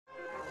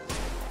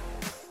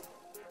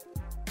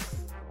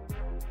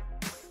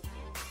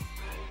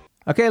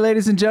Okay,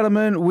 ladies and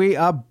gentlemen, we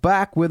are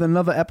back with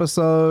another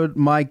episode.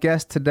 My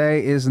guest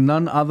today is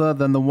none other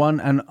than the one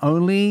and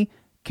only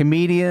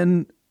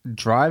comedian,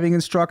 driving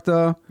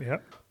instructor,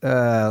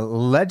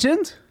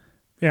 legend?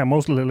 Yeah,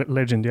 mostly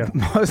legend, yeah.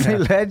 Mostly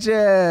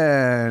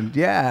legend,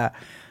 yeah.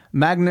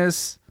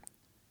 Magnus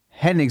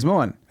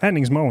Henningsmoen.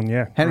 Henningsmoen,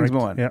 yeah.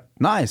 Henningsmoen. Yeah.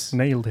 Nice.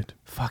 Nailed it.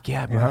 Fuck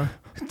yeah, bro.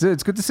 Dude,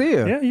 it's good to see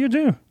you. Yeah, you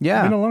do. Yeah.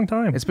 It's been a long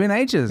time. It's been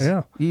ages.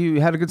 Yeah. You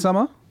had a good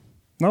summer?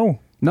 No.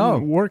 No.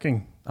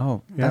 Working.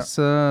 Oh, Yeah. that's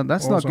All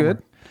not summer.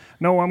 good.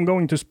 No, I'm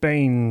going to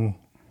Spain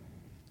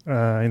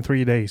in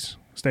 3 days.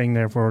 Staying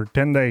there for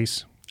 10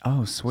 days.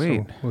 Oh,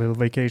 sweet. So, a little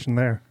vacation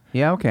there.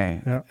 Yeah,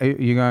 okay. Yeah. Are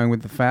you going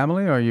with the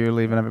family or are you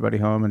leaving everybody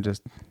home and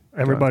just...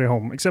 Everybody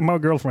home, except my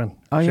girlfriend.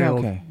 Oh, yeah, She'll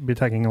okay. be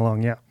tagging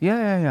along, yeah.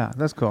 Yeah.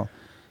 That's cool.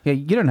 Yeah,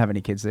 you don't have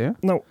any kids, do you?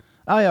 No.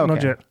 Oh, yeah, okay.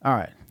 Not yet. All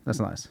right. That's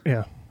nice.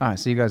 Yeah. All right,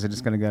 so you guys are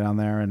just going to go down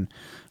there and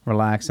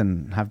relax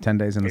and have 10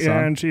 days in the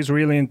sun? And she's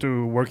really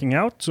into working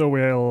out, so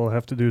we'll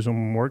have to do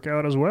some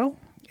workout as well.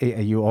 Are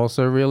you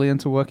also really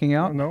into working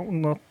out? No,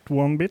 not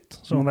one bit.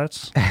 So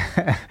that's...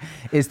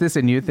 Is this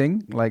a new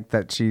thing, like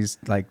that she's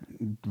like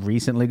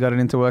recently gotten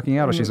into working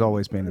out, or she's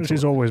always been into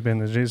She's always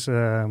been. She's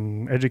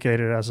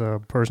educated as a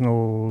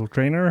personal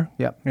trainer.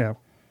 Yeah. Yeah.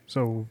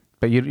 So...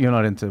 But you're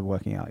not into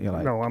working out? You're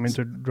like... No, I'm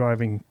into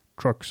driving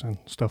trucks and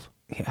stuff.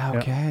 Yeah,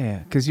 okay.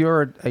 Because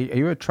are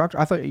you a truck...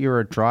 I thought you were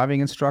a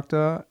driving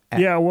instructor.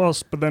 Yeah, I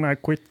was, but then I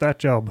quit that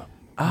job.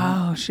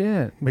 Oh,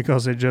 shit.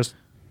 Because it just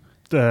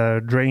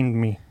drained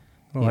me.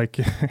 Like...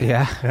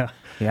 Yeah.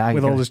 Yeah.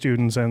 With all the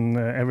students and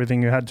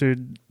everything, you had to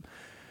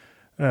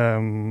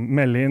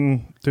melde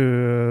in to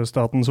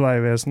Statens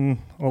Vegvesen,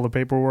 all the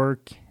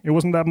paperwork. It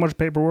wasn't that much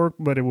paperwork,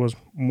 but it was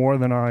more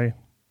than I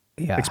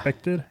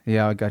expected.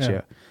 Yeah, I got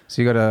you.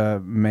 So you got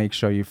to make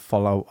sure you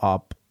follow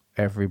up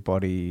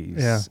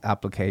everybody's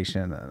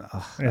application.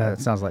 It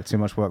sounds like too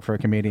much work for a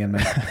comedian,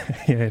 man.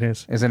 Yeah, it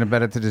is. Isn't it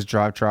better to just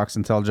drive trucks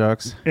and tell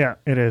jokes? Yeah,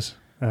 it is.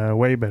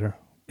 Way better.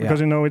 Because,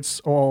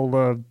 it's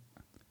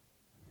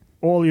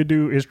all you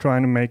do is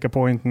trying to make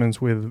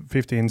appointments with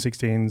 15,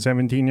 16,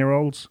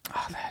 17-year-olds.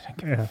 Oh,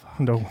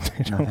 they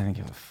don't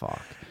give a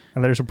fuck.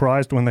 And they're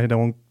surprised when they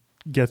don't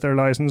get their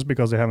license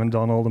because they haven't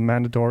done all the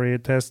mandatory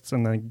tests,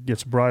 and then get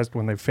surprised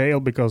when they fail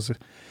because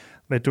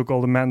they took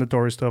all the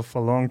mandatory stuff a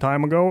long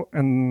time ago,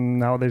 and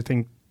now they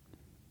think,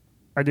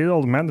 I did all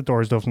the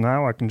mandatory stuff,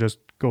 now I can just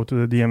go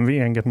to the DMV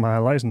and get my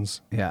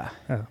license. Yeah.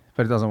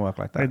 But it doesn't work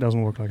like that. It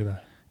doesn't work like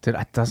that. Dude,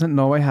 doesn't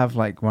Norway have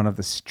like one of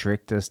the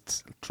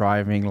strictest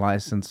driving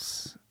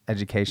license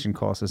education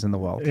courses in the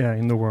world? Yeah,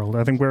 in the world.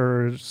 I think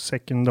we're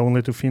second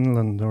only to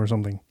Finland or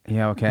something.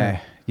 Yeah, okay.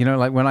 Yeah.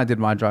 Like when I did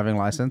my driving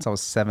license, I was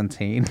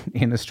 17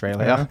 in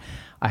Australia. Yeah.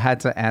 I had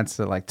to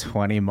answer like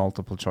 20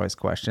 multiple choice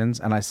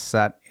questions, and I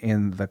sat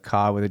in the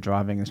car with a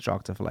driving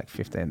instructor for like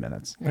 15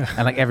 minutes.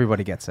 And like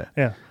everybody gets it.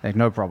 Yeah. Like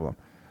no problem.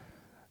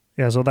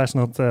 Yeah, so that's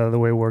not the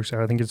way it works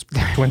there. I think it's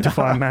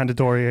 25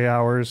 mandatory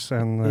hours.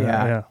 And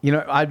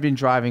I'd been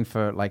driving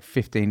for like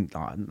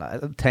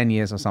 10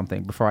 years or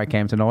something before I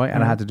came to Norway,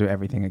 and I had to do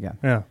everything again.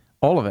 Yeah.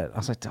 All of it. I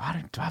was like, do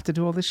I have to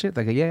do all this shit?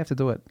 They go, yeah, you have to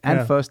do it.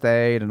 And first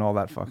aid and all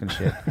that fucking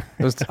shit.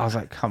 I was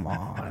like, come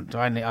on.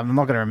 I'm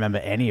not going to remember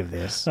any of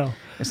this. No.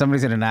 If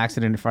somebody's in an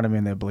accident in front of me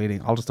and they're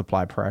bleeding, I'll just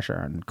apply pressure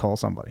and call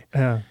somebody.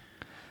 Yeah.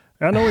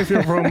 I know if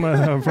you're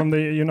from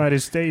the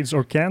United States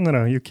or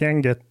Canada, you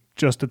can get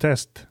just a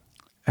test.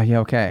 Yeah,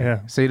 okay.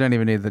 Yeah. So you don't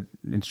even need the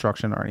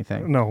instruction or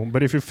anything. No,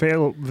 but if you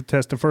fail the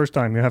test the first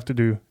time, you have to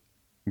do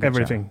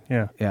everything.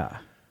 Yeah. Yeah.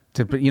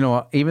 But you know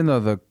what? Even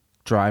though the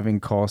driving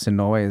course in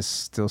Norway is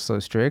still so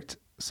strict,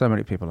 so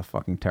many people are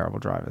fucking terrible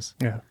drivers.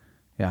 Yeah.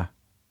 Yeah.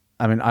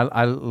 I mean,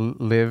 I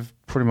live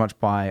pretty much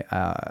by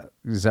a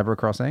zebra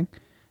crossing,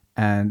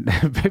 and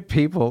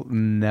people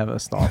never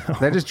stop.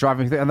 They're just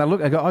driving through, and they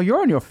look, I go, oh,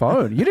 you're on your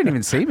phone. You didn't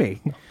even see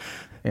me.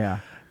 Yeah.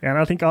 And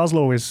I think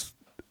Oslo is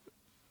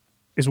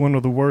one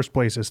of the worst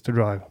places to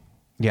drive.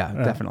 Yeah,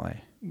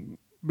 definitely.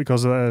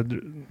 Because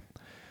you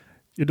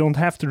don't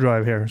have to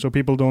drive here, so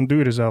people don't do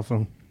it as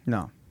often.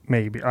 No.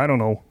 Maybe. I don't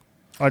know.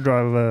 I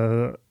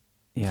drive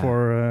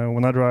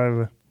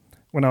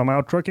when I'm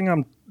out trucking,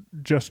 I'm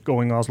just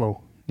going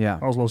Oslo. Yeah.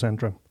 Oslo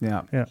Centrum.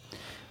 Yeah. Yeah.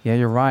 Yeah,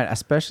 you're right.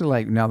 Especially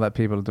like now that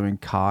people are doing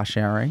car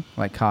sharing.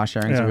 Like car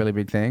sharing is a really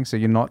big thing. So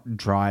you're not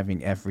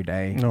driving every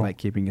day, like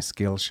keeping your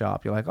skills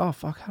sharp. You're like, oh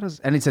fuck,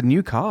 and it's a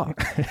new car.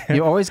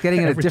 You're always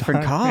getting in a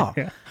different car.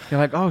 Yeah. You're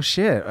like, oh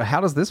shit,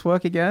 how does this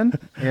work again?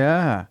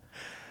 Yeah.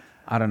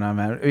 I don't know,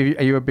 man.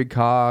 Are you a big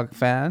car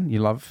fan? You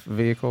love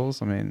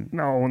vehicles? I mean,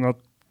 no, not.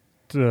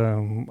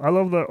 I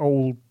love the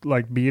old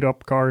like beat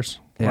up cars,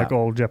 like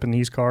old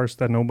Japanese cars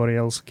that nobody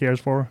else cares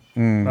for.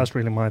 That's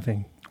really my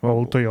thing.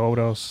 Old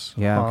Toyotas,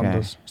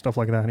 Hondas, stuff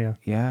like that,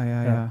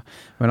 Yeah.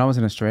 When I was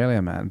in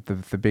Australia, man,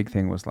 the big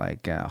thing was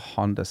like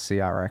Honda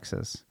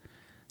CRXs.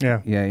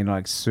 Yeah. Yeah,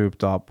 like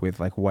souped up with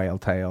like whale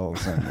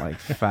tails and like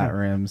fat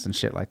rims and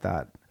shit like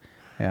that.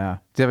 Yeah.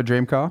 Do you have a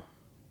dream car?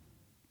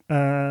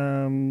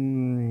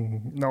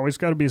 No, it's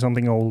got to be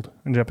something old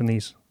and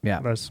Japanese. Yeah.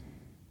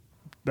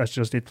 That's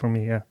just it for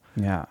me, yeah.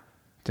 Yeah.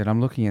 Dude,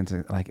 I'm looking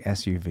into like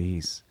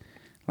SUVs.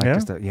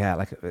 Like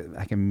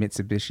like a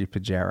Mitsubishi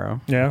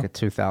Pajero. Yeah. Like a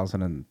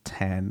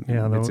 2010 Yeah,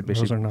 Mitsubishi.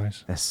 those are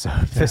nice.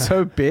 They're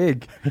so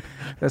big.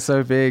 They're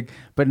so big.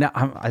 But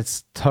now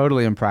it's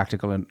totally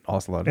impractical in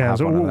Oslo to have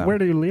So one of them. where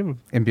do you live?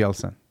 In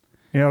Bjølsen.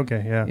 Yeah.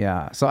 Okay. Yeah.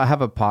 Yeah. So I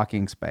have a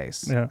parking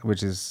space,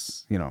 which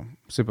is,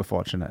 super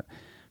fortunate.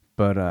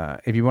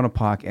 But if you want to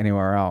park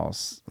anywhere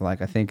else,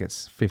 like I think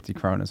it's 50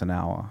 kroner an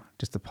hour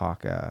just to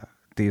park a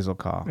diesel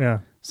car. Yeah.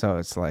 So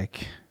it's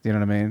like, you know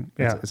what I mean?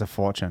 Yeah. It's a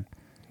fortune.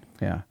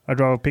 Yeah. I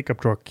drive a pickup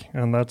truck,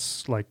 and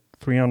that's like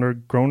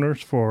 300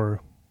 kroners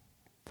for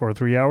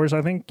 3 hours,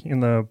 I think, in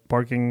the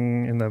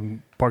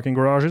parking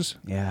garages.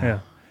 Yeah.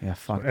 Yeah.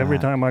 Fuck so every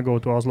that. time I go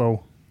to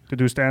Oslo to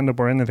do stand-up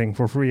or anything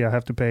for free, I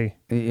have to pay.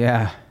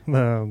 Yeah.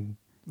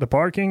 The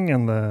parking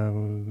and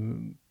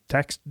the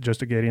tax just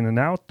to get in and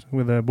out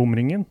with the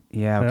bomringen.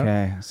 Yeah.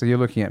 Okay. So you're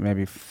looking at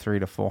maybe 300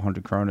 to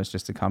 400 kroners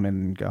just to come in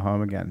and go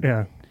home again.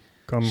 Yeah.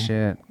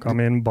 Come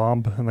in,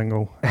 bomb, and then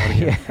go out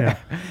again. Yeah.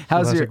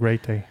 That's a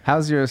great day.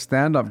 How's your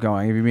stand-up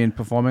going? Have you been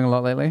performing a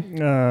lot lately?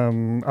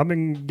 I've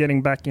been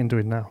getting back into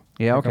it now.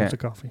 Yeah, okay. When it comes to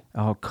coffee.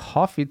 Oh,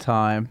 coffee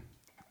time.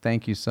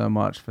 Thank you so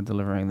much for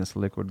delivering this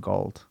liquid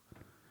gold.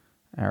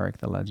 Eric,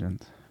 the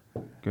legend.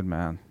 Good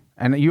man.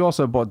 And you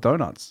also bought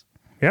donuts.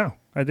 Yeah,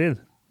 I did.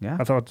 Yeah.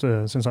 I thought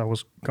since I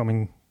was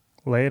coming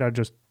late, I'd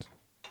just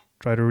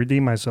try to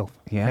redeem myself.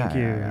 Yeah. Thank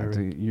you.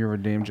 Yeah, you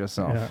redeemed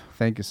yourself. Yeah.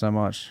 Thank you so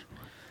much.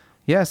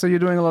 Yeah, so you're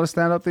doing a lot of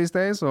stand-up these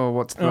days, or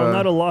what's the...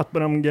 Not a lot,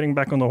 but I'm getting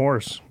back on the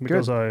horse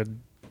because I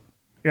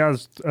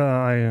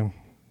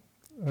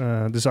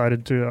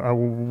decided I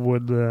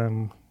would,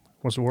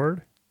 what's the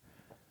word?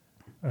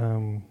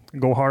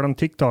 Go hard on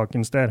TikTok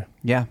instead.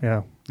 Yeah.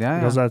 Yeah. Yeah.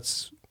 Because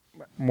that's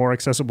more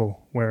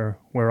accessible where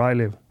I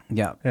live.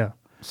 Yeah. Yeah.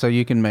 So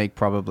you can make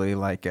probably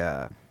like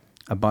a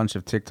bunch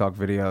of TikTok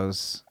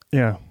videos.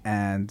 Yeah.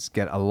 And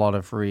get a lot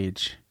of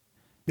reach.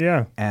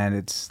 Yeah. And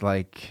it's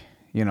like...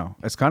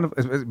 it's kind of,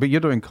 but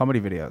you're doing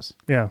comedy videos.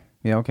 Yeah.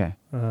 Yeah. Okay.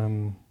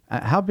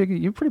 How big?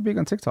 You're pretty big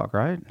on TikTok,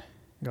 right?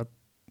 Got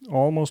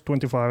almost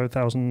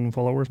 25,000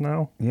 followers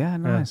now. Yeah.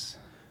 Nice.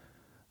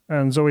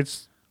 Yeah. And so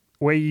it's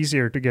way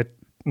easier to get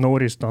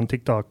noticed on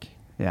TikTok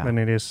than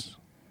it is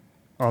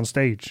on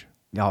stage.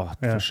 Oh,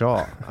 for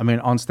sure. I mean,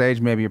 on stage,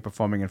 maybe you're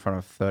performing in front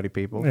of 30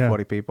 people,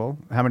 40 people.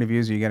 How many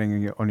views are you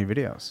getting on your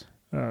videos?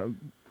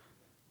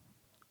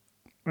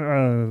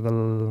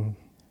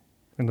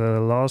 In the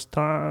last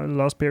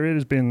period,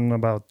 it's been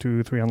about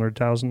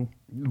 200,000-300,000.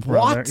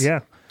 What? Yeah.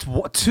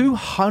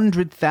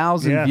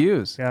 200,000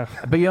 views? Yeah.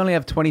 But you only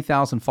have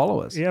 20,000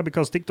 followers. Yeah,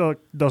 because TikTok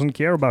doesn't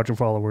care about your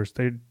followers.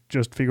 They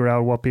just figure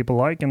out what people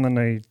like and then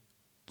they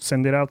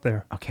send it out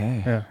there.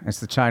 Okay. Yeah. It's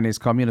the Chinese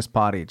Communist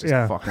Party just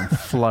fucking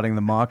flooding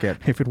the market.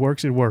 If it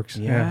works, it works.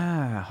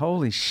 Yeah.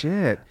 Holy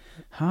shit.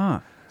 Huh.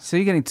 So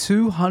you're getting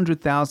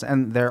 200,000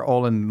 and they're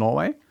all in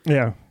Norway?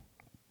 Yeah.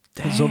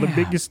 Damn. So the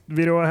biggest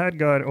video I had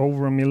got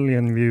over 1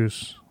 million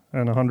views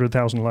and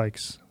 100,000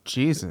 likes.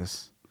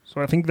 Jesus.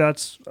 So I think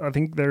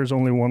there's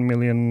only 1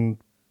 million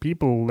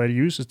people that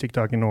uses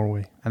TikTok in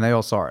Norway. And they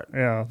all saw it?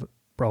 Yeah,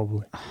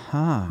 probably.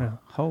 Huh. Yeah.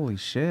 Holy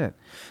shit.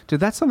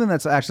 Dude, that's something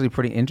that's actually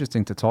pretty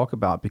interesting to talk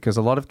about because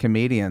a lot of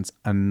comedians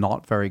are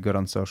not very good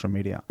on social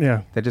media.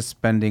 Yeah. They're just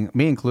spending,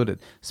 me included,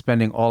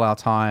 spending all our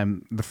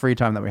time, the free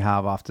time that we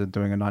have after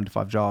doing a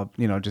 9-to-5 job,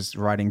 just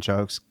writing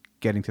jokes,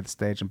 getting to the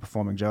stage and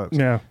performing jokes.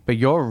 Yeah. But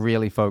you're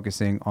really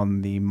focusing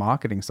on the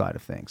marketing side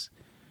of things.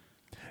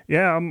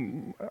 Yeah, I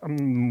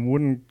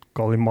wouldn't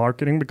call it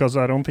marketing because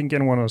I don't think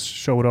anyone has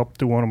showed up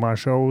to one of my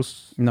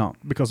shows. No.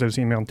 Because they've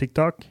seen me on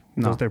TikTok.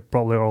 Because they're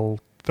probably all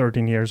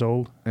 13 years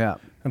old. Yeah.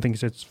 I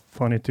think it's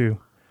funny to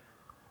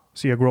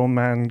see a grown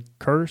man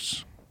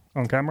curse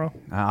on camera.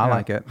 I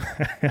like it.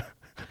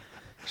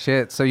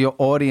 Shit. So your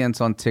audience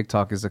on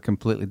TikTok is a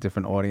completely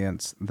different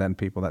audience than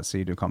people that see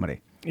you do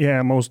comedy.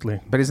 Yeah,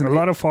 mostly. But isn't a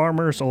lot of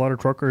farmers, a lot of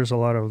truckers, a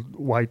lot of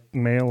white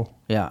male.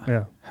 Yeah.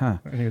 Yeah. Huh.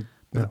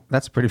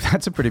 That's a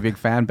pretty big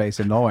fan base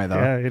in Norway, though.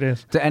 Yeah, it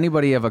is. Did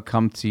anybody ever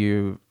come to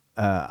you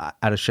at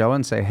a show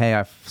and say, "Hey,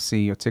 I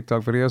see your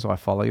TikTok videos, or I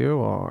follow you,"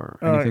 or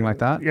anything like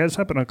that? Yeah, it's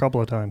happened a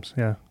couple of times.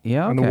 Yeah.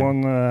 Yeah. Okay. And the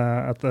one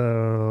at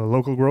the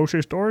local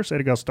grocery store said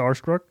he got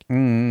starstruck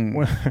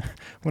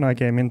when I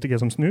came in to get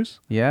some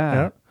snooze.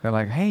 Yeah. They're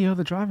like, "Hey, you're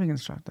the driving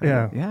instructor."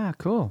 Yeah. Yeah.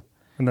 Cool.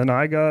 And then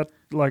I got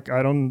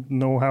I don't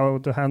know how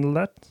to handle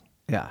that.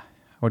 Yeah.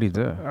 What do you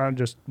do? I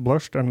just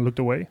blushed and looked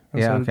away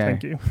and said,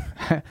 "Thank you."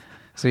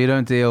 So you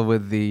don't deal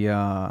with the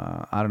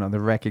the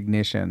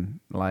recognition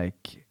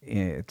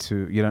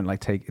you don't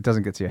take it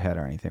doesn't get to your head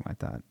or anything like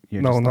that.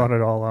 No, not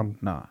at all. I'm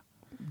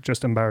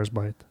just embarrassed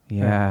by it.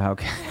 Yeah.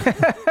 Okay.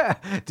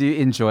 Do you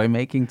enjoy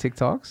making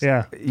TikToks?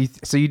 Yeah.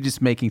 So you're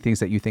just making things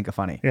that you think are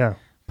funny? Yeah.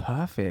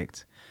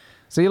 Perfect.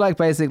 So you're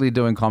basically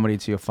doing comedy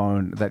to your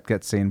phone that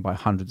gets seen by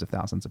hundreds of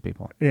thousands of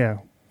people. Yeah.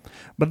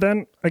 But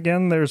then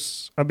again,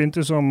 I've been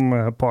to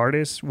some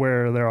parties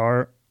where there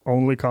are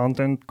only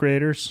content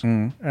creators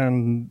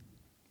and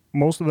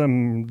most of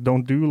them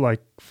don't do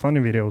funny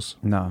videos.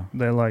 No.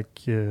 They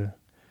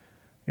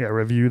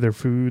review their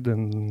food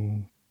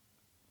and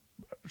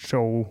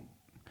show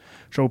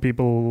show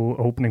people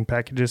opening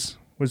packages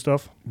with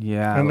stuff.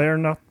 Yeah. And they're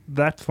not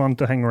that fun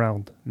to hang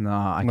around. No,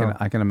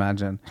 I can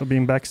imagine. So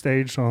being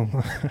backstage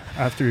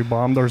after you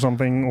bombed or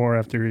something, or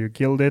after you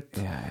killed it,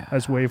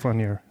 that's way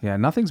funnier. Yeah,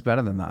 nothing's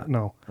better than that.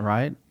 No.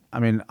 Right? I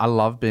mean, I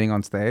love being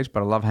on stage,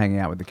 but I love hanging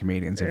out with the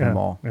comedians even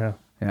more. Yeah.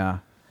 Yeah.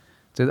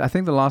 So I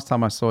think the last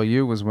time I saw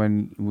you was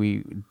when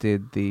we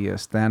did the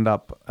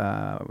stand-up,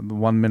 the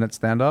 1 minute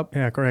stand-up.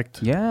 Yeah,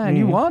 correct. Yeah, and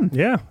you won.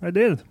 Yeah, I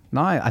did.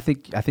 No, I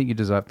think you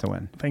deserve to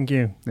win. Thank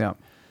you. Yeah.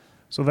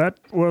 So that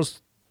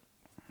was.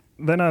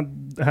 Then I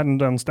hadn't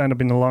done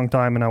stand-up in a long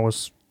time, and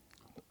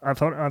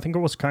I think I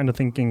was kind of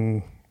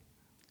thinking,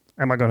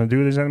 am I going to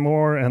do this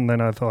anymore? And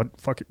then I thought,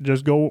 fuck it,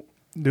 just go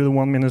do the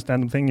 1 minute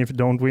stand-up thing. If you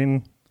don't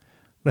win,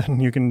 then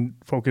you can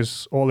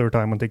focus all your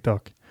time on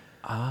TikTok.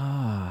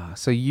 Ah,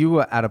 so you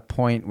were at a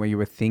point where you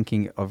were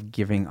thinking of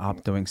giving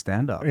up doing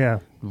stand-up? Yeah.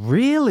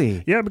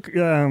 Really? Yeah.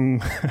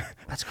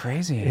 That's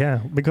crazy.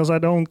 Yeah, because I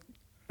don't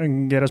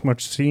get as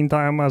much scene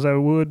time as I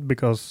would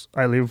because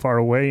I live far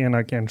away and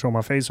I can't show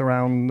my face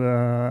around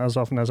as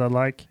often as I'd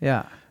like.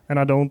 Yeah. And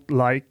I don't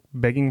like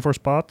begging for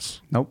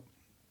spots. Nope.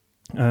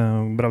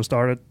 But I've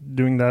started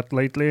doing that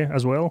lately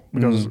as well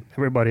because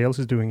everybody else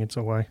is doing it,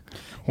 so why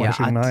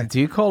shouldn't I? Do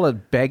you call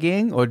it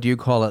begging or do you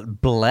call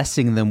it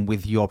blessing them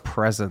with your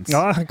presence? No,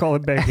 I call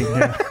it begging,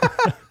 yeah.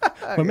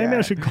 But maybe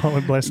I should call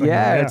it blessing.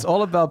 Yeah, it's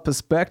all about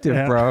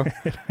perspective, bro.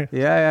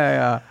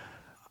 Yeah.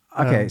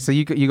 Okay, so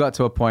you got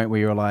to a point where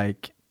you're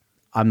like,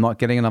 I'm not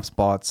getting enough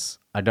spots.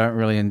 I don't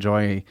really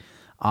enjoy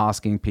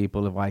asking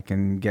people if I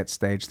can get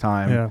stage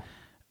time. Yeah.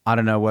 I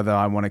don't know whether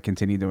I want to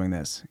continue doing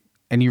this.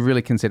 And you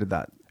really considered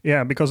that?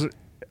 Yeah, because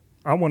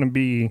I want to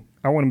be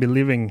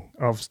living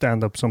off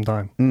stand-up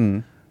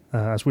sometime,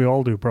 as we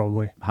all do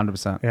probably.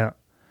 100%. Yeah.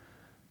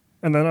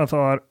 And then I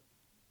thought,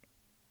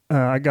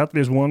 I got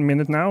this 1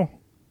 minute now,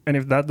 and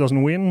if that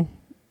doesn't win,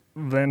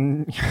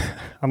 then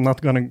I'm not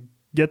gonna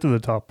get to the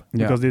top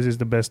because this is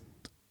the best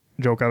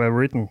joke I've ever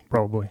written,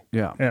 probably.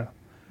 Yeah. Yeah.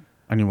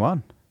 And you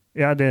won?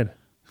 Yeah, I did.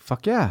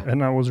 Fuck yeah.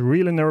 And I was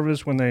really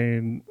nervous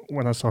when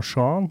I saw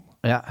Sean.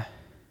 Yeah.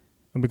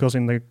 Because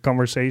in the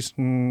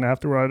conversation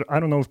afterward, I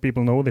don't know if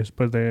people know this,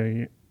 but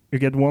you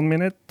get 1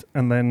 minute,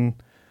 and then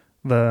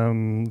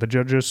the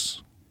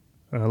judges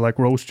like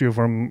roast you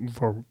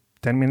for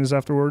 10 minutes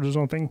afterwards or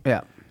something.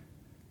 Yeah.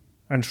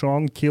 And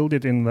Sean killed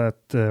it in that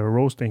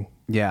roasting.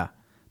 Yeah.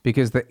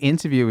 Because the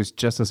interview is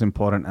just as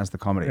important as the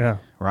comedy. Yeah.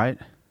 Right?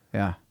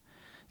 Yeah.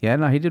 Yeah,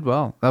 no, he did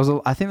well.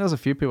 I think there was a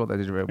few people that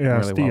did really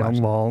well. Yeah, Stian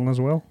Valen as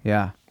well.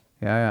 Yeah.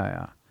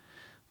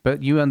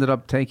 But you ended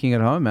up taking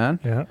it home, man.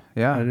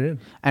 Yeah, I did.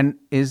 And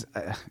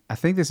I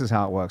think this is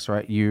how it works,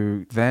 right?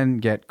 You then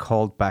get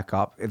called back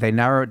up. They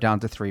narrow it down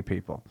to 3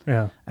 people.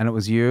 Yeah. And it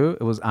was you,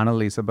 it was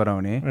Annalisa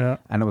Baroni,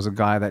 and it was a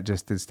guy that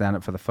just did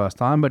stand-up for the first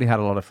time, but he had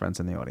a lot of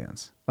friends in the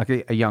audience. Like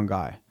a young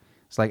guy.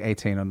 It's like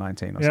 18 or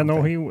 19 or something.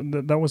 Yeah,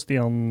 no, that was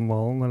Stian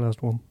Valen, the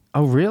last one.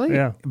 Oh, really?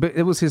 Yeah. But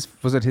was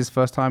it his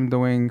first time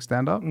doing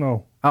stand-up?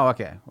 No. Oh,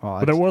 okay. Well,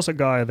 but there was a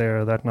guy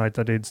there that night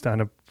that did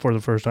stand-up for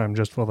the first time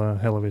just for the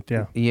hell of it,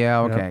 yeah. Yeah,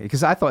 okay.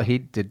 Because I thought he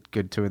did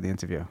good too in the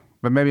interview.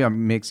 But maybe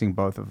I'm mixing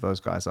both of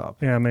those guys up.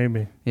 Yeah,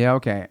 maybe. Yeah,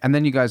 okay. And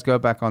then you guys go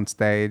back on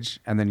stage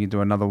and then you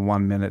do another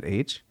 1 minute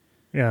each.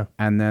 Yeah.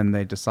 And then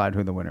they decide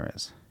who the winner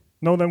is.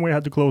 No, then we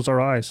had to close our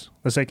eyes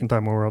the second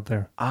time we were up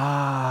there.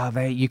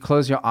 You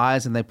close your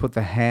eyes and they put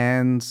the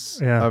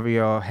hands over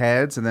your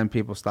heads and then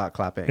people start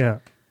clapping. Yeah.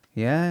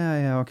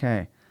 Yeah,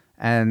 okay.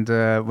 And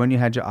when you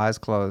had your eyes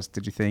closed,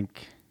 did you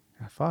think,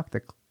 fuck,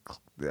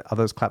 are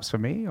those claps for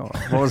me? Or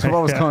what was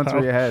going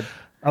through your head?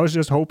 I was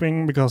just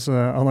hoping because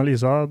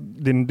Annalisa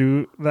didn't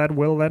do that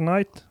well that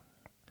night.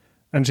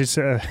 And she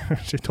said,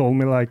 she told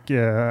me like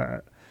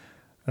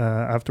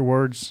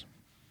afterwards,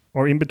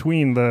 or in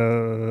between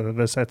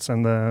the sets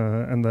and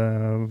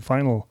the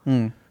final,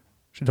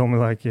 she told me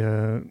like,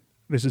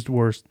 this is the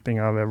worst thing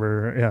I've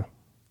ever,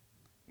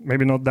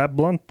 maybe not that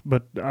blunt,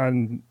 but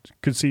I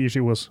could see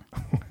she was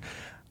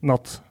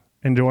not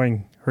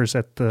enjoying her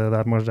set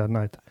that much that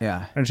night.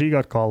 Yeah. And she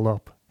got called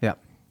up. Yeah.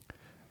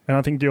 And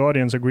I think the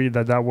audience agreed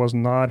that was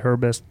not her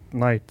best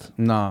night.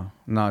 No,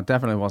 it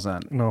definitely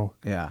wasn't. No.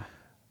 Yeah.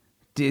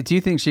 Do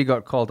you think she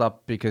got called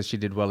up because she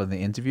did well in the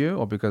interview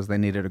or because they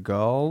needed a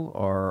girl?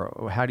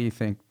 Or how do you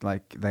think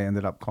like they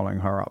ended up calling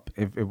her up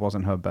if it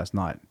wasn't her best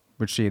night,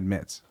 which she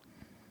admits?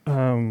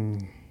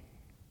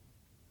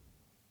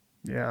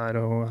 Yeah,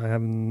 I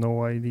have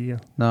no idea.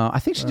 No, I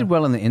think she did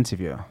well in the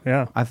interview.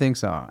 Yeah. I think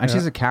so. And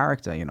she's a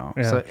character, you know.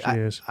 Yeah, so she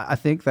is. I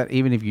think that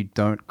even if you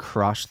don't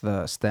crush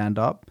the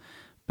stand-up,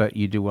 but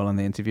you do well in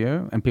the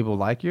interview and people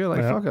like you,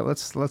 like, fuck it,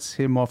 let's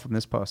hear more from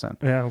this person.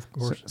 Yeah, of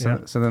course.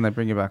 So then they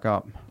bring you back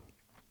up.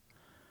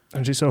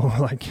 And she's so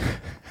like,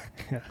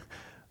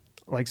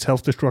 like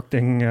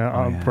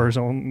self-destructing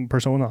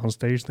persona on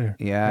stage there.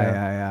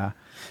 Yeah.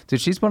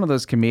 Dude, she's one of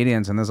those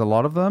comedians, and there's a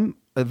lot of them.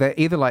 They're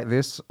either like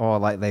this or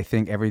like they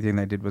think everything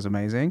they did was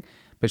amazing,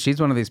 But she's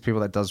one of these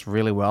people that does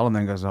really well and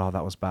then goes, "Oh,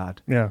 that was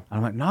bad." Yeah. And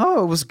I'm like,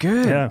 "No, it was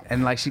good." Yeah.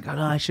 And like she goes,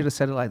 "No, I should have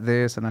said it like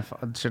this, and I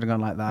should have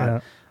gone like that." Yeah.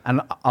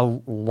 And a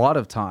lot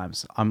of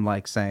times I'm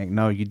like saying,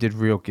 "No, you did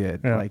real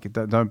good. Yeah. Like,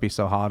 don't be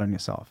so hard on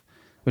yourself."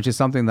 Which is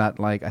something that,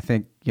 like, I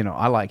think, you know,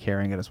 I like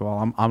hearing it as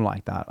well. I'm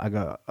like that. I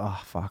go,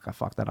 "Oh fuck, I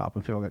fucked that up,"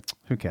 and people go,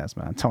 "Who cares,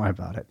 man? Don't worry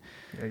about it."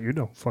 Yeah, you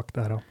don't fuck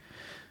that up.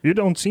 You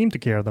don't seem to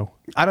care though.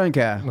 I don't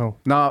care.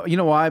 No, you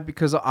know why?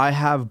 Because I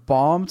have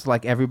bombed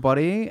like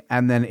everybody,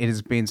 and then it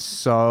has been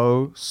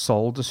so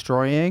soul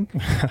destroying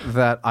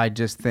that I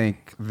just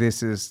think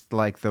this is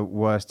like the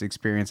worst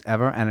experience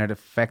ever, and it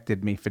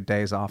affected me for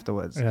days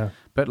afterwards. Yeah.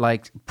 But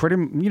like pretty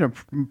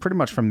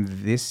much from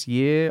this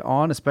year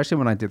on, especially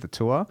when I did the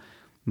tour,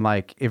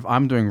 like if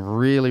I'm doing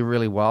really,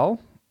 really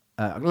well,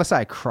 let's say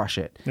I crush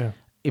it. Yeah.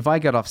 If I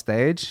get off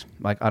stage,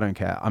 like I don't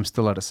care. I'm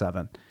still at a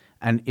 7.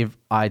 And if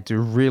I do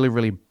really,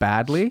 really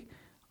badly,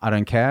 I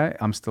don't care.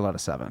 I'm still at a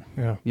 7.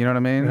 Yeah. You know what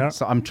I mean? Yeah.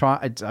 So I'm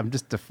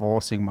just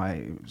divorcing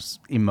my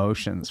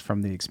emotions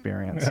from the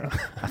experience. Yeah.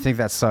 I think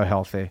that's so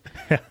healthy.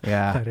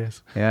 Yeah. That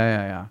is.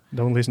 Yeah.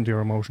 Don't listen to your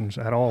emotions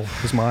at all.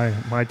 Is my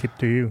tip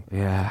to you.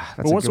 Yeah.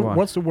 That's a good one.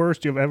 What's the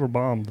worst you've ever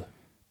bombed?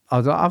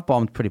 I've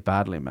bombed pretty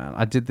badly, man.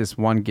 I did this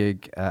one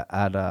gig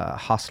at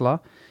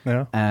Hustler.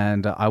 Yeah.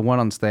 And I went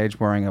on stage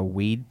wearing a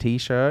weed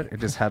t-shirt. It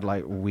just had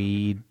like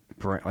weed,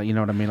 you know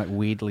what I mean? Like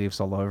weed leaves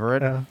all over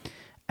it. Yeah.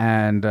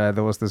 And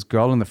there was this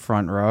girl in the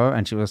front row,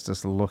 and she was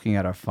just looking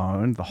at her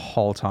phone the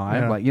whole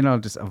time. Yeah. Like, you know,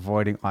 just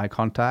avoiding eye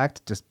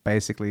contact, just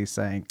basically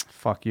saying,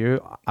 "Fuck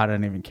you, I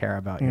don't even care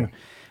about you."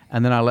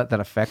 And then I let that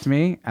affect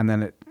me. And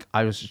then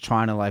I was just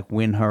trying to like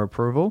win her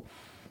approval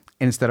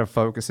instead of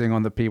focusing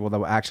on the people that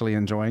were actually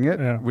enjoying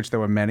it, which there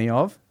were many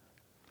of.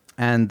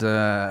 And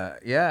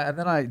and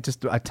then I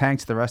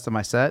tanked the rest of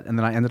my set, and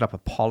then I ended up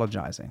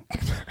apologizing.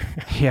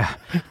 Yeah.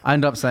 I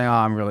ended up saying, "Oh,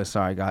 I'm really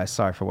sorry, guys.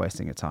 Sorry for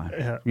wasting your time."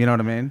 Yeah. You know what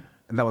I mean?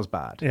 And that was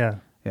bad. Yeah.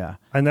 Yeah.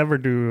 I never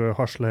do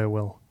Hushle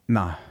well.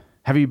 No.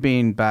 Have you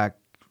been back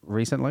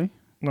recently?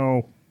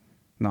 No.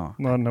 No.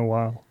 Not in a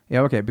while.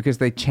 Yeah, okay, because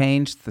they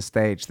changed the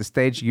stage. The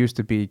stage used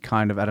to be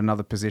kind of at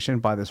another position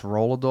by this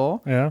roller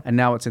door. Yeah. And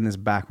now it's in this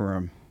back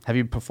room. Have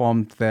you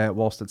performed there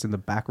whilst it's in the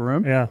back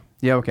room? Yeah.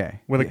 Yeah, okay.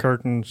 With the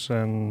curtains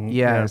and...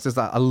 Yeah, it's just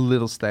a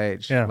little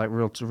stage. Yeah. Like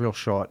real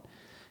short.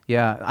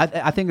 Yeah,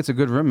 I think it's a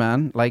good room,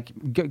 man. Like,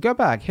 go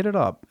back, hit it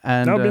up.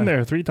 And I've been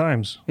there 3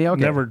 times. Yeah,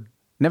 okay. Never good.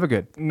 Never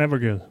good. Never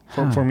good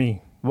for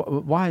me.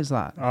 Why is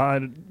that?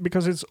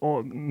 Because it's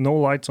no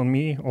lights on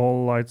me,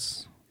 all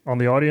lights on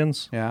the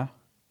audience. Yeah.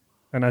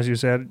 And as you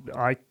said,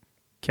 I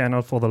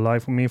cannot for the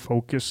life of me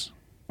focus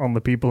on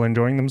the people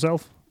enjoying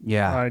themselves.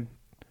 Yeah.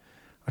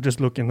 I just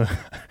look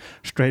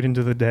straight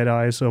into the dead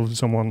eyes of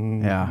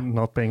someone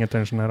not paying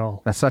attention at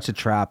all. That's such a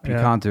trap. You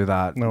can't do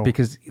that. No.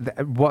 Because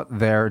what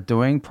they're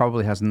doing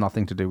probably has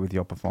nothing to do with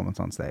your performance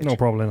on stage. No,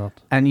 probably not.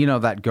 And you know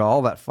that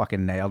girl that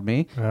fucking nailed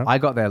me? Yeah. I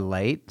got there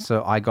late,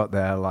 so I got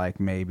there like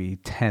maybe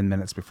 10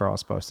 minutes before I was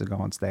supposed to go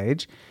on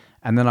stage.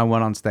 And then I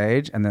went on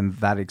stage, and then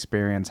that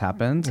experience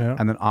happened. Yeah.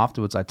 And then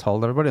afterwards I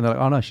told everybody, and they're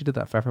like, "Oh no, she did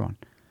that for everyone."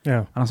 Yeah.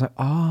 And I was like,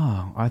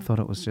 "Oh, I thought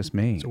it was just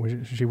me." So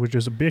she was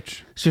just a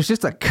bitch. She was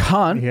just a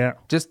cunt. Yeah.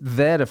 Just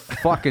there to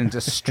fucking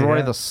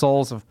destroy the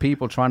souls of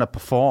people trying to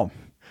perform.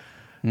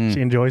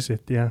 She enjoys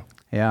it, yeah.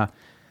 Yeah.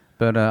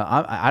 But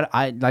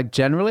I like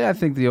generally I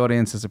think the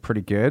audiences are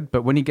pretty good.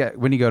 But when you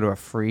go to a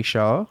free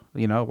show,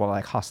 you know, what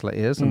like Hustler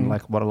is and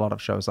like what a lot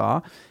of shows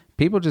are,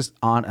 people just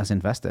aren't as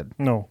invested.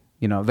 No.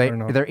 You know,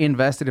 they're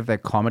invested if they're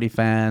comedy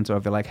fans or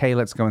if they're like, "Hey,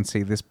 let's go and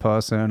see this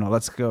person," or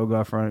 "Let's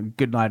go for a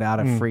good night out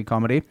of free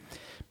comedy."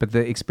 But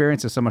the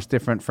experience is so much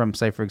different from,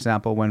 say, for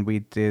example, when we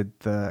did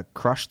the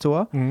Crush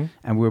tour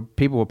and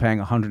people were paying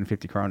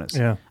 150 kronas.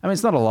 Yeah. I mean,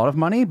 it's not a lot of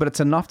money, but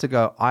it's enough to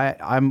go,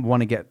 I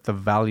want to get the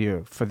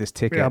value for this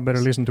ticket. Yeah, I better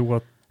listen to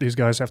what these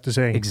guys have to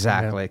say.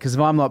 Exactly. Because if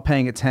I'm not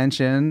paying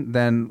attention,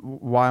 then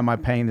why am I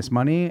paying this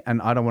money?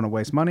 And I don't want to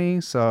waste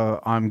money,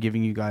 so I'm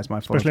giving you guys my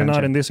full Especially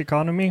attention. not in this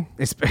economy.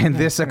 It's in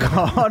this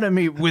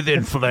economy with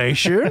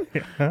inflation,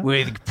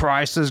 with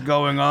prices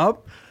going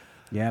up.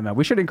 Yeah, man.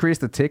 We should increase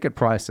the ticket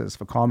prices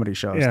for comedy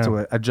shows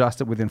to adjust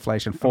it with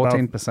inflation.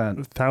 14%.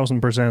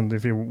 1,000%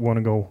 if you want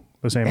to go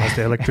the same as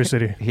the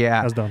electricity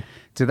has done.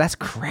 Dude, that's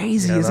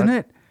crazy, isn't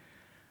it?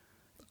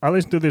 I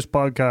listened to this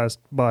podcast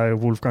by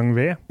Wolfgang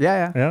V.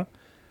 Yeah.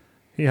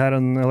 He had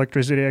an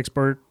electricity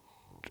expert,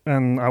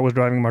 and I was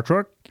driving my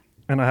truck,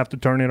 and I have to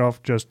turn it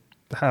off just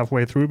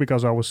halfway through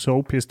because I was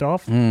so pissed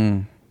off.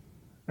 And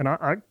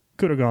I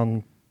could have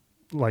gone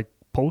like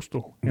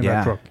postal in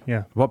that truck.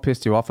 Yeah. What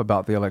pissed you off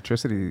about the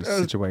electricity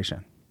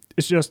situation?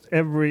 It's just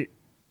every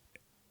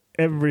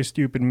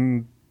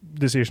stupid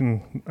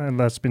decision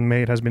that's been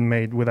made has been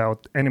made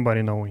without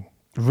anybody knowing.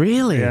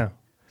 Really? Yeah.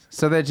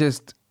 So they're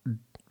just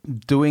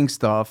doing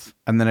stuff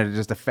and then it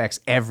just affects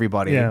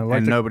everybody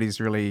and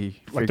nobody's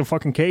really... Like the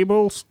fucking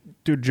cables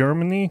to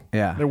Germany.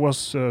 Yeah. There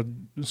was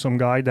some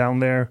guy down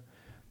there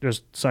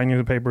just signing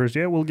the papers.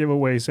 Yeah, we'll give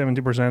away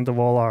 70% of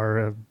all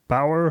our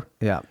power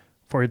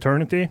for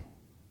eternity.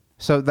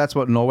 So that's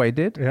what Norway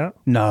did? Yeah.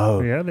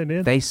 No. Yeah, they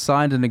did. They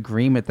signed an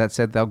agreement that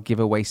said they'll give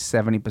away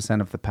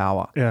 70% of the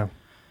power. Yeah.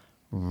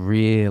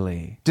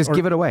 Really? Just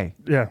give it away?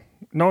 Yeah.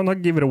 No,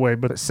 not give it away,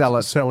 but sell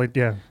it. Sell it,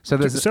 yeah. So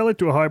sell it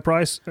to a high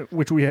price,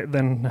 which we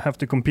then have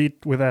to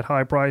compete with that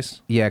high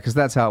price. Yeah, because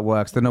that's how it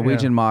works. The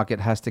Norwegian market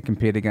has to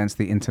compete against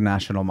the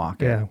international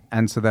market. Yeah.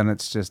 And so then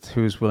it's just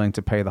who's willing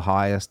to pay the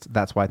highest.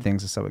 That's why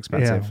things are so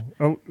expensive.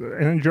 Yeah. Oh,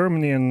 and in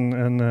Germany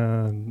and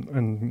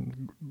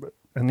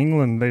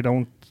England, they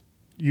don't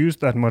use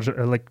that much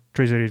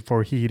electricity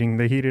for heating.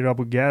 They heat it up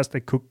with gas. They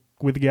cook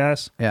with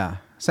gas. Yeah.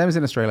 Same as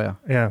in Australia.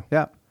 Yeah.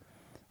 Yeah.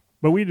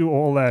 But we do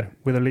all that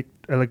with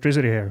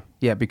electricity here.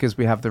 Yeah, because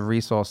we have the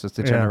resources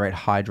to generate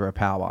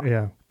hydropower.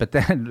 Yeah. But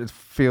then it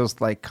feels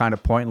like kind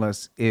of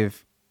pointless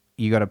if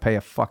you got to pay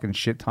a fucking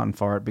shit ton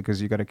for it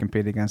because you got to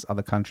compete against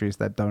other countries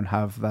that don't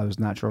have those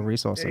natural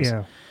resources.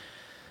 Yeah.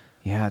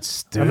 Yeah, it's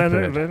stupid.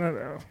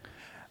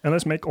 And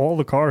let's make all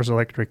the cars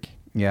electric.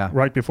 Yeah.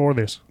 Right before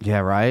this.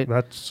 Yeah, right?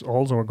 That's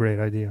also a great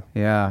idea.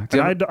 Yeah.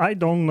 I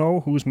don't know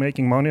who's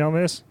making money on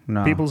this.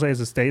 No. People say it's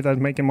the state that's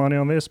making money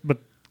on this, but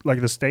like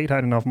the state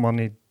had enough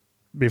money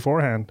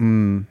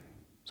beforehand.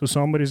 So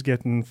somebody's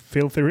getting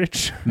filthy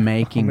rich.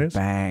 Making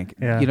bank.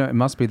 Yeah. You know, it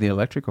must be the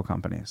electrical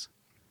companies.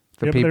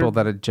 The people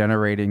that are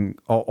generating,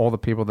 all the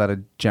people that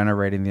are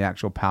generating the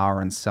actual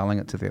power and selling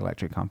it to the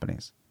electric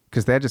companies.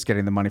 Because they're just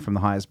getting the money from the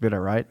highest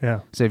bidder, right?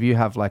 Yeah. So if you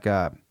have like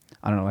a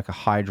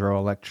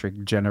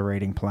hydroelectric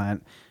generating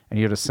plant and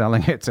you're just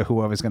selling it to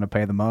whoever's going to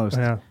pay the most,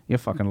 you're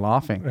fucking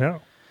laughing. Yeah.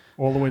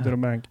 All the way to the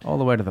bank. All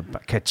the way to the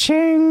bank.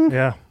 Ka-ching!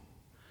 Yeah.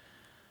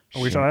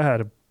 I wish I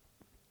had a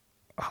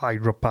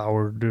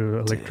hydro-powered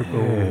electrical...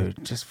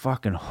 Dude, just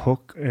fucking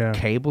hook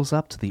cables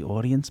up to the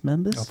audience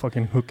members. I'll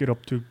fucking hook it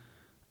up to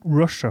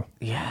Russia.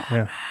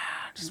 Yeah.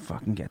 Just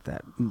fucking get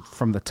that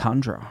from the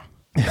tundra.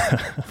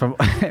 From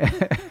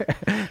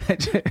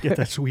get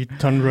that sweet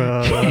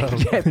tundra.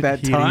 Get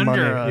that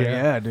tundra. Money.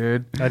 Yeah,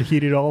 dude. I'd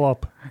heat it all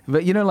up.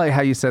 But you know, like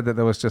how you said that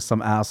there was just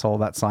some asshole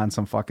that signed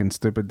some fucking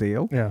stupid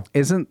deal? Yeah.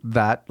 Isn't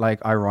that,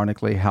 like,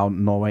 ironically how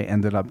Norway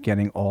ended up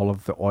getting all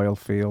of the oil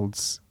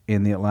fields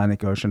in the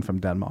Atlantic Ocean from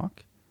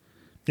Denmark?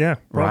 Yeah,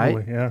 probably,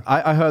 right? Yeah.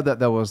 I heard that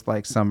there was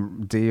like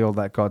some deal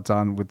that got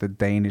done with the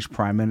Danish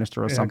prime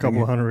minister or something. A couple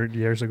 100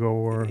 years ago.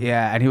 Or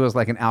yeah, and he was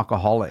like an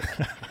alcoholic.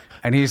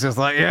 And he's just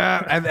like,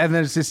 yeah. And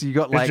then it's just, you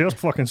got like... It's just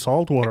fucking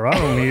salt water. I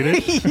don't need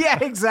it. Yeah,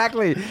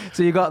 exactly.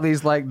 So you got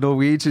these like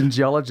Norwegian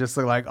geologists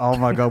that are like, oh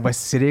my God, we're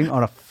sitting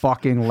on a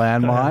fucking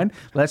landmine.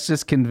 Let's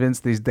just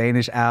convince these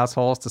Danish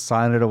assholes to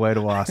sign it away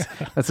to us.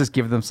 Let's just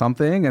give them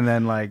something and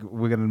then like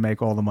we're going to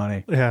make all the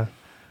money. Yeah.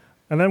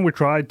 And then we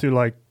tried to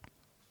like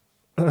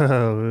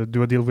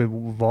do a deal with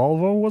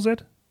Volvo, was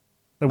it?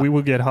 That we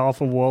would get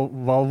half of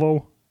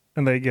Volvo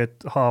and they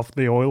get half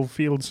the oil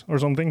fields or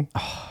something.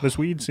 The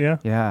Swedes, yeah.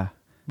 Yeah.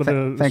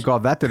 But thank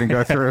God that didn't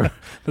go through.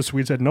 The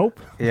Swedes said,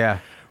 nope. Yeah.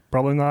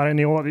 Probably not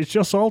any water. It's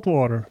just salt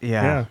water.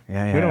 Yeah.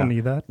 We don't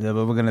need that. Yeah,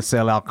 but we're going to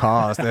sell our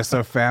cars. They're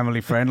so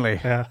family friendly.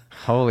 Yeah.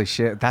 Holy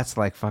shit. That's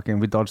like fucking,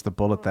 we dodged the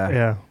bullet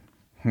there.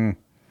 Yeah.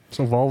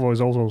 So Volvo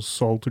is also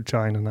sold to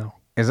China now.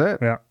 Is it?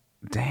 Yeah.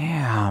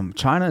 Damn.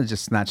 China is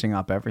just snatching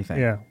up everything.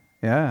 Yeah.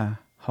 Yeah.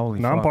 Holy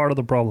fuck. Now I'm part of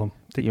the problem.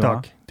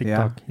 TikTok.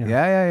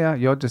 Yeah.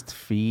 You're just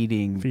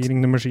feeding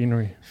the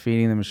machinery.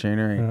 Feeding the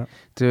machinery. Yeah.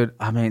 Dude,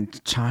 I mean,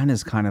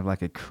 China's kind of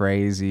like a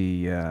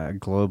crazy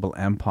global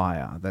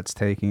empire that's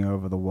taking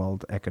over the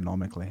world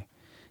economically.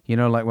 You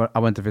know, like when I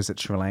went to visit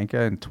Sri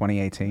Lanka in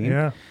 2018.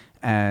 Yeah.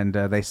 And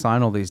they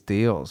sign all these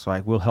deals.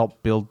 Like, we'll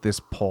help build this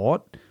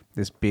port,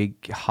 this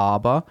big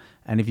harbor.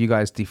 And if you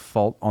guys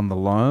default on the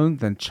loan,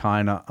 then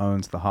China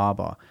owns the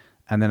harbor.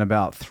 And then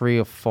about 3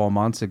 or 4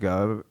 months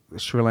ago,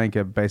 Sri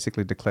Lanka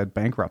basically declared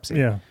bankruptcy.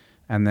 Yeah.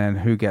 And then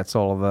who gets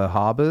all of the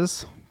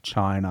harbors?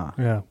 China.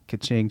 Yeah.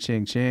 Ka-ching,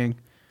 ching, ching.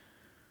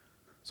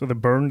 So they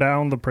burned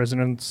down the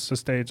president's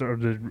estate, or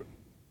they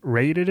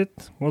raided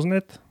it, wasn't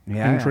it?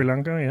 Yeah. In Sri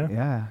Lanka,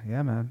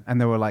 Yeah, man. And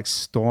they were like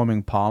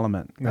storming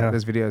parliament. Yeah.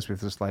 There's videos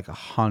with just like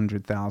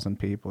 100,000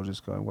 people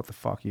just going, what the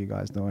fuck are you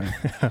guys doing?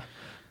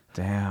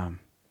 Damn.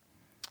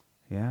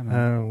 Yeah,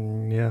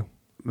 man. Yeah.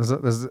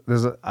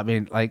 I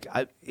mean, like,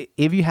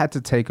 if you had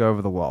to take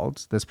over the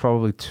world, there's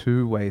probably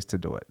 2 ways to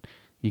do it.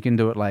 You can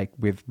do it like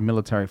with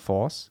military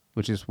force,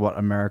 which is what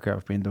America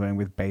have been doing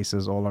with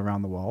bases all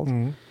around the world,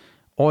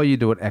 or you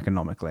do it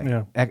economically,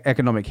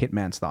 economic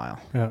hitman style.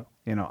 Yeah,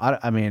 you know,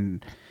 I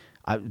mean,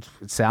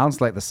 it sounds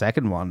like the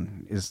second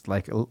one is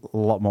like a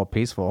lot more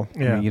peaceful.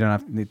 Yeah, I mean, you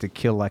don't need to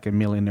kill like 1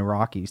 million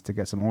Iraqis to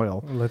get some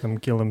oil. Let them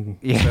kill them.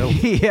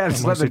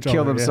 Just let them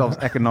kill themselves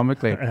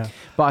economically. Yeah.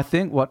 But I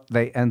think what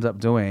they end up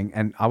doing,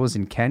 and I was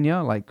in Kenya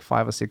like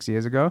 5 or 6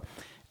 years ago,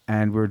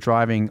 and we were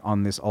driving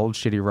on this old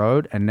shitty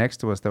road, and next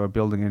to us they were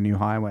building a new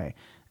highway.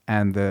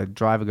 And the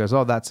driver goes,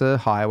 oh, that's a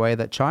highway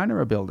that China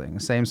are building.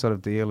 Same sort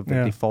of deal. If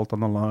they default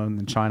on the loan,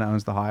 then China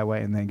owns the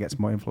highway and then gets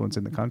more influence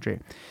in the country.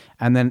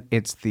 And then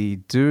it's the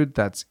dude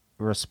that's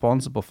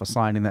responsible for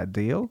signing that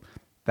deal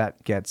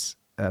that gets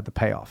the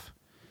payoff.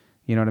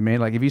 You know what I mean?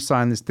 Like, if you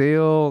sign this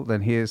deal,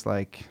 then here's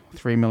like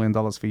 $3 million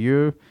for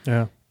you.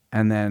 Yeah.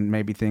 and then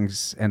maybe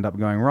things end up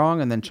going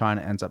wrong, and then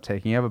China ends up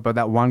taking over. But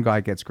that one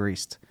guy gets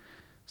greased.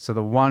 So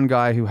the one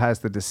guy who has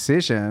the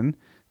decision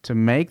to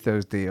make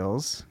those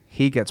deals,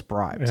 he gets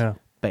bribed,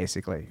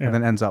 basically, and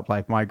then ends up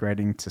like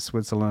migrating to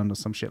Switzerland or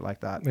some shit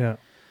like that. Yeah.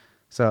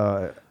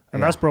 So,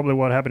 and that's probably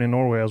what happened in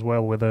Norway as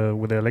well with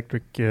the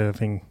electric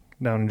thing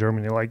down in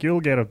Germany. Like,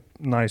 you'll get a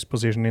nice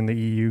position in the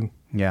EU,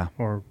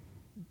 or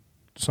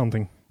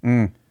something.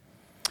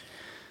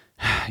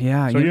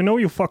 Yeah. So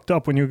you fucked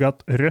up when you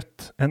got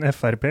Rødt and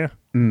FRP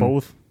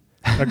both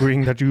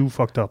agreeing that you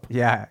fucked up.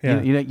 Yeah.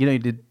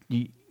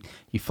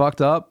 You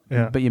fucked up,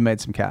 but you made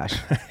some cash.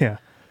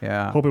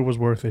 Yeah. Hope it was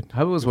worth it.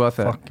 Hope it was worth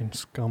it. Fucking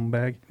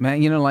scumbag.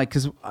 Man,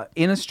 because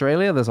in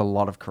Australia, there's a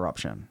lot of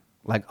corruption.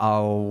 Like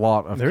a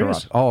lot of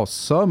corruption. Oh,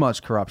 so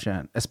much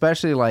corruption.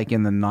 Especially like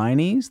in the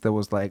 90s, there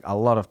was like a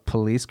lot of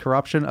police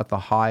corruption at the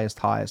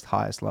highest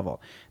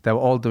level. They were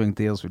all doing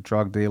deals with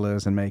drug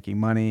dealers and making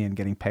money and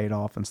getting paid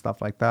off and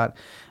stuff like that.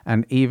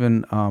 And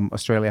even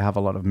Australia have a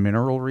lot of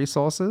mineral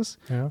resources,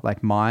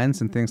 like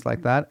mines and things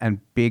like that, and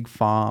big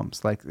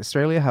farms. Like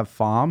Australia have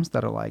farms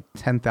that are like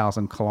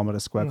 10,000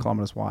 square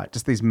kilometers wide,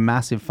 just these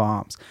massive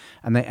farms.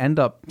 And they end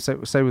up,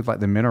 say with like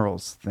the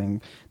minerals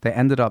thing, they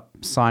ended up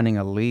signing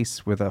a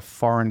lease with a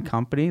foreign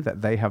company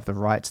that they have the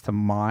rights to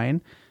mine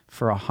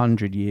for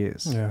 100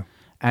 years. Yeah.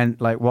 And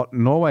like what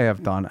Norway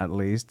have done, at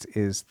least,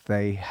 is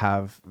they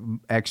have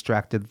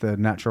extracted the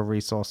natural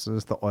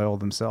resources, the oil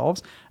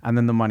themselves, and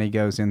then the money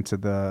goes into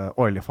the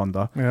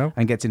oljefonda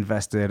and gets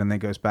invested, and then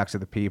goes back to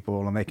the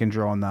people, and they can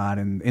draw on that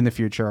in the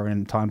future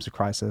in times of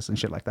crisis and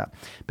shit like that.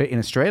 But in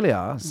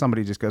Australia,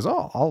 somebody just goes,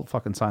 oh, I'll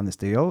fucking sign this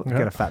deal,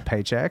 get a fat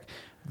paycheck,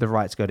 the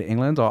rights go to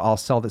England, or I'll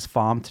sell this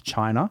farm to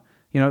China.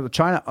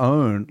 China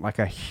own like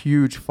a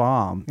huge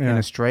farm in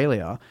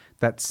Australia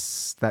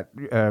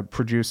that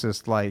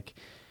produces like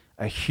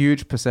a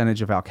huge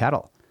percentage of our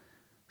cattle.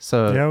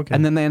 So,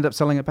 and then they end up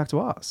selling it back to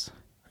us.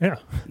 Yeah.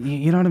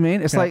 You know what I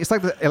mean? It's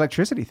like the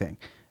electricity thing.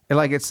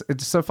 It's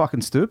so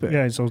fucking stupid.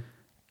 Yeah, it's so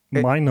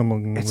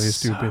mind-numbingly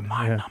stupid. So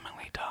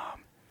mind-numbingly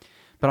dumb.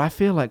 But I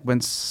feel like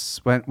when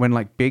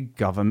like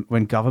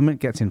when government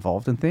gets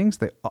involved in things,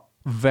 they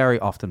very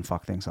often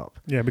fuck things up.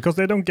 Yeah, because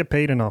they don't get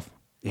paid enough.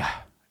 Yeah.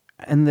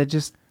 And they're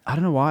just, I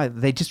don't know why,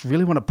 they just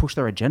really want to push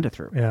their agenda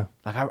through. Yeah.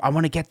 Like, I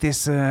want to get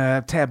this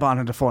T-bane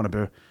into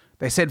Fornebu.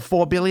 They said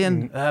 4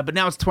 billion, but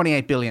now it's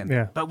 28 billion.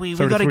 Yeah. But we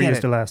got to get it. 33 is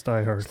the last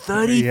I heard.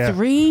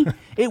 33? Yeah.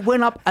 It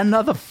went up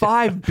another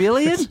 5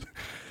 billion?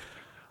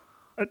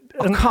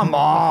 Come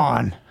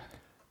on.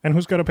 And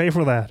who's going to pay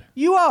for that?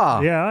 You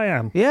are. Yeah, I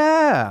am.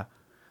 Yeah.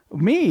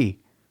 Me.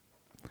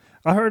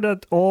 I heard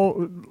that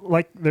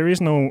there is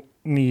no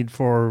need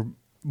for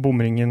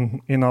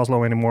booming in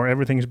Oslo anymore.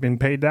 Everything's been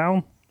paid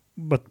down,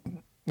 but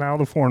now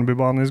the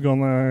Fornebubanen is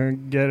gonna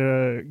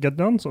get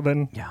done, so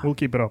then we'll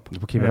keep it up.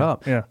 We'll keep it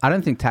up. Yeah. I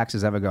don't think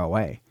taxes ever go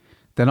away.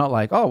 They're not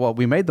like, oh, well,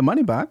 we made the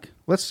money back.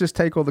 Let's just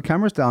take all the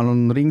cameras down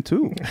on Ring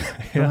 2.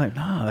 They're like,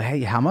 no,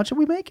 hey, how much are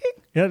we making?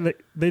 Yeah,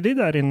 they did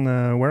that in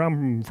where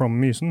I'm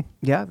from, Mysen.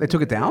 Yeah, they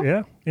took it down?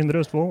 Yeah, in the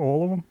Østfold,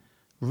 all of them.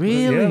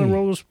 Really? Yeah, the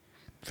road was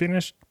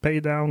finished,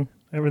 paid down,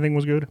 everything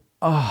was good.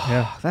 Oh,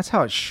 yeah. That's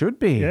how it should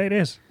be. Yeah, it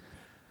is.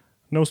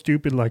 No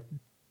stupid like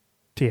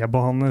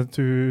T-bane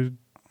to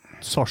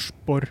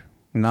Sarpsborg.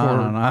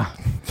 No.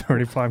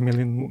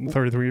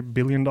 33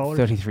 billion dollars.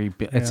 33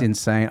 billion. It's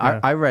insane. Yeah.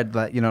 I read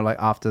that, like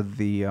after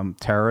the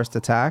terrorist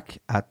attack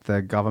at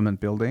the government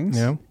buildings,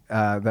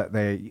 that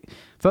they,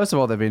 first of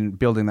all, they've been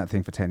building that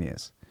thing for 10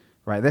 years,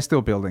 right? They're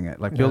still building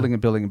it, like building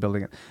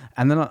it.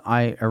 And then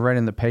I read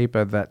in the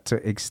paper that to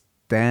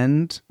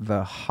extend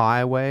the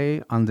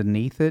highway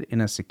underneath it in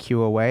a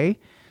secure way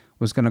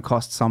was going to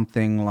cost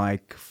something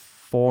like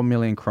 4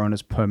 million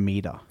kroners per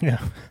meter. Yeah.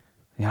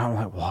 I'm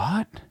like,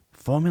 what?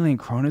 4 million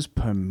kroners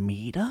per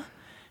meter?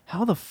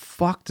 How the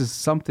fuck does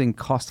something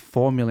cost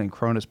 4 million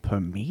kroners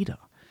per meter?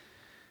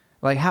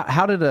 Like,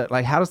 how does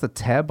the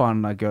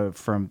T-bane go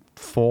from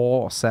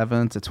 4 or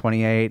 7 to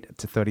 28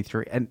 to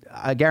 33? And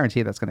I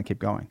guarantee that's going to keep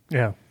going.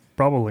 Yeah,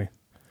 probably.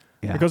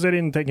 Yeah. Because they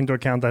didn't take into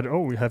account that,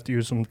 we have to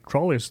use some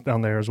trolleys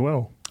down there as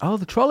well. Oh,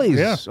 the trolleys.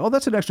 Yeah. Oh,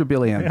 that's an extra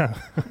billion. Yeah.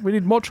 We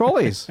need more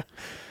trolleys.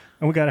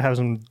 And we got to have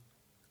some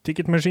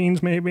ticket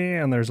machines maybe,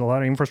 and there's a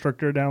lot of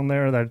infrastructure down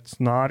there that's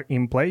not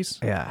in place.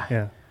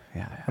 Yeah.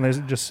 And they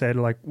just said,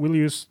 like, we'll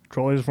use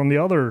trolleys from the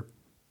other,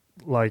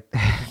 like,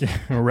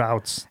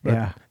 routes.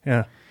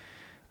 Yeah.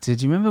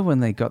 Did you remember when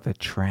they got the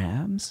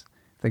trams?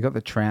 They got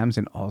the trams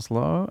in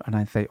Oslo,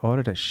 and they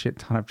ordered a shit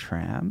ton of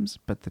trams,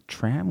 but the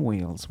tram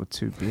wheels were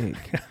too big.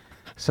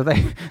 So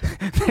they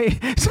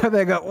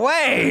go,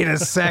 wait a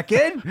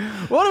second.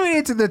 What do we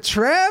need to? The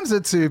trams are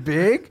too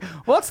big.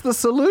 What's the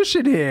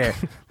solution here?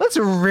 Let's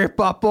rip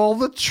up all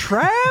the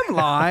tram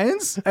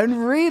lines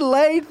and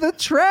relay the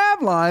tram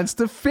lines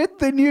to fit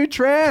the new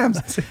trams.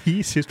 That's the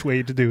easiest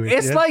way to do it.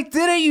 It's like,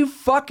 didn't you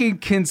fucking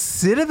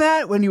consider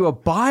that when you were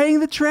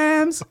buying the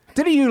trams?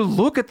 Didn't you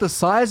look at the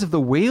size of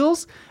the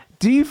wheels?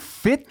 Do you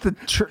fit the...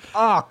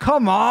 Oh,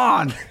 come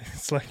on.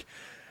 It's like...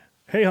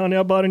 Hey, honey,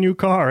 I bought a new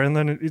car, and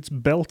then it's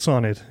belts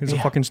on it. It's a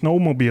fucking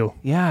snowmobile.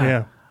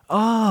 Yeah.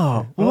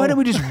 Oh, why don't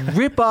we just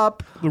rip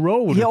up the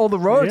road? Yeah, all the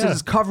roads Yeah. and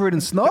just cover it in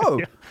snow.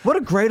 What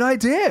a great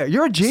idea.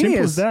 You're a genius.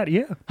 Simple as that,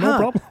 yeah. No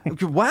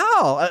problem.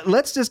 Wow.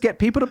 Let's just get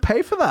people to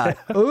pay for that.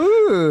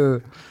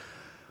 Ooh.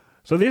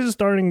 So this is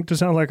starting to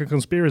sound like a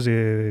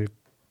conspiracy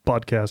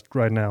podcast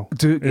right now,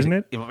 Dude, isn't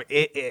it?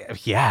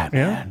 Yeah,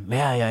 man.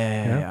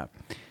 Yeah.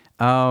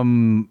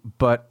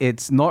 But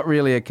it's not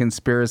really a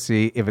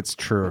conspiracy if it's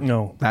true.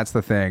 No. That's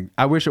the thing.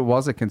 I wish it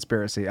was a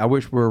conspiracy. I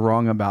wish we were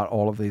wrong about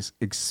all of these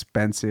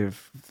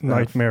expensive...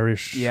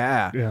 Nightmarish.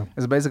 Yeah. Yeah.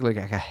 It's basically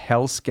like a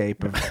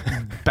hellscape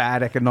of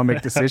bad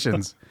economic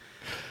decisions.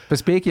 But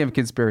speaking of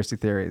conspiracy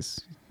theories,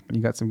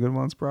 you got some good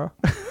ones, bro?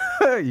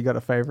 You got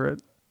a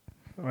favorite?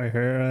 I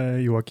hear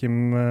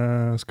Joachim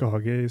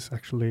Skage is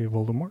actually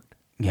Voldemort.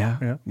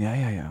 Yeah.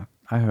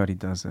 I heard he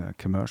does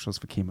commercials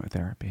for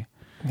chemotherapy.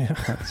 Yeah.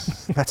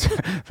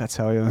 That's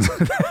how he earns.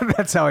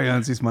 That's how he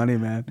earns his money,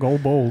 man. Go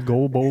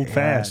bold,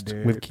 fast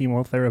dude. with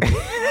chemotherapy.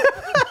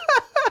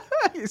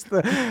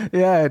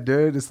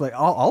 Dude. It's like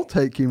I'll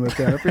take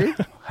chemotherapy.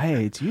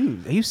 Hey,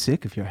 are you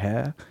sick of your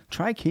hair?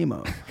 Try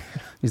chemo.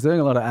 He's doing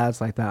a lot of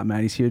ads like that,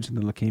 man. He's huge in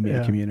the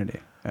leukemia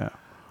community. Yeah.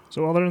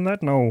 So other than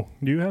that, no.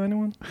 Do you have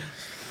anyone?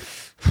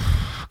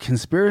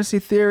 Conspiracy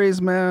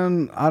theories,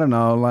 man. I don't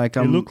know. Like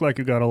You look like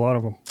you got a lot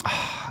of them.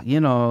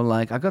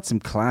 Like I got some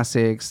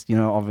classics.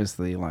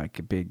 Obviously like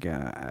a big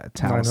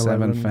Tower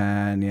 7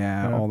 fan.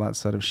 Yeah, all that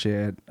sort of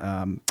shit.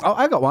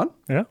 I got one.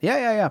 Yeah.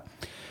 Yeah.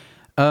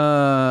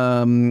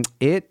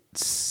 It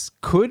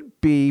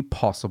could be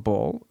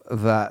possible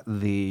that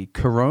the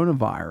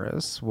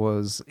coronavirus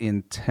was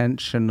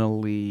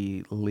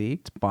intentionally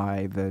leaked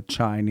by the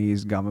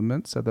Chinese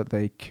government so that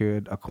they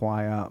could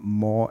acquire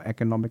more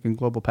economic and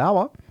global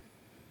power.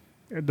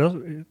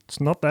 It's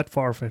not that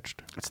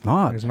far-fetched. It's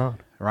not. It's not.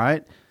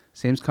 Right?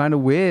 Seems kind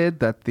of weird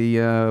that the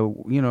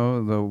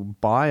the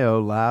bio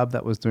lab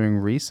that was doing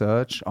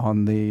research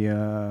on the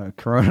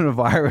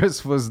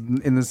coronavirus was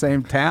in the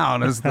same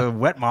town as the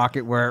wet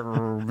market where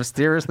it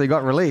mysteriously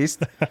got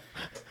released.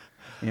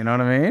 You know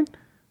what I mean?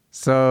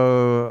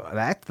 So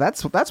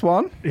that's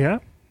one. Yeah.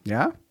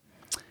 Yeah.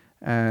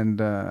 And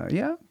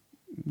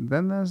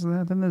then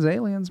there's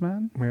aliens,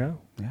 man. Yeah.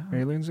 Yeah.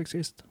 Aliens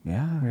exist.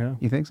 Yeah.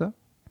 You think so?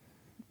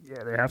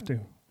 Yeah, they have to.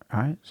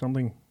 All right.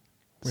 Something.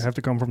 We have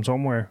to come from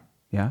somewhere.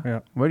 Yeah. Yeah.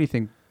 Where do you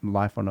think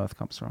life on Earth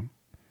comes from?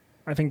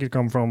 I think it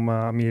come from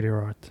a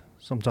meteorite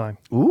sometime.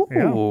 Ooh,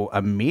 Yeah.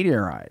 a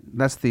meteorite.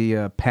 That's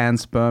the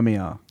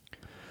panspermia.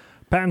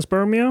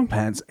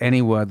 Panspermia?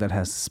 Any word that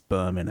has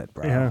sperm in it,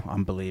 bro. Yeah.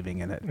 I'm believing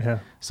in it. Yeah.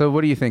 So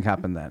what do you think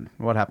happened then?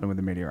 What happened with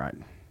the meteorite?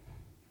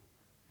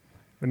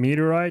 The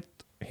meteorite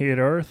hit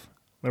Earth.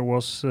 There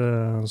was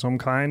some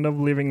kind of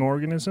living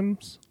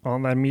organisms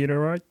on that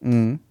meteorite,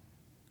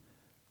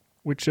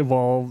 which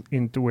evolved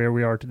into where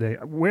we are today.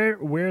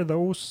 Where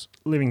those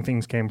living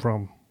things came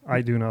from,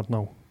 I do not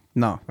know.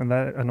 No. And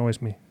that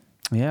annoys me.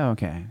 Yeah,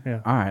 okay. Yeah.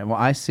 All right. Well,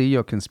 I see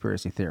your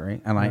conspiracy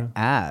theory, and I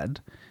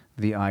add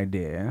the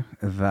idea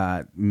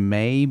that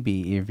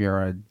maybe if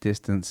you're a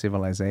distant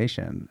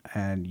civilization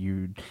and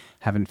you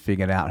haven't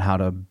figured out how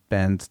to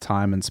bend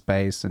time and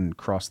space and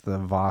cross the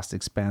vast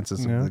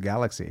expanses of the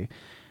galaxy,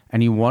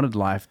 and you wanted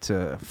life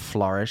to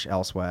flourish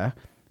elsewhere,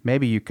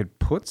 maybe you could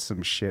put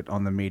some shit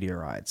on the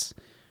meteorites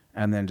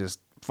and then just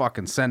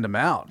fucking send them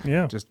out.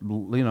 Yeah. Just,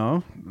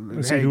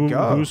 Let's there see you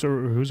go.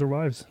 who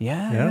survives.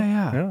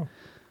 Yeah.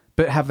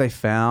 But have they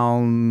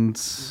found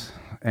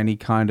any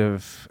kind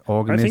of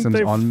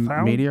organisms on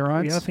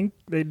meteorites? Yeah, I think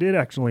they did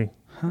actually.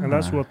 And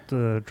that's what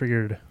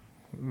triggered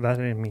that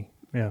in me.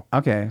 Yeah.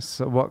 Okay,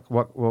 so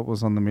what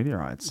was on the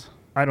meteorites?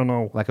 I don't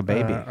know. Like a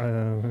baby.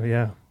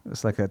 Yeah.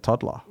 It's like a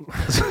toddler.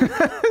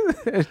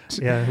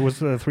 Yeah, it was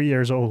 3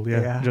 years old.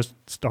 Yeah. Yeah. Just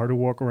started to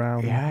walk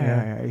around.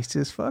 Yeah. He's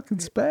just fucking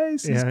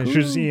space. Yeah, It's you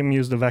should cool. see him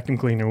use the vacuum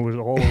cleaner. It was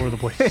all over the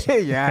place.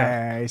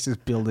 yeah. He's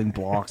just building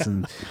blocks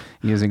and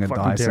using a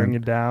Fucking tearing Dyson.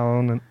 it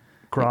down and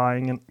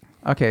crying. And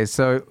Okay,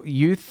 so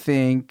you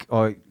think,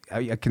 or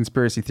a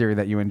conspiracy theory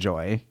that you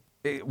enjoy,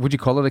 would you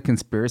call it a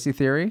conspiracy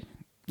theory?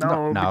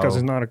 No, because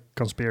it's not a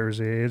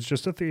conspiracy. It's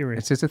just a theory.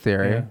 It's just a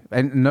theory, Yeah.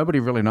 and nobody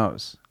really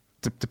knows.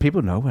 Do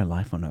people know where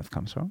life on Earth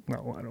comes from?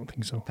 No, I don't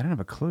think so. They don't have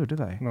a clue, do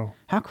they? No.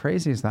 How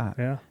crazy is that?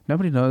 Yeah.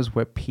 Nobody knows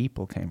where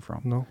people came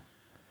from. No.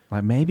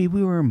 Like maybe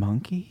we were a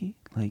monkey.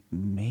 Like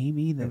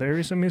maybe that. There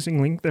is a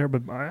missing link there,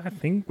 but I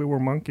think we were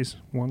monkeys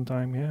one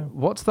time. Yeah.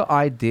 What's the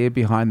idea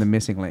behind the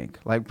missing link?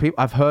 Like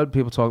I've heard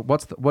people talk.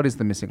 What is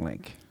the missing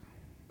link?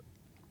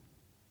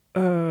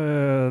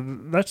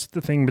 That's the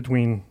thing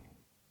between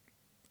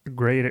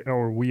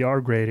we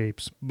are great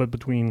apes, but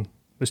between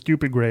the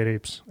stupid great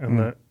apes and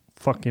the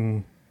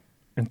fucking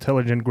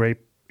intelligent great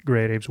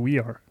apes we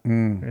are.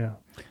 Yeah.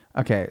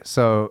 Okay,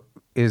 so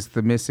is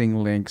the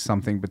missing link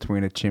something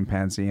between a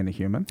chimpanzee and a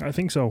human? I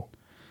think so.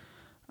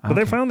 But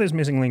they found this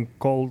missing link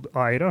called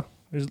Ida.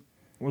 It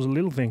was a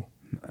little thing.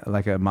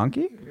 Like a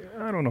monkey?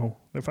 I don't know.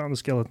 They found a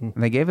skeleton.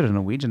 And they gave it a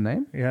Norwegian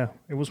name? Yeah,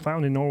 it was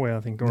found in Norway, I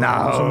think. Or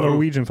No. some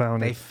Norwegian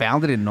found They it.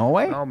 found it in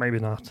Norway? No, maybe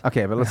not.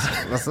 Okay, but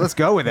let's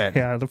go with it.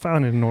 Yeah, they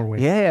found it in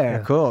Norway. Yeah,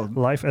 cool.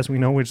 Life as we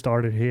know it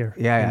started here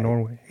in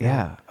Norway.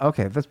 Yeah.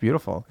 Okay, that's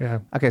beautiful. Yeah.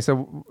 Okay,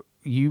 so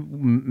you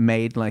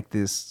made like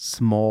this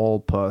small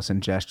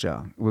person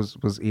gesture.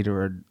 Was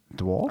either a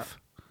dwarf,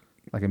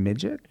 like a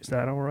midget? Is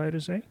that all right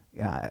to say?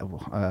 Yeah.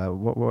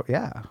 What?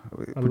 Yeah.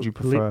 Would you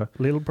prefer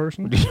little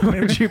person?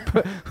 Would you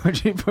prefer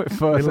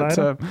Little the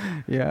item?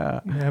 term?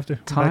 Yeah. You have to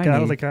Tiny. back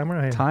out of the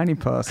camera. Yeah. Tiny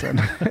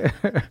person.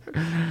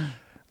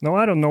 No,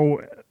 I don't know.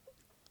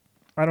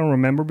 I don't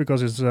remember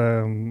because it's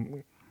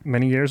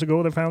many years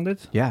ago they found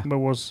it. Yeah. But it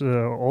was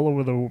all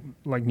over the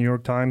New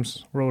York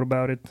Times wrote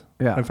about it.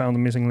 Yeah. They found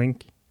the missing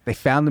link. They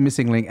found the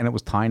missing link and it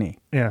was tiny.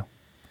 Yeah.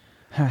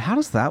 How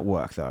does that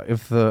work though?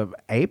 If the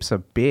apes are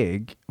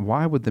big,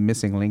 why would the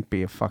missing link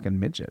be a fucking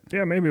midget?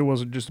 Yeah, maybe it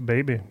was just a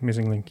baby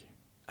missing link.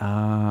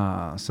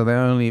 Ah, so they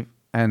only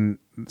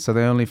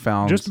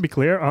found. Just to be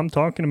clear, I'm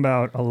talking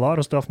about a lot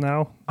of stuff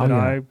now that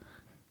I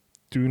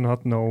do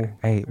not know.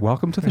 Hey,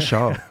 welcome to the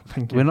show.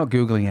 Thank you. We're not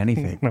Googling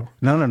anything.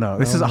 No.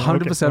 This is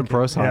 100% okay.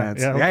 pro science.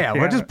 Yeah,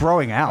 We're just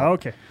broing out.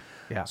 Okay.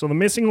 Yeah. So the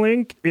missing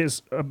link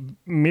is a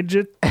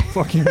midget,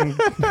 fucking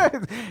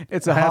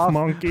It's a half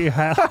monkey,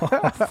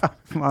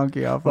 half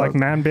monkey, half like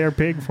man, bear,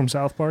 pig from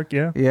South Park.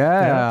 Yeah.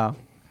 Yeah.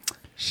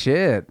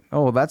 Shit.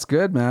 Oh, that's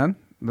good, man.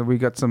 We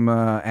got some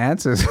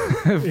answers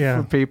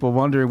for people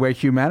wondering where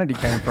humanity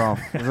came from.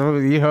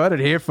 You heard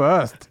it here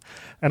first.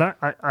 And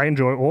I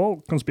enjoy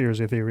all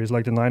conspiracy theories,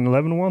 like the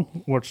 9/11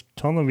 one. Watched a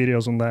ton of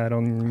videos on that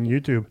on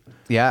YouTube.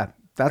 Yeah,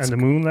 that's and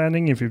the moon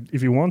landing. If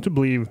you want to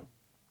believe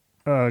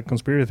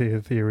conspiracy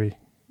theory,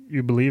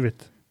 you believe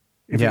it.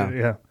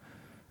 Yeah.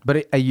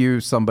 But are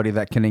you somebody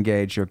that can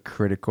engage your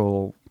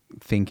critical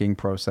thinking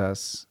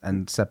process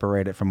and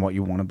separate it from what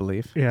you want to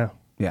believe? Yeah.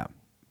 Yeah.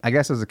 I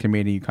guess as a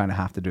comedian, you kind of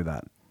have to do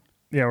that.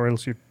 Yeah, or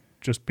else you'd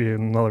just be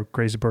another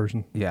crazy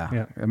person.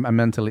 Yeah. A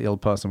mentally ill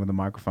person with a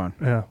microphone.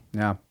 Yeah.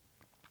 Yeah.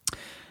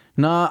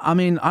 No, I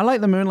mean, I like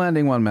the moon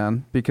landing one,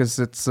 man, because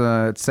it's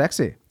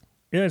sexy.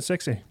 Yeah, it's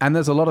sexy. And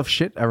there's a lot of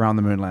shit around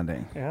the moon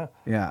landing. Yeah.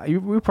 Yeah.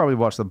 We probably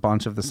watched a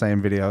bunch of the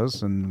same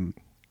videos and...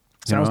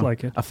 Sounds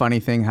like it. A funny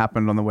thing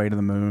happened on the way to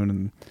the moon.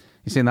 And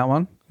you seen that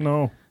one?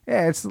 No.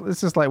 Yeah, it's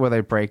just like where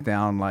they break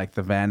down like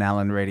the Van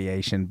Allen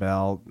radiation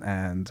belt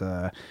and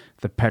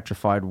the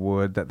petrified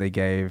wood that they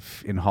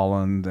gave in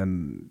Holland,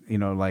 and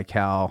like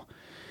how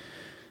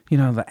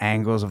the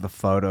angles of the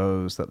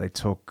photos that they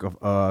took of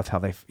Earth, how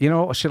they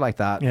shit like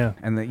that. Yeah.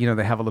 And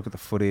they have a look at the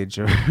footage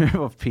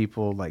of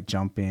people like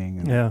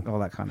jumping and all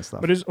that kind of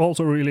stuff. But it's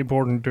also really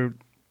important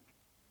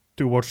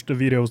to watch the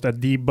videos that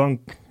debunk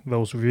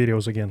those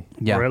videos again.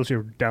 Yeah. Or else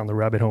you're down the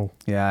rabbit hole.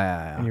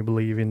 Yeah. And you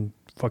believe in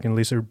fucking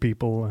lizard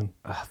people and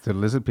the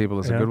lizard people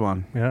is a good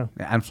one. Yeah.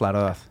 And flat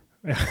Earth.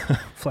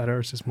 Flat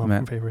Earth is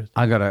my favorite.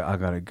 I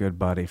got a good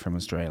buddy from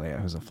Australia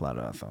who's a flat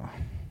earther,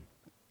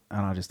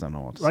 and I just don't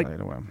know what to say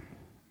to him.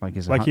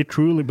 He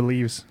truly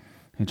believes.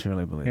 He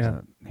truly believes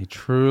it. He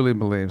truly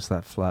believes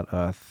that flat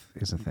Earth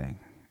is a thing,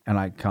 and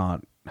I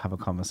can't have a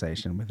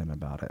conversation with him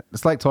about it.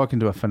 It's like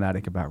talking to a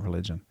fanatic about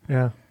religion.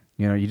 Yeah.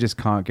 You just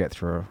can't get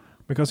through.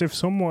 Because if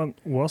someone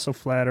was a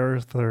flat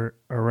earther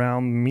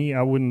around me,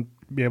 I wouldn't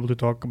be able to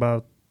talk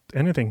about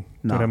anything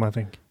to them, I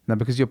think. No,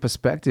 because your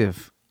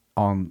perspective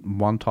on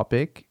one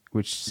topic,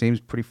 which seems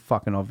pretty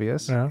fucking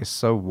obvious, is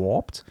so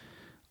warped.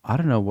 I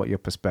don't know what your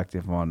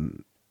perspective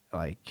on,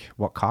 like,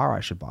 what car I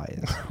should buy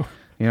is.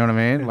 You know what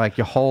I mean? Like,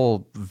 your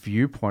whole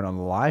viewpoint on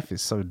life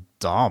is so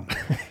dumb.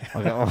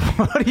 Like,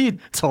 what are you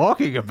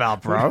talking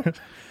about, bro?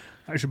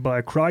 I should buy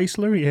a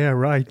Chrysler? Yeah,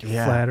 right. You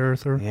flat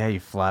earther. Yeah, you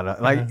flat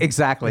earther. Like,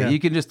 exactly. Yeah. You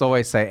can just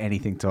always say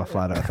anything to a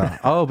flat earther.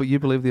 Oh, but you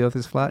believe the earth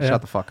is flat?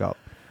 Shut the fuck up.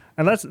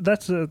 And that's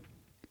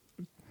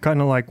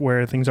kind of like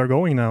where things are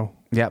going now.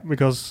 Yeah.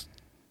 Because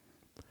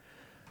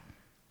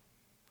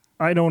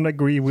I don't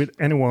agree with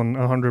anyone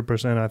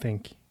 100%, I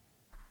think.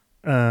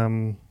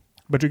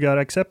 But you got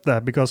to accept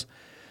that because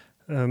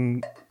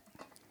a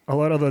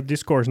lot of the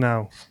discourse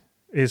now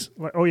is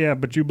like, oh, yeah,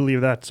 but you believe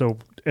that, so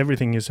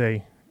everything you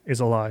say is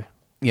a lie.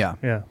 Yeah.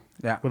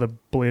 Yeah. With the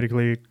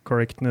politically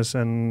correctness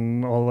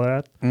and all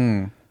that.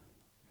 Mm.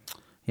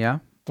 Yeah.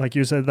 Like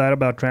you said that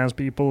about trans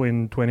people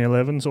in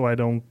 2011, so I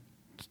don't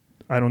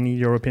need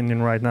your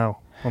opinion right now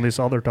on this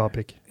other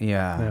topic.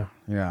 Yeah.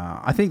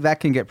 I think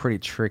that can get pretty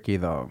tricky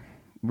though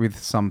with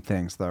some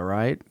things though,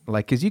 right?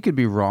 Like, cause you could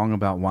be wrong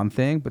about one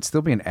thing, but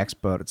still be an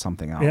expert at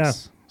something else. Yeah.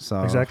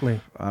 So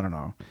exactly. I don't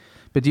know.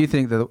 But do you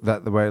think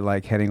that the way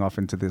like heading off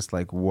into this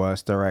like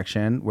worse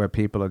direction where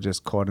people are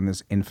just caught in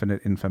this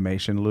infinite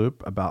information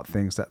loop about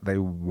things that they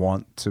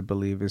want to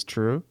believe is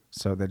true?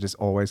 So they're just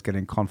always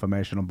getting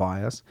confirmational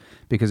bias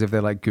because if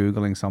they're like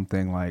Googling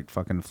something like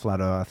fucking flat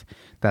earth,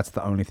 that's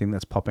the only thing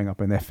that's popping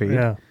up in their feed.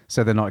 Yeah.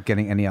 So they're not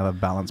getting any other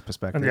balanced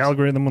perspectives. And the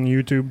algorithm on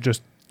YouTube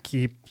just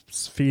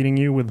keeps feeding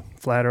you with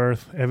flat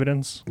earth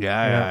evidence.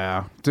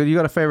 Yeah. So you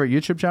got a favorite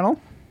YouTube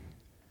channel?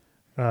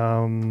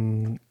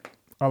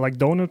 I like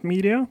Donut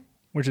Media,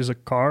 which is a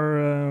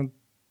car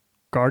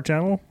car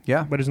channel.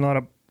 Yeah. But it's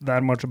not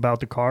that much about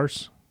the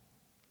cars.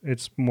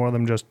 It's more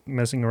them just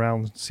messing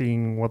around,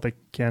 seeing what they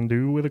can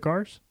do with the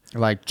cars.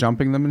 Like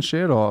jumping them and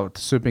shit, or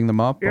souping them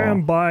up? Yeah, or?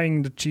 I'm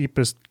buying the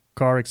cheapest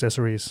car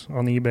accessories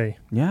on eBay.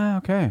 Yeah,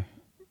 okay.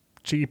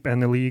 Cheap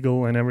and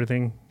illegal and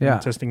everything. Yeah.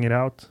 And testing it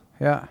out.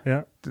 Yeah.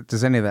 Yeah.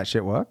 Does any of that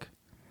shit work?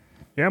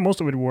 Yeah,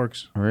 most of it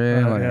works.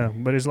 Really? Yeah,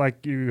 but it's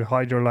like you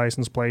hide your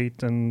license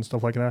plate and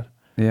stuff like that.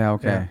 Yeah,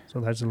 okay. Yeah,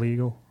 so that's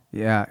illegal.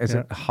 Yeah. Is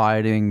it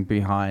hiding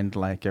behind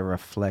like a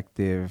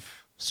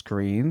reflective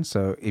screen?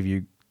 So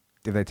if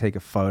they take a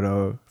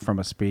photo from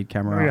a speed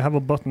camera, You have a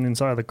button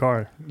inside the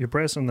car. You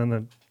press and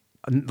then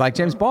like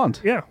James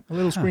Bond. a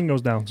little screen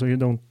goes down so you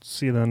don't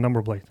see the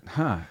number plate.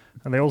 Huh.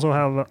 And they also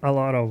have a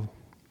lot of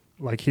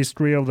like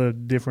history of the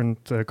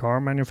different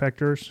car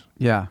manufacturers.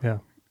 Yeah. Yeah.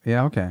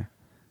 Yeah, okay.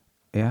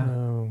 Yeah.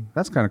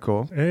 That's kind of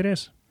cool. It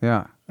is.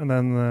 Yeah. And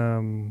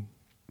then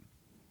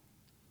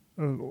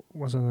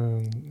was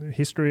a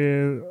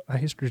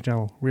history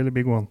channel, really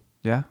big one.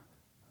 Yeah.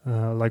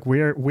 Like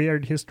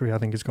weird history, I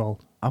think it's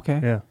called. Okay.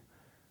 Yeah.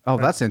 Oh,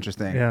 that's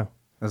interesting. Yeah.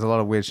 There's a lot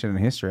of weird shit in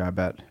history, I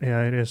bet.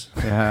 Yeah, it is.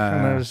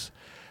 Yeah. And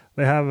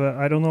they have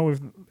I don't know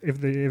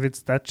if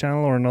it's that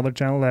channel or another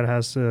channel that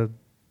has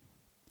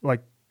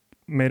like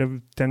made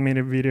a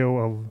 10-minute video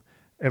of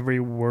every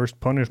worst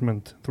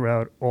punishment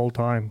throughout all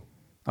time.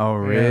 Oh,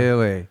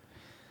 really?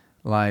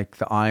 Like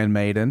the Iron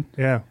Maiden?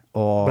 Yeah.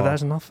 Or But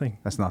that's nothing.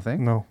 That's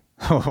nothing? No.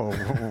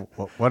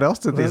 What else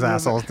did these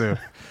assholes do?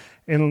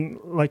 In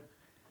like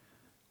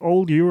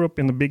old Europe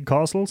in the big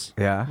castles,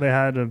 Yeah. they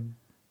had at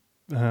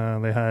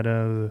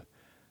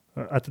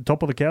the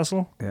top of the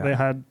castle, Yeah. they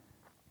had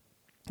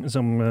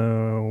some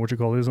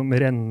some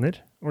renner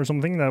or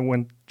something that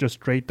went just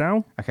straight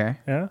down. Okay.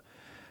 Yeah.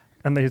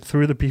 And they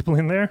threw the people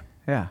in there,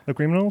 Yeah. the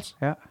criminals.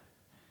 Yeah.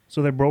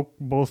 So they broke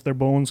both their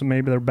bones and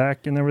maybe their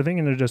back and everything,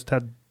 and they just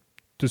had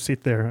to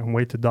sit there and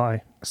wait to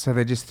die. So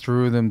they just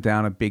threw them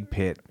down a big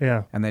pit.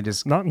 Yeah. And they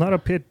just... Not a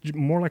pit,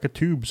 more like a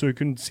tube, so you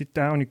couldn't sit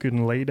down, you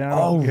couldn't lay down.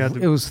 Oh, You had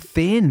to- it was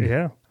thin.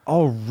 Yeah.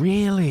 Oh,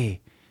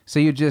 really? So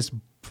you just...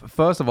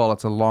 First of all,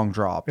 it's a long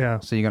drop. Yeah.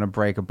 So you're going to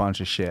break a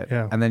bunch of shit.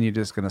 Yeah. And then you're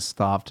just going to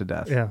starve to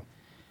death. Yeah.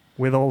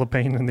 With all the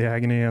pain and the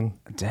agony and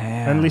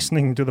Damn.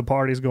 listening to the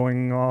parties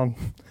going on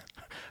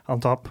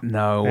top.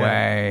 No Yeah.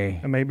 way.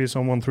 And maybe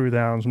someone threw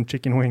down some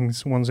chicken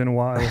wings once in a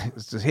while.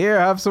 It's just, here,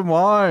 have some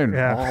wine.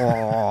 Yeah.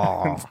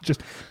 Oh.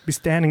 Just be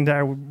standing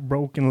there with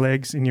broken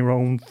legs in your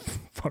own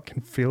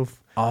fucking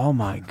filth. Oh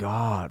my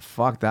God.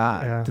 Fuck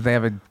that. Yeah. Did they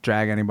ever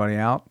drag anybody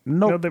out?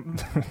 Nope.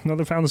 No,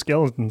 they found a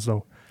skeleton,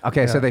 so.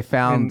 Okay, so Yeah. they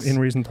found... In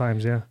recent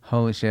times, yeah.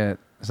 Holy shit.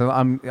 So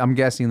I'm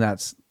guessing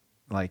that's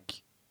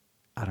like,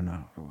 I don't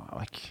know,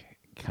 like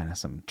kind of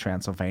some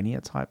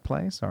Transylvania type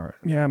place or...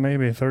 Yeah,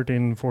 maybe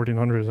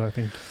 1400s, I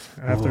think,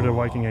 after the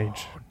Viking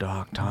Age.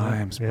 Dark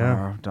times, bro.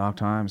 Yeah. Dark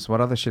times. What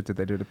other shit did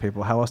they do to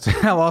people? How else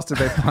did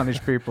they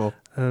punish people?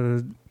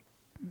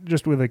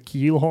 Just with a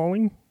keel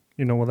hauling.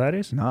 You know what that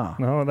is? No.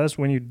 No, that's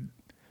when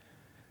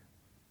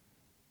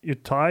you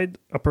tied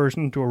a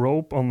person to a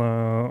rope on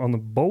a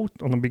boat,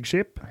 on a big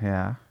ship.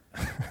 Yeah.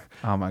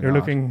 Oh my God. You're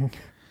looking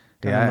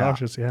kind of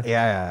nauseous, yeah.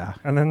 Yeah.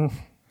 And then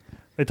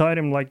they tied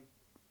him like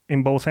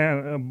in both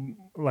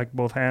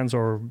hands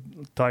or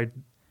tied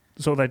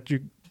so that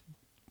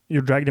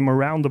you dragged him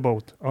around the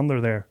boat under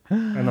there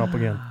and up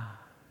again.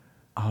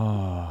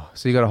 Oh,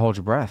 so you got to hold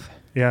your breath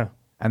Yeah,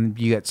 and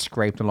you get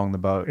scraped along the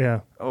boat. yeah.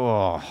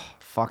 Oh,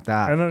 fuck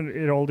that. And then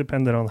it all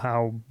depended on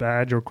how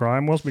bad your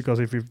crime was, because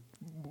if you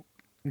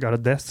got a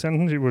death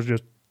sentence, it was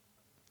just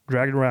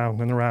dragged around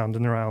and around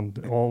and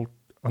around all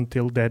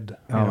until dead.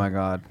 Oh my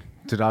God.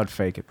 Dude, I'd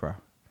fake it, bro.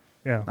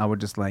 Yeah. I would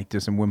just like do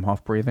some Wim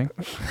Hof breathing.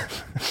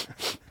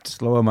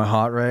 Just lower my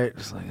heart rate.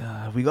 Just like,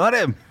 we got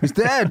him. He's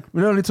dead.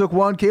 We only took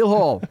one keel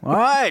haul. All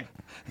right.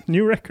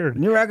 New record.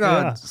 New record.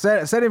 Yeah.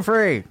 Set him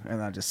free.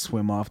 And I just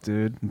swim off,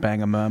 dude. And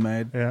bang a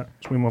mermaid. Yeah.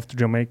 Swim off to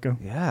Jamaica.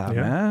 Yeah,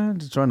 Yeah. man.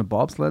 Just join the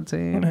bobsled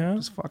team. Yeah.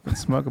 Just fucking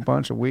smoke a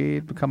bunch of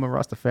weed. Become a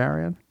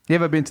Rastafarian. You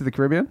ever been to the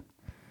Caribbean?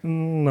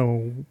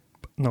 No.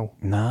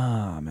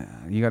 Nah,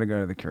 man. You got to go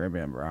to the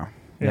Caribbean, bro.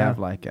 You Yeah. have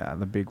like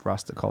the big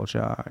Rasta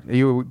culture. Do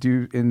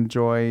you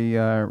enjoy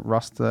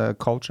Rasta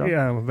culture?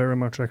 Yeah, very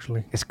much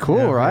actually. It's cool,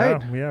 Yeah,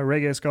 right? Yeah,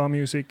 reggae, ska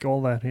music,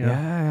 all that. Yeah.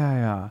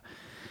 Yeah.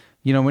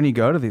 You know, when you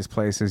go to these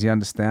places, you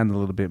understand a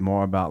little bit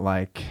more about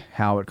like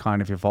how it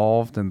kind of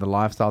evolved and the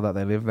lifestyle that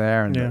they live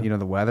there and Yeah.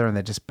 the weather. And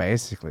they're just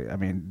basically, I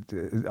mean,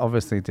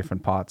 obviously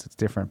different parts, it's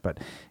different. But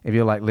if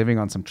you're like living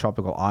on some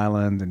tropical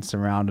island and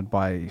surrounded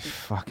by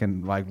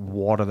fucking like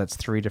water that's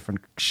 3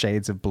 different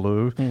shades of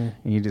blue,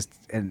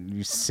 and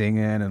you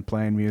singing and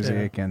playing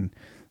music and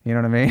you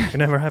know what I mean? You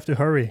never have to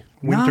hurry.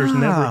 Winter's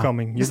never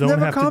coming. You It's don't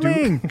never have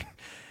coming. to do.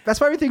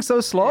 That's why everything's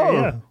so slow.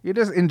 Yeah. You're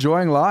just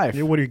enjoying life.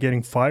 What are you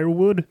getting?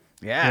 Firewood?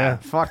 Yeah, Yeah.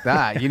 fuck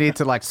that. You need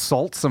to like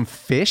salt some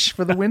fish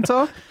for the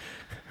winter.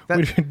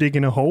 We're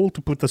digging a hole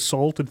to put the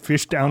salted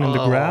fish down in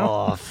the ground.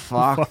 Oh,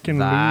 fuck fucking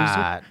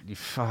that. You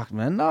fuck,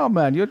 man. No,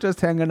 man. You're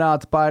just hanging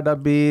out by the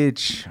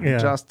beach. Yeah.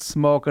 Just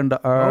smoking the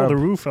Oh, herb. the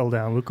roof fell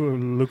down.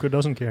 Luca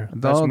doesn't care.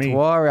 That's Don't me.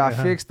 worry. I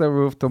Yeah. fixed the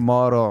roof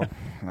tomorrow.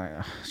 Like,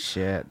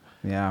 shit.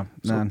 Yeah,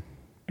 man.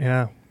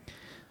 Yeah.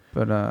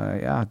 But,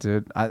 yeah,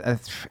 dude.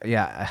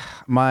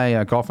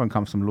 My girlfriend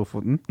comes from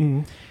Lofoten.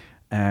 Mhm.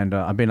 And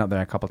I've been up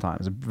there a couple of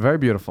times. Very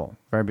beautiful.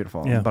 Very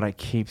beautiful. Yeah. But I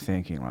keep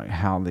thinking, like,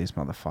 how these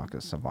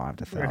motherfuckers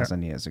survived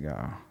 1,000 years ago.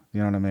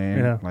 You know what I mean?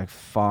 Yeah. Like,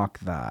 fuck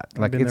that. I've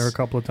Like, been there a it's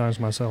couple of times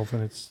myself,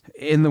 and it's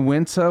in the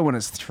winter when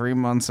it's 3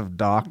 months of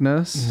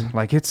darkness,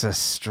 like, it's a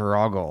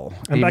struggle.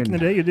 and back in the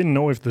day, you didn't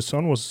know if the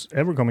sun was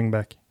ever coming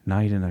back. No,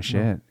 you didn't know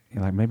shit.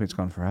 You're like, maybe it's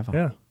gone forever.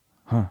 Yeah,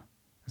 Huh.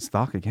 It's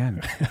dark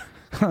again.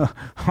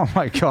 Oh,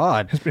 my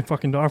God. it's been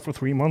fucking dark for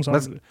 3 months.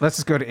 Let's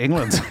just go to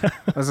England.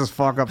 Let's just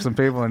fuck up some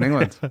people in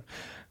England.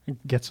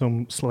 Get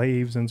some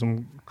slaves and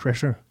some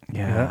treasure.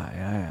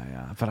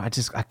 Yeah. But I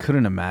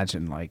couldn't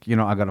imagine, like, you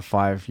know, I got a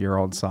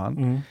 5-year-old son.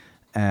 Mhm.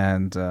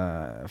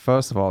 And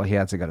first of all, he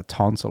had to get a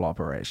tonsil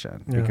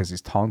operation Yeah. because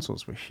his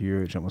tonsils were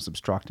huge and was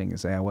obstructing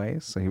his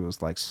airways. So he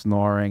was like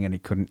snoring and he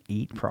couldn't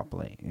eat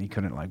properly and he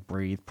couldn't like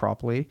breathe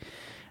properly.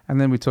 And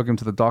then we took him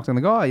to the doctor and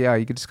they go, oh yeah,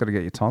 you just got to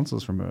get your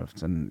tonsils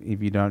removed. And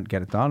if you don't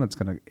get it done, it's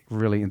going to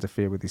really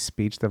interfere with his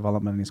speech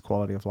development and his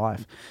quality of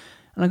life.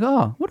 And I go,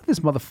 oh, what if this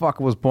motherfucker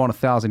was born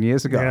 1,000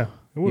 years ago? Yeah,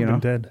 it would have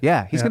been dead.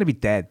 Yeah, he's Yeah. going to be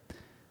dead.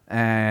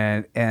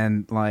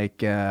 And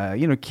like,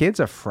 you know, kids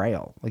are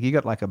frail. Like you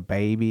got like a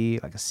baby,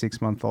 like a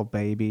 6-month-old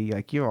baby.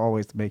 Like you're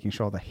always making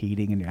sure the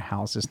heating in your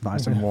house is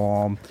nice and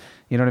warm.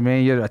 You know what I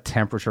mean? You're a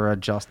temperature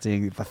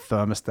adjusting the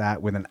thermostat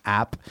with an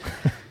app.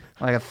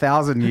 Like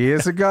 1,000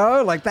 years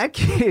ago, like that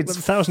kid's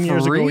 1,000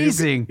 years ago,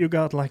 freezing. you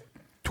got like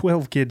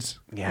 12 kids,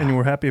 Yeah. and you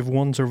were happy if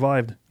one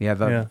survived. Yeah,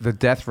 the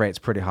death rate's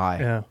pretty high.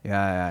 Yeah.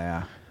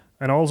 Yeah.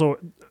 And also,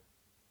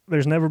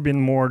 there's never been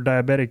more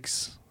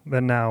diabetics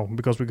than now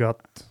because we got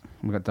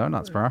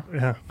donuts, bro.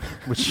 yeah,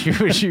 Which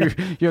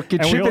you're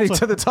contributing also-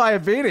 to the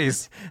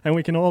diabetes. and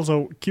we can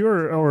also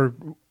cure or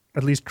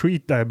at least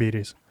treat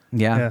diabetes.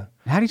 Yeah. Yeah.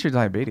 How do you treat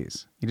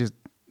diabetes? You just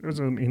There's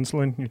an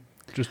insulin. You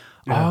just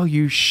oh,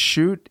 you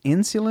shoot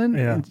insulin?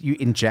 Yeah. And you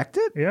inject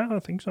it? yeah, I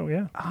think so.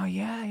 Yeah, Oh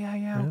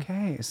yeah.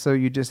 Okay. So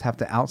you just have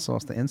to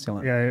outsource the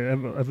insulin.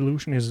 yeah.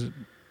 Evolution is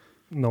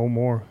no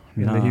more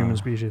in the No. human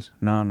species.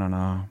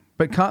 No.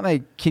 But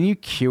can you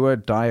cure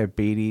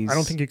diabetes? I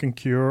don't think you can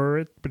cure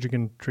it, but you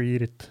can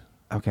treat it.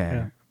 Okay.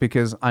 Yeah.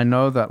 Because I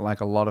know that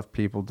like a lot of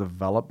people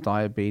develop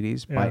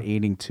diabetes by Yeah.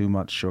 eating too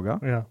much sugar.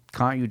 Yeah,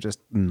 Can't you just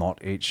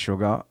not eat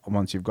sugar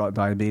once you've got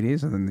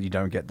diabetes and then you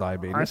don't get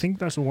diabetes? I think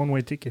that's a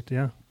one-way ticket.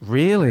 Yeah,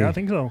 Really? yeah, I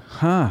think so.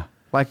 Huh.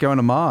 Like going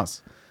to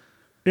Mars.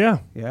 Yeah.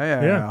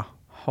 Yeah.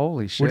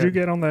 Holy shit. Would you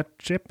get on that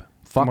ship? to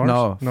Fuck Mars?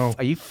 no. No.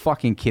 Are you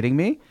fucking kidding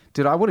me?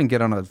 Dude, I wouldn't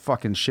get on a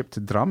fucking ship to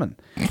Drummond.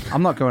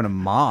 I'm not going to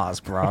Mars,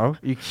 bro.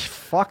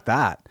 Fuck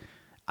that.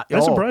 That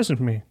Oh, surprises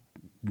me.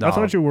 no. I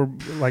thought you were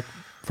like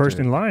first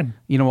in line.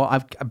 You know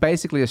what?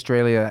 Basically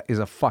Australia is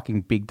a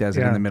fucking big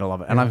desert in Yeah. the middle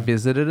of it, and I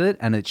visited it,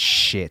 and it's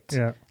shit.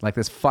 Yeah. Like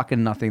there's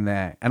fucking nothing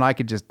there, and I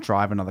could just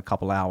drive another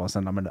couple hours,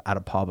 and I'm at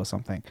a pub or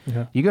something.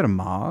 Yeah. You go to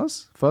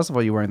Mars. First of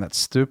all, you're wearing that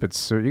stupid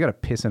suit. You got to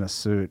piss in a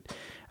suit,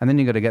 and then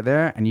you got to get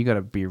there, and you got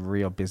to be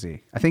real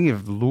busy. I think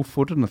if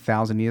Lofoten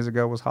 1,000 years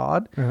ago was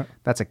hard, Yeah.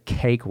 that's a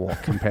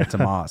cakewalk compared to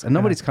Mars, and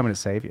nobody's coming to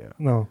save you.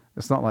 No,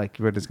 It's not like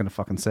we're just going to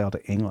fucking sail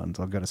to England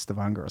or go to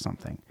Stavanger or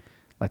something.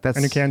 Like that's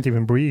and you can't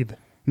even breathe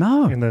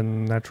no. in the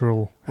natural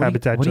What are you-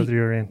 habitat what are that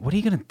you're in. What are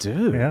you going to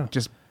do? Yeah.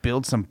 Just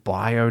build some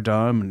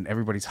biodome and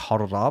everybody's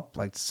huddled up,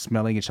 like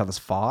smelling each other's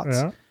farts?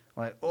 Yeah.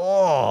 Like,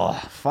 oh,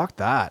 fuck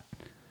that.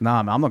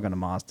 Nah, man, I'm not going to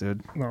Mars,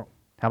 dude. No,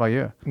 How about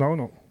you?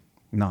 no,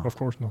 No. of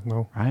course not.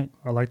 No, Right?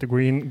 I like the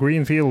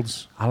green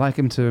fields. I like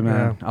him too,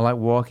 man. Yeah. I like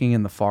walking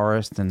in the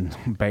forest and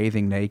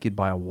bathing naked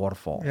by a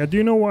waterfall. Yeah. Do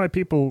you know why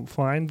people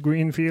find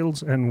green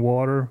fields and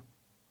water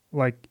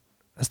like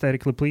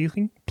aesthetically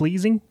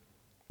pleasing?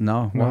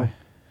 No? No. Why?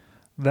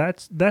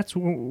 That's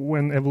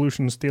when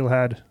evolution still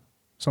had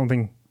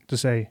something to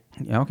say,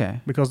 Yeah,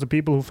 okay. because the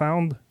people who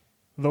found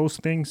those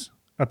things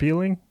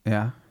appealing,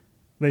 Yeah.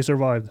 they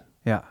survived.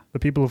 Yeah. The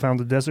people who found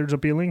the deserts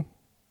appealing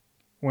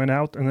went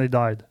out and they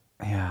died.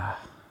 Yeah.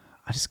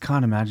 I just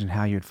can't imagine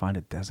how you'd find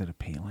a desert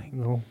appealing.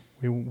 No,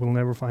 we will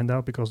never find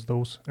out because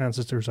those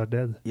ancestors are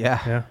dead. Yeah.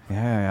 Yeah.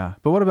 Yeah.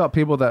 But what about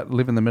people that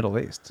live in the Middle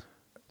East?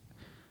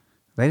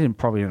 They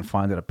probably didn't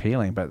find it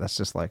appealing, but that's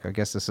just like, I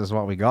guess this is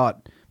what we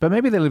got. But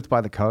maybe they lived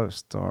by the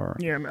coast or...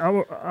 Yeah,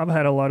 I've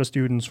had a lot of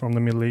students from the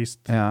Middle East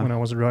Yeah. when I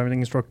was a driving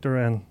instructor,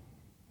 and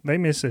they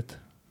miss it.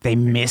 They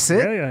miss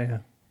it? Yeah.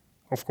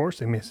 Of course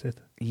they miss it.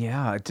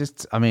 Yeah, it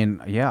just, I mean,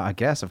 yeah, I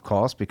guess, of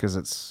course, because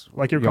it's...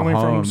 Like you're your coming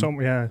home. from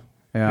some, Yeah.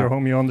 your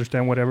home, you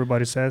understand what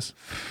everybody says.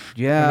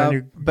 Yeah, and then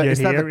you but get is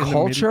that here the in the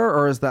culture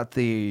or is that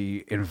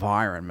the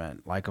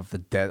environment, like of the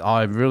dead? Oh,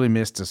 I really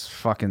missed just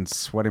fucking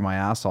sweating my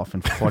ass off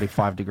in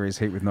 45 degrees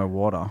heat with no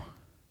water.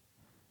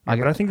 But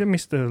I think they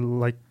miss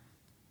the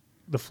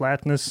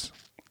flatness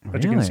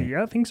that you can Really? see.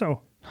 Yeah, I think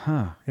so.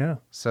 Huh. Yeah.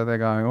 So they're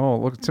going, oh,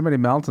 look, too many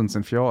mountains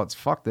and fjords.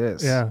 Fuck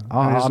this. Yeah. Oh,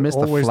 I miss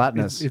the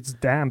flatness. It's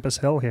damp as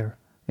hell here.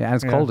 Yeah, and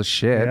it's cold as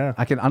shit. Yeah.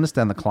 I can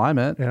understand the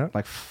climate. Yeah.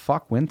 Like,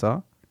 fuck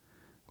winter.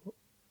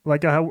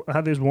 Like I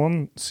had this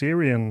one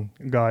Syrian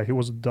guy. He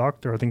was a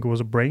doctor. I think he was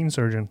a brain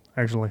surgeon,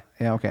 actually.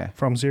 Yeah, okay.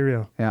 From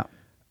Syria. Yeah.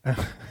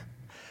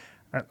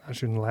 I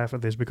shouldn't laugh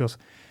at this because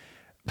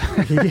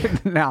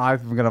now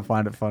I'm going to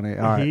find it funny.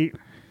 All right.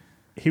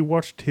 He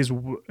watched his,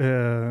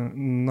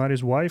 not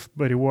his wife,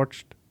 but he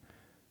watched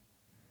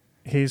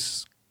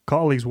his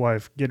colleague's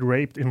wife get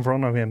raped in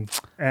front of him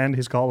and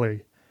his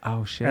colleague.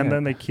 Oh, shit. And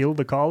then they killed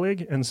the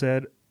colleague and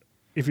said,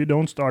 if you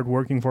don't start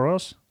working for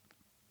us,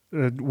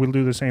 we'll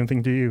do the same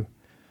thing to you.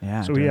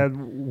 Yeah. So he had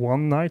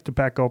one night to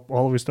pack up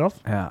all of his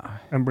stuff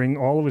and bring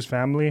all of his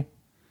family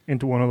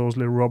into one of those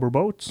little rubber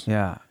boats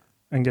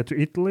and get to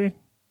Italy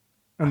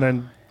and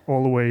then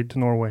all the way to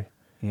Norway.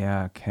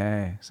 Yeah,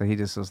 okay. So he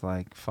just was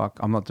like, fuck,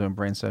 I'm not doing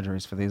brain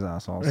surgeries for these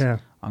assholes. Yeah,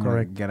 I'm going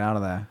to get out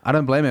of there. I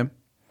don't blame him.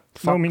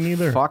 No, me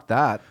neither. Fuck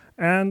that.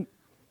 And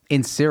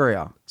in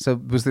Syria.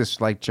 So was this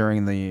like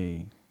during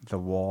the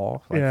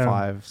war, like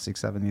 5, 6,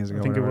 7 years ago?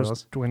 I think it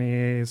was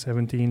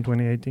 2017,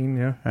 2018,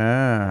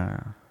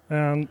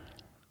 yeah.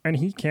 And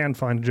he can't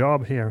find a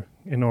job here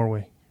in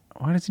Norway.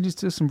 Why doesn't he just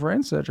do some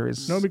brain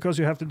surgeries? No, because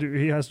he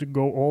has to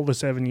go all the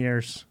 7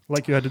 years,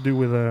 like you had to do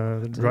with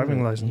a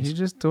driving license. You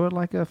just do it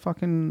like a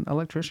fucking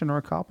electrician or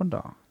a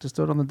carpenter. Just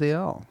do it on the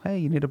DL. Hey,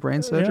 you need a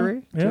brain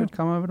surgery? Yeah. Dude,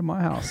 come over to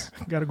my house.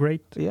 Got a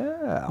great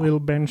little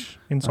bench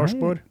in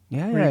Sarpsborg.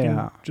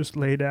 Yeah. Just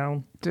lay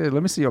down. Dude,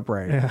 let me see your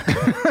brain.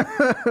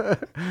 Yeah.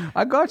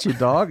 I got you,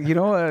 dog. You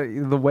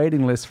know, the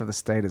waiting list for the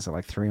state is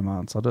like 3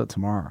 months. I'll do it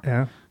tomorrow.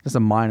 Yeah. Just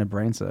a minor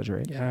brain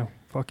surgery. Yeah,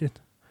 fuck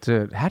it.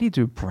 Dude, how do you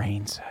do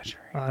brain surgery?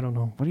 I don't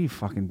know. What are you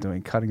fucking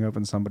doing? Cutting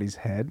open somebody's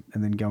head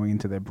and then going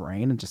into their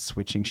brain and just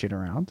switching shit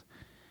around?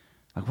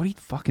 Like, what are you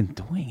fucking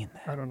doing in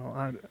there? I don't know.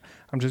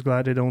 I'm just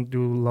glad they don't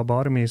do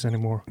lobotomies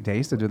anymore. They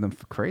used to do them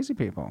for crazy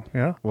people.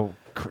 Yeah? Well,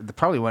 they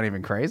probably weren't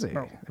even crazy.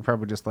 No. They're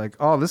probably just like,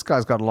 oh, this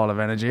guy's got a lot of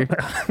energy.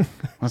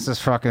 Let's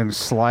just fucking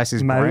slice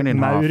his brain in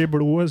half. Maur i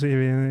blodet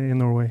in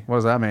Norway. What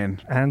does that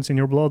mean? Ants in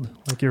your blood.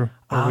 Like you're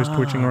always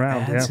twitching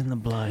around. Ants in the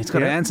blood. He's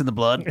got ants in the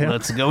blood. Yeah.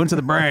 Let's go into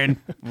the brain.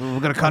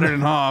 We're going to cut it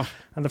in half.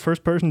 And the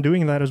first person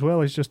doing that as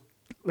well is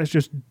let's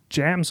just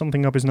jam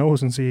something up his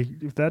nose and see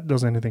if that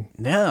does anything.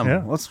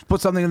 Yeah. Let's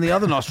put something in the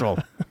other nostril.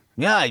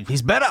 Yeah,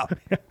 he's better.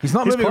 He's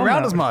not moving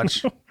around as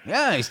much.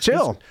 Yeah, he's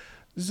chill.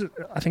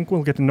 I think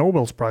we'll get the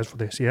Nobel's Prize for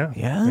this, yeah.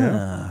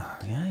 Yeah.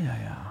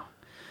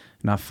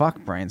 Now, fuck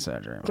brain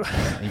surgery.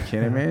 Are you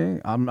kidding me?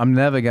 I'm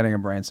never getting a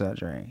brain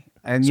surgery.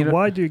 And so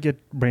why do you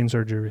get brain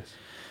surgeries?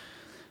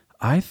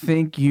 I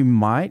think you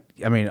might.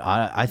 I mean,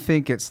 I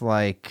think it's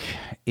like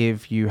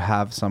if you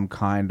have some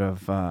kind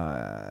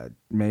of,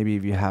 maybe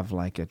if you have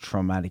like a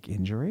traumatic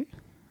injury.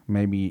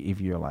 Maybe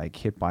if you're like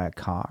hit by a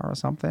car or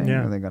something,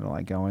 they're going to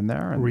like go in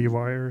there and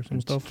rewire some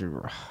stuff.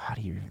 How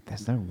do you?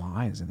 There's no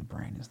wires in the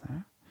brain, is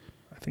there?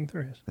 I think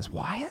there is. There's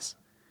wires.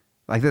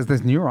 Like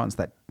there's neurons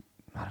that.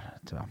 I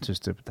don't know. I'm too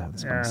stupid to have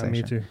this conversation.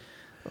 Me too.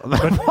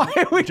 Why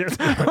are we?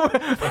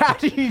 How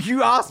do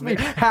you ask me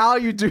how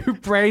you do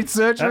brain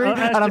surgery,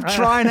 and I'm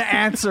trying to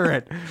answer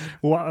it?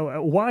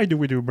 Why do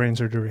we do brain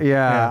surgery?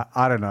 Yeah,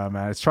 I don't know,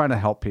 man. It's trying to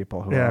help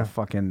people who are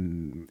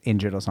fucking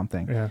injured or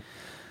something. Yeah.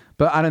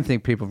 But I don't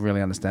think people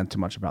really understand too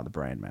much about the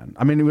brain, man.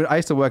 I mean, I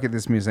used to work at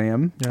this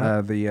museum,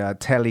 the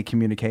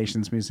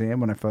Telecommunications Museum,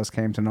 when I first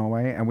came to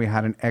Norway, and we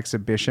had an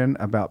exhibition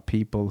about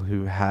people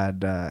who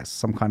had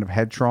some kind of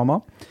head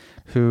trauma,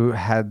 who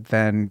had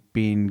then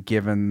been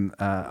given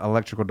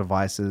electrical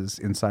devices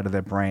inside of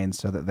their brains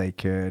so that they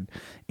could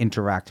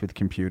interact with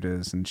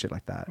computers and shit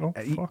like that. Oh,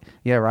 fuck.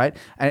 Yeah, right?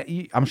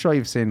 And I'm sure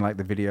you've seen like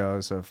the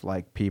videos of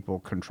like people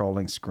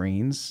controlling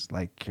screens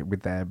like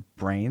with their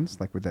brains,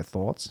 like with their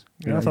thoughts.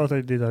 Yeah, I thought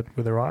they did that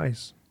with their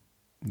eyes.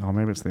 No,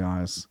 maybe it's the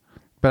eyes.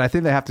 But I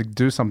think they have to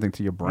do something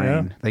to your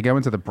brain. Yeah. They go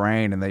into the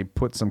brain and they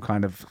put some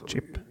kind of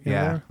chip.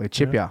 Yeah, they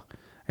chip you.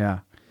 Yeah.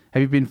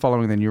 Have you been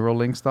following the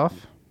Neuralink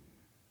stuff?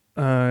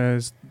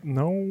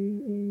 No,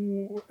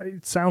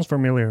 it sounds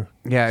familiar.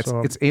 Yeah,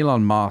 it's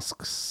Elon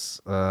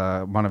Musk's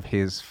one of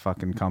his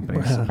fucking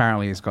companies.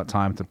 Apparently, he's got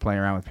time to play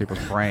around with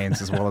people's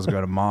brains as well as go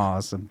to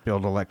Mars and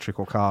build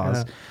electrical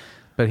cars. Yeah.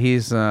 But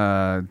he's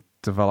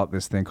developed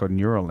this thing called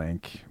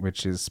Neuralink,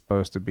 which is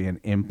supposed to be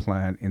an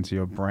implant into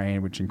your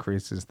brain, which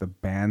increases the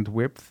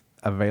bandwidth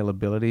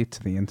availability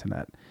to the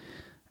internet.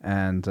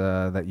 And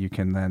that you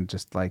can then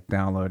just like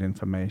download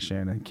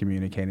information and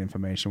communicate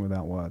information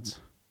without words.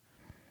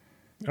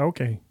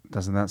 Okay.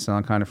 Doesn't that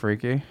sound kind of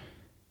freaky?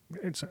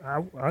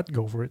 I'd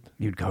go for it.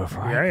 You'd go for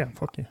it? Yeah,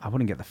 fuck yeah. I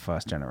wouldn't get the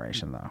first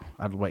generation, though.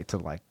 I'd wait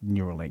till, like,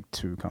 Neuralink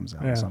 2 comes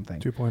out or something.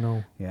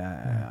 2.0.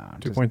 Yeah.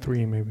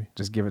 2.3, maybe.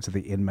 Just give it to the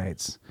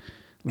inmates.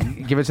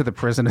 Give it to the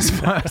prisoners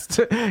first.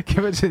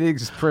 Give it to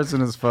the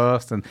prisoners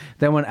first, and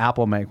then when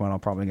Apple make one, I'll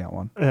probably get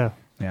one. Yeah.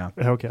 Yeah.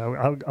 Okay,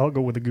 I'll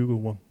go with the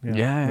Google one.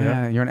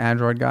 Yeah. You're an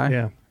Android guy?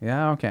 Yeah.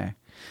 Yeah, okay.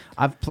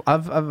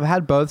 I've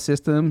had both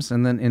systems,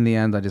 and then in the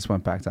end, I just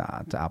went back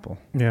to Apple.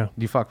 Yeah.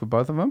 Do you fuck with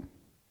both of them?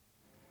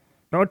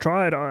 No, I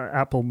tried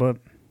Apple, but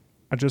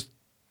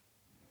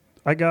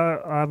I've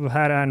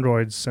had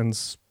Android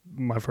since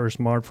my first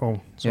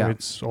smartphone, so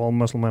it's all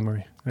muscle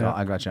memory. Yeah,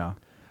 I gotcha.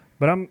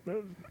 But I'm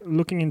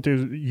looking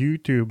into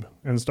YouTube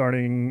and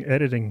starting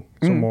editing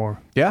some more.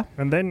 Yeah.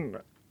 And then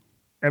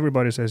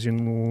everybody says you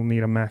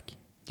need a Mac.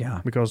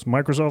 Yeah. Because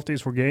Microsoft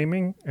is for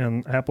gaming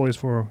and Apple is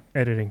for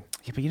editing.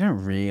 Yeah, but you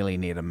don't really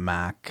need a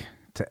Mac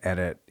to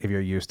edit if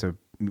you're used to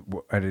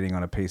editing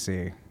on a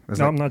PC.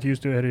 I'm not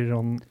used to editing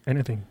on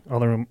anything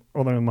other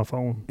than my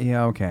phone.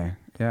 Yeah, okay.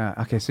 Yeah,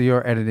 okay. So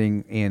you're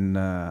editing in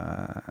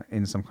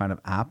some kind of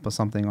app or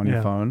something on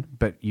your phone,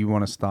 but you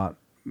want to start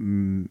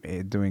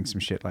doing some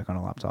shit like on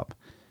a laptop.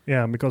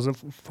 Yeah, because the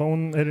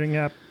phone editing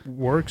app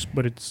works,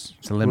 but it's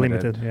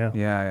limited.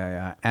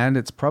 Yeah. And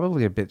it's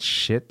probably a bit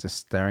shit just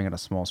staring at a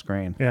small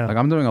screen. Yeah. Like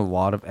I'm doing a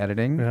lot of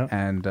editing,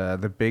 and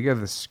the bigger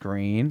the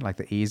screen, like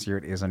the easier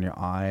it is on your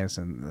eyes,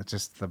 and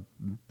just the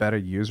better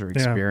user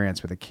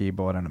experience with a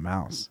keyboard and a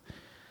mouse.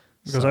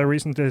 Because I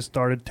recently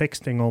started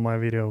texting all my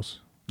videos.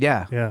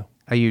 Yeah. Yeah.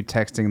 Are you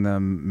texting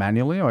them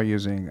manually or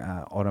using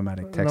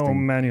automatic texting? No,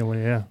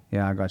 manually, yeah.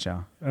 Yeah, I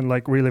gotcha. And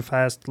like really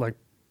fast, like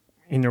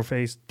in your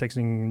face,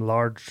 texting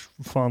large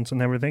fonts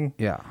and everything.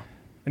 Yeah.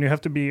 And you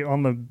have to be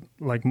on the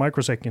like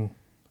microsecond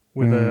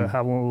with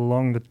how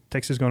long the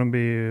text is going to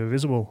be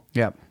visible.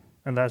 Yeah.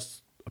 And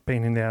that's a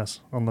pain in the ass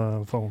on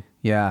the phone.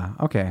 Yeah.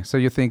 Okay. So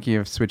you're thinking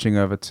of switching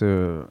over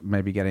to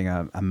maybe getting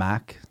a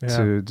Mac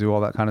to do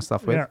all that kind of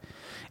stuff with? Yeah.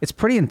 It's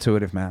pretty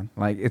intuitive, man.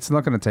 Like it's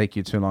not going to take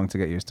you too long to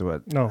get used to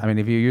it. No. I mean,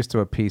 if you're used to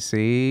a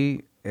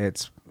PC,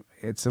 it's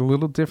a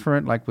little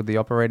different, like with the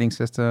operating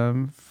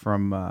system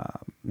from I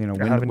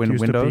haven't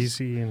used Windows.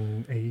 a PC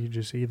in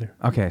ages either.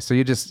 Okay, so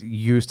you're just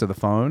used to the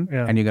phone,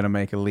 and you're going to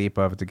make a leap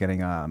over to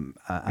getting a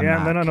Mac.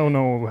 And then I don't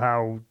know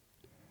how.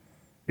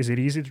 Is it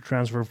easy to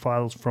transfer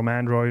files from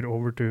Android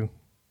over to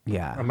a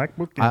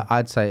MacBook?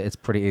 I'd say it's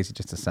pretty easy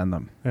just to send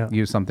them. Yeah.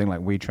 Use something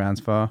like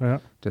WeTransfer. Yeah.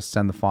 Just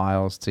send the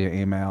files to your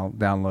email,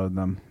 download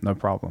them, no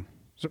problem.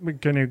 So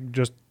can you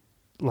just,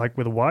 like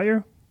with a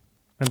wire,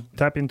 and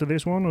tap into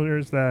this one, or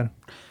is that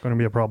going to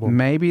be a problem?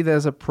 Maybe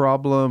there's a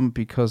problem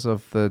because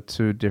of the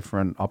two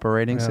different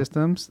operating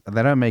systems.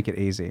 They don't make it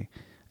easy.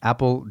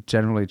 Apple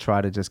generally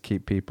try to just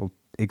keep people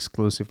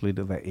exclusively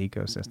to their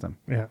ecosystem.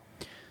 Yeah.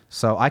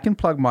 So I can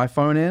plug my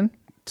phone in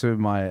to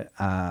my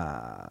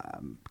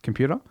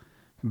computer,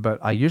 but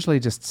I usually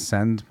just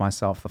send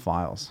myself the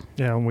files.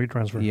 Yeah, on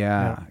WeTransfer.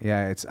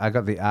 Yeah. I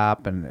got the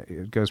app and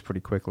it goes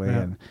pretty quickly,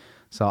 and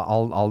so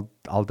I'll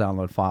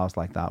download files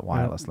like that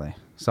wirelessly. Yeah.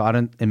 So I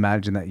don't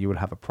imagine that you would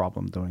have a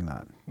problem doing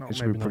that. No, it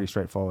should be pretty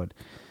straightforward.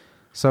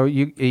 So are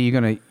you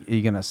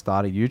gonna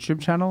start a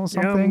YouTube channel or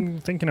something? Yeah, I'm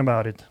thinking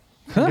about it.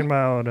 Thinking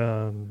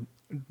about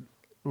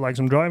like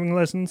some driving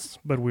lessons,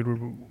 but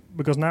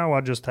because now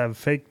I just have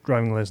fake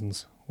driving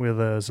lessons with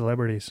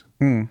celebrities,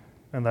 and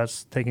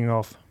that's taking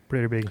off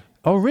pretty big.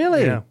 Oh,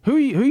 really? Yeah. Who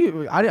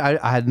you? I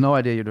had no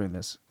idea you're doing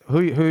this. Who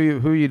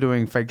are you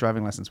doing fake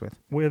driving lessons with?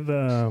 With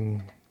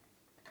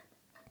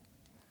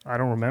I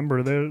don't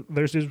remember.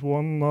 There's this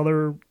one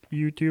other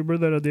YouTuber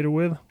that I did it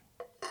with.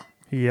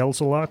 He yells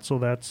a lot, so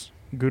that's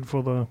good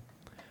for the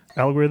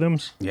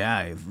algorithms.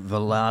 Yeah, the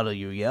louder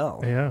you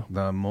yell,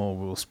 the more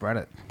we'll spread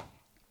it.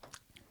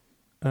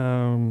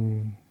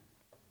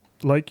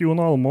 Like Jon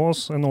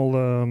Almaas and all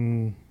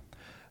the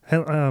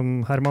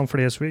Herman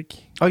Flesvig.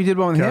 Oh, you did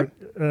one with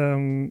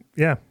him?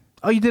 Yeah.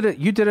 Oh, you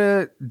did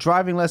a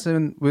driving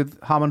lesson with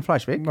Herman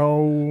Flesvig?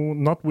 No,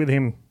 not with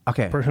him.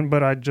 Okay.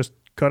 But I just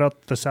cut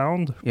out the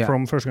sound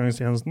from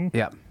Førstegangstjenesten.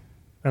 Yeah.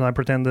 And I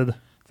pretended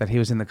that he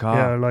was in the car.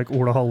 Yeah, like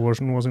Ola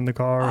Halvorsen was in the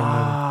car.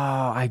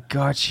 I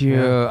got you.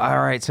 Yeah. All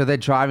right, so they're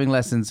driving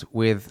lessons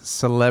with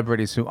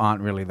celebrities who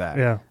aren't really there.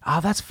 Yeah. Oh,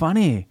 that's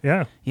funny.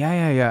 Yeah.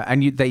 Yeah.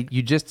 And you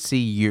just see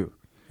you.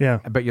 Yeah.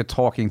 But you're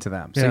talking to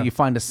them. So you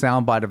find a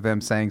soundbite of them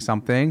saying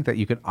something that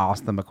you can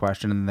ask them a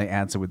question and they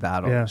answer with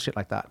that or shit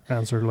like that.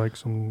 Answer like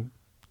some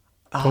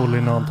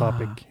totally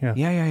non-topic. Yeah.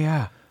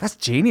 Yeah. That's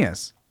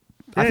genius.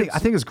 I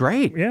think it's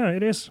great. Yeah,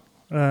 it is.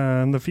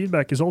 And the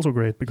feedback is also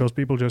great because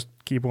people just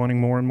keep wanting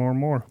more and more and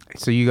more.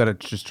 So you got to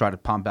just try to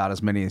pump out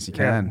as many as you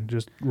can. Yeah,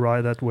 just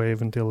ride that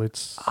wave until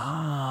it's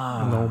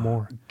no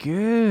more.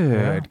 Good.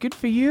 Yeah. Good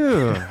for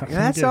you.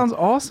 That sounds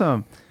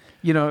awesome.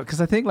 You know,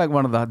 because I think like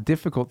one of the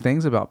difficult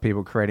things about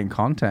people creating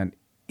content,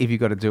 if you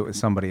got to do it with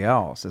somebody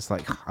else, it's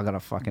like, I got to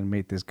fucking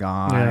meet this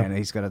guy and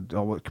he's got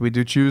to, can we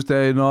do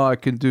Tuesday? No, I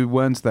can do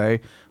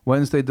Wednesday.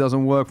 Wednesday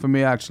doesn't work for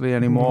me actually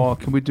anymore.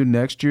 Can we do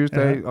next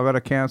Tuesday? I got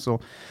to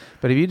cancel.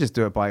 But if you just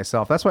do it by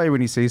yourself, that's why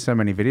when you see so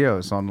many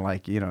videos on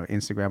like, you know,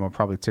 Instagram or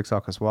probably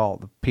TikTok as well,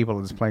 the people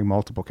are just playing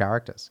multiple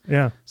characters.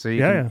 Yeah. So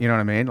you can, you know what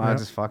I mean? I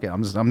just fuck it.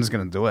 I'm just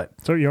going to do it.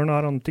 So you're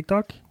not on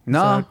TikTok? No.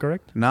 Is that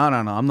correct? No.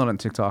 I'm not on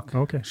TikTok.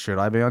 Okay. Should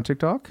I be on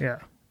TikTok? Yeah.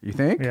 You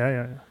think?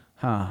 Yeah.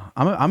 Huh.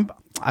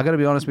 I got to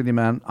be honest with you,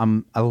 man.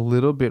 I'm a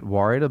little bit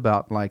worried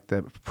about like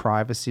the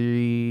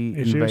privacy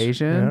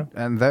invasion,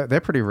 and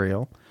they're pretty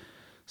real.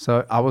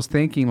 So I was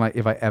thinking like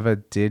if I ever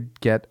did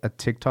get a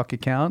TikTok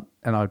account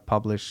and I'd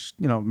publish,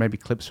 you know, maybe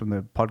clips from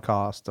the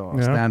podcast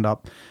or stand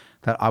up,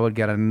 that I would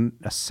get a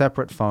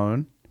separate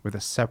phone with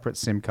a separate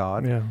SIM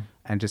card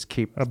and just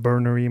keep a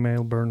burner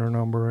email, burner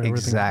number, everything.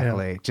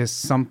 Exactly.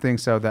 Just something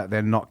so that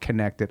they're not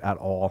connected at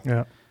all.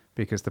 Yeah.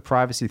 Because the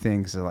privacy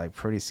things are like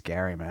pretty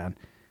scary, man.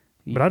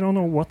 But I don't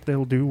know what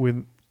they'll do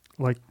with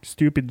like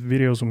stupid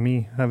videos of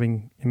me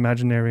having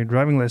imaginary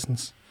driving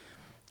lessons.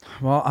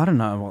 Well, I don't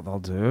know what they'll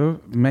do.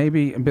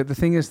 Maybe, but the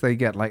thing is, they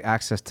get like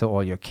access to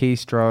all your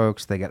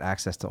keystrokes. They get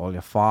access to all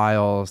your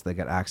files. They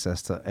get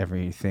access to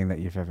everything that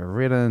you've ever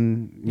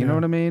written. You know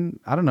what I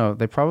mean? I don't know.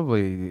 They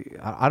probably,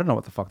 I don't know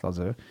what the fuck they'll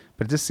do.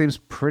 But it just seems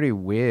pretty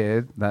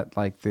weird that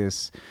like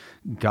this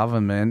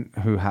government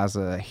who has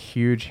a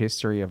huge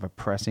history of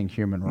oppressing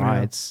human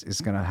rights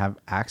is going to have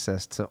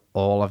access to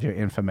all of your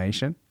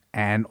information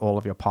and all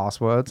of your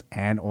passwords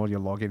and all your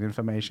login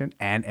information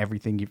and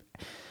everything you've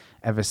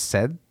ever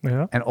said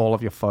and all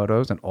of your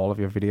photos and all of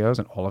your videos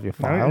and all of your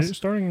files. It's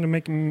starting to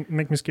make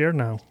me scared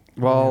now.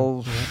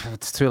 Well,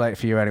 it's too late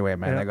for you anyway,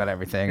 man. They got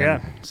everything.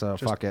 So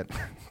just fuck it.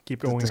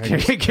 Keep going. Just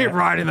keep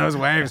riding those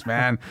waves,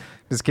 man.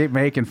 Just keep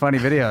making funny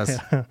videos.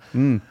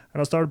 And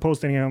I started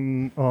posting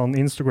on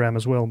Instagram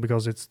as well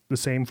because it's the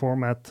same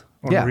format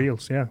on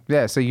Reels.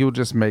 Yeah, so you'll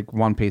just make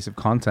one piece of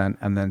content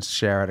and then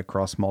share it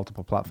across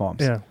multiple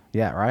platforms.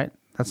 Yeah, right?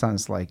 That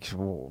sounds like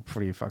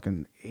pretty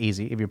fucking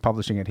easy. If you're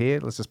publishing it here,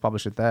 let's just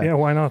publish it there. Yeah,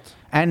 why not?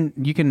 And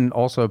you can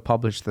also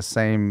publish the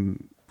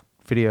same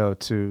video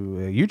to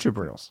YouTube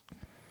Reels.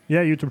 Yeah,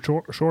 YouTube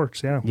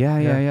Shorts, yeah.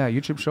 Yeah,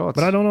 YouTube Shorts.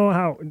 But I don't know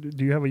how.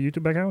 Do you have a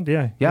YouTube account?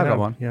 Yeah, I got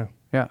one.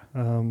 Yeah.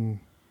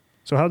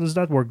 So how does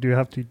that work? Do you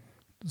have to...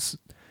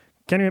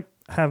 Can you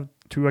have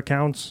two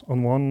accounts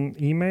on one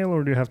email,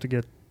 or do you have to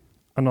get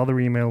another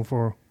email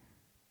for...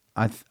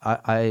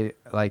 I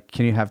like,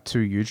 can you have two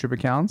YouTube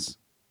accounts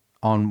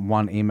on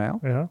one email?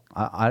 Yeah.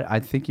 I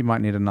think you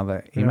might need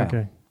another email.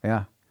 Okay.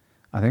 Yeah,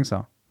 I think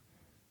so.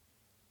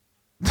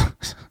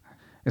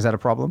 Is that a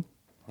problem?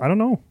 I don't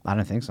know. I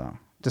don't think so.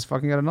 Just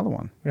fucking get another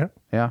one. Yeah.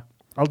 Yeah.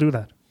 I'll do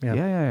that.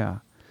 Yeah,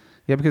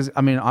 because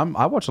I mean,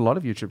 I watch a lot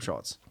of YouTube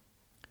Shorts.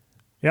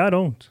 Yeah, I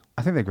don't.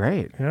 I think they're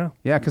great. Yeah.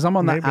 Yeah, because I'm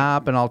on the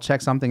app and I'll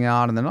check something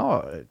out and then,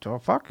 oh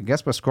fuck, I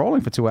guess we're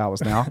scrolling for 2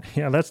 hours now.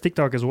 Yeah, that's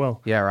TikTok as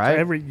well. Yeah, right? So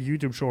every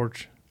YouTube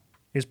short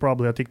is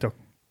probably a TikTok.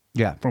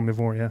 Yeah. From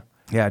before, yeah.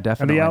 Yeah,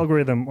 definitely. And the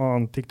algorithm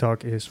on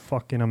TikTok is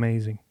fucking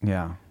amazing.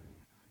 Yeah.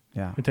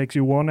 It takes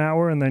you 1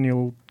 hour and then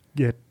you'll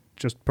get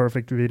just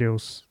perfect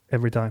videos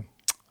every time.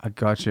 I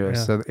got you. Yeah.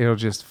 So it'll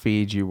just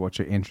feed you what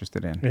you're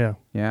interested in.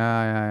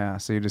 Yeah.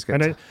 So you just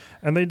get...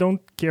 And they don't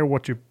care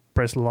what you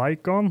press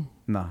like on.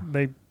 No.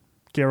 They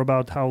care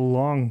about how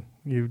long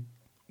you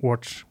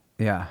watch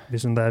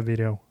this and that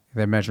video.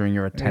 They're measuring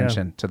your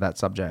attention to that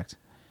subject.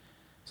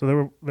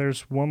 So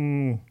there's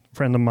one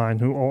friend of mine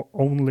who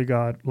only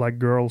got like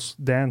girls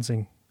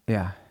dancing.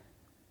 Yeah.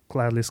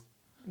 Gladly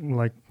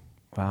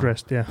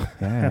dressed.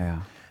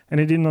 Yeah. And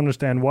he didn't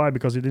understand why,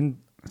 because he didn't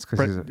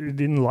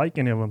like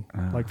any of them,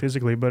 like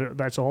physically, but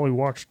that's all he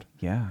watched.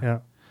 Yeah.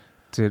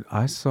 Dude,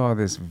 I saw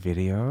this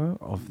video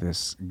of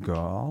this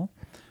girl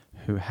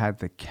who had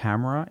the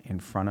camera in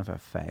front of her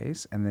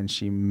face, and then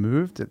she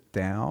moved it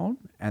down,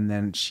 and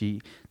then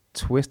she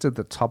twisted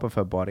the top of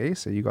her body,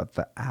 so you got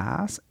the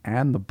ass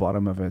and the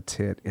bottom of her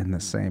tit in the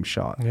same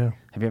shot. Yeah.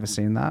 Have you ever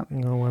seen that?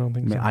 No, I don't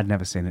think so. I'd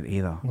never seen it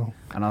either. No.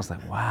 And I was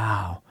like,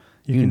 wow.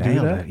 You can nailed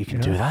do that? It. You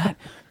can do that?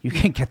 You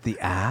can get the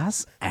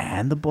ass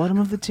and the bottom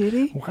of the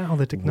titty? Wow,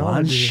 the technology.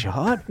 One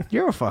shot?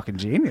 You're a fucking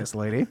genius,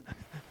 lady.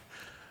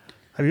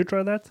 Have you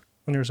tried that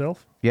on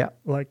yourself? Yeah.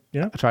 I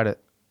tried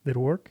it. Did it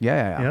work?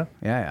 Yeah.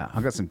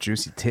 I got some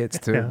juicy tits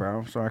too,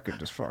 bro. So I could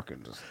just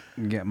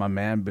get my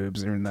man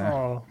boobs in there.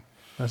 Oh,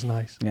 that's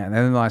nice. Yeah, and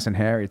they're nice and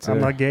hairy too.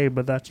 I'm not gay,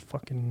 but that's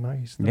fucking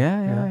nice.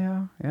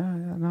 Yeah.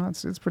 No,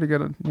 it's pretty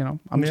good.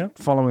 I'm just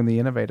following the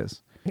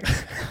innovators.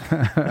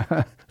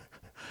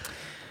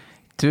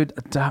 Dude,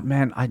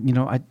 man,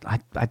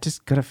 I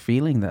just got a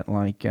feeling that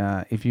like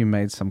if you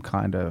made some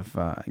kind of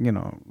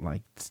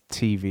like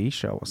TV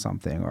show or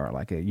something, or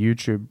like a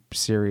YouTube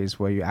series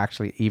where you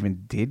actually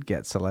even did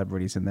get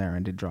celebrities in there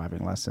and did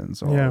driving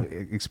lessons, or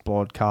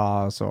explored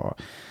cars, or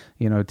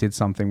did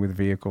something with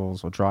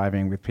vehicles or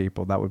driving with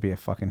people, that would be a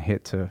fucking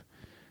hit too.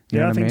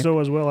 Yeah, I think so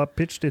as well. I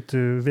pitched it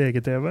to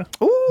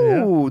VGTV.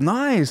 Ooh,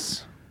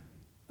 nice.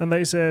 And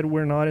they said,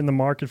 we're not in the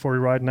market for it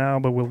right now,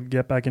 but we'll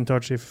get back in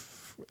touch if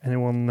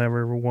anyone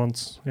ever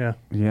wants. Yeah,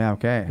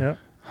 okay. Yeah.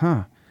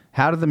 Huh.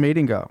 How did the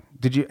meeting go?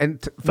 Did you...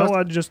 No,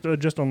 I just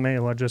on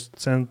mail. I just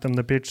sent them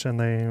the pitch and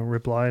they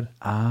replied.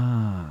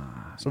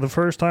 So the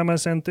first time I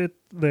sent it,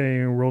 they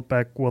wrote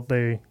back what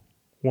they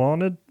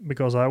wanted,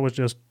 because I was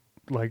just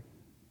like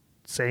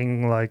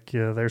saying like,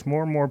 there's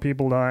more and more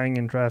people dying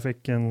in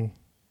traffic and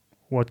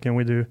what can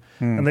we do?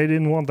 And they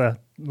didn't want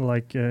that,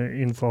 like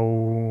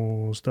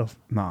info stuff.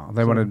 No,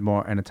 they wanted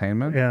more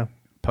entertainment? Yeah.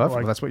 Perfect.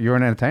 Like, that's what you're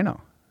an entertainer.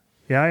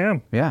 Yeah, I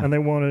am. Yeah. And they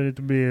wanted it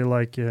to be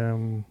like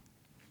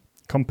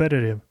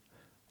competitive.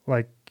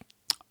 Like,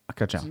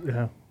 gotcha.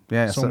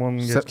 Someone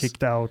gets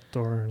kicked out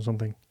or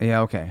something.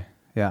 Yeah, okay.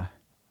 Yeah.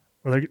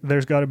 Well,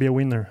 there's got to be a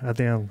winner at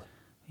the end.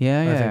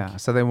 Yeah.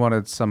 So they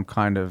wanted some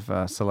kind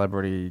of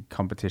celebrity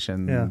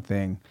competition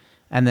thing.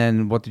 And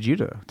then what did you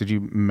do? Did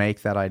you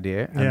make that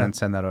idea and then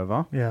send that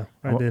over? Yeah,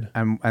 I did.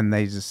 And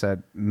they just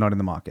said, not in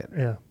the market.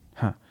 Yeah.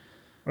 Huh.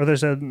 Or they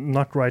said,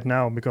 not right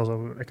now because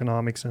of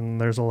economics,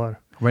 and there's a lot.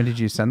 When did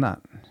you send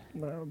that?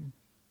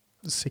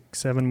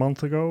 6-7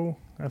 months ago,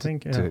 I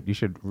think. Yeah. Dude, you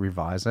should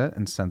revise it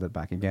and send it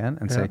back again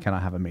and say, can I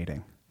have a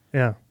meeting?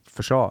 Yeah.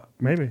 For sure.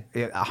 Maybe.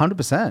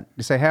 100%.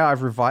 You say, hey,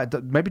 I've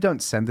revised. Maybe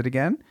don't send it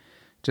again.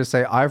 Just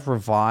say, I've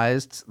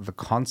revised the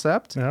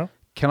concept. Yeah.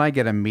 Can I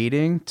get a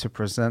meeting to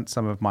present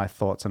some of my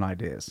thoughts and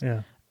ideas?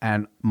 Yeah.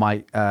 And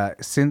my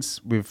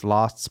since we've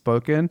last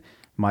spoken,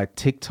 my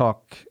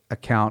TikTok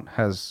account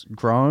has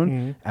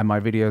grown and my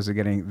videos are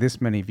getting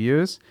this many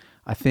views.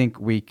 I think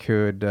we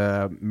could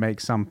make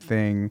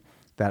something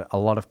that a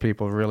lot of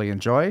people really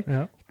enjoy.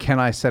 Yeah. Can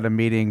I set a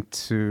meeting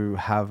to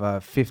have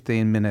a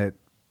 15-minute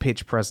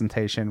pitch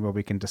presentation where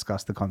we can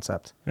discuss the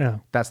concept? Yeah.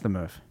 That's the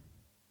move.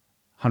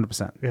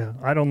 100%. Yeah,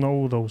 I don't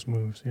know those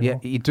moves. You know?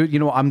 You do. You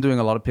know, I'm doing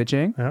a lot of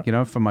pitching,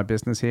 for my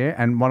business here.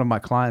 And one of my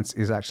clients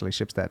is actually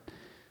Schibsted.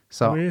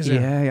 So,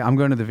 I'm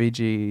going to the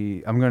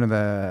VG. I'm going to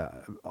the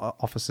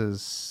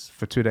offices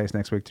for 2 days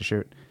next week to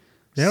shoot.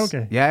 Yeah,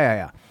 okay.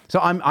 Yeah. So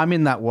I'm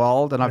in that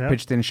world, and I've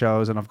pitched in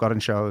shows, and I've gotten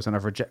shows, and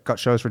I've got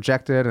shows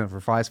rejected, and I've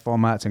revised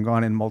formats and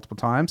gone in multiple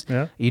times.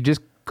 Yeah. You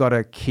just got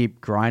to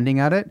keep grinding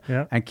at it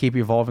and keep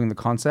evolving the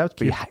concept.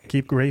 But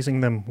keep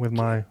grazing them with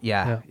my...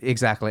 Yeah,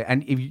 exactly.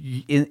 And if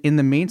you, in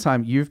the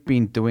meantime, you've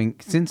been doing,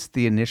 since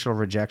the initial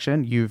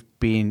rejection, you've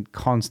been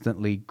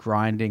constantly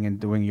grinding and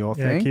doing your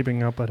thing. Yeah,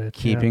 keeping up at it.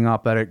 Keeping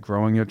up at it,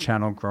 growing your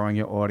channel, growing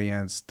your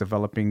audience,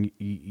 developing,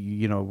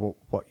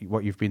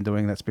 what you've been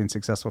doing that's been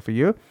successful for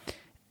you.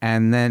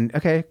 And then,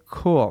 okay,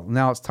 cool.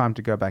 Now it's time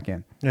to go back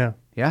in. Yeah.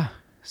 Yeah.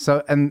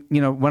 So, and,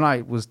 when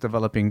I was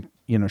developing,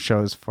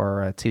 shows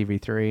for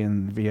TV3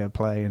 and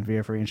Viaplay and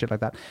Viafree and shit like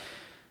that,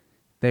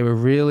 they were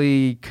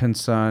really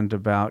concerned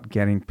about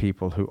getting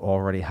people who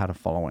already had a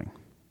following,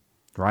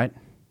 right?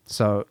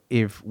 So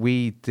if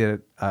we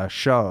did a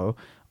show,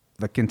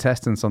 the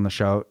contestants on the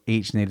show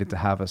each needed to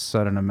have a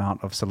certain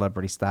amount of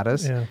celebrity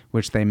status,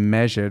 which they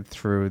measured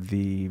through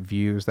the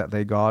views that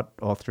they got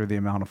or through the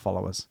amount of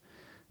followers.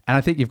 And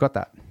I think you've got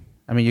that.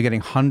 I mean, you're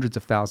getting hundreds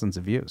of thousands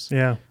of views.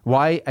 Yeah.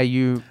 Why are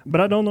you... But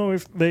I don't know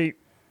if they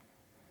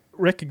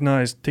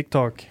recognize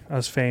TikTok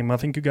as fame. I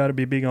think you got to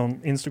be big on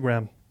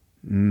Instagram.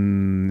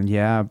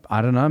 Yeah,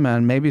 I don't know,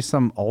 man. Maybe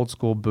some old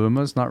school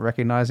boomers not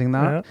recognizing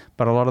that. Yeah.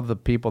 But a lot of the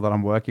people that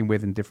I'm working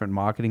with in different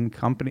marketing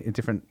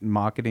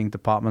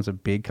departments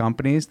of big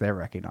companies, they're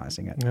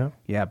recognizing it. Yeah.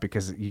 Yeah,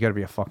 because you got to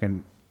be a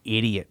fucking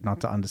idiot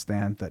not to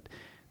understand that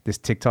this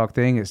TikTok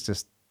thing is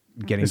just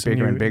getting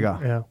bigger and bigger.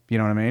 Yeah. You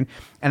know what I mean?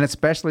 And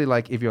especially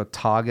like if you're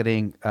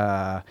targeting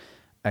a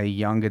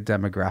younger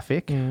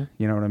demographic,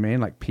 you know what I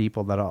mean? Like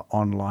people that are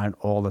online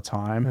all the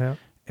time,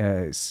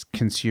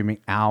 consuming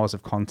hours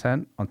of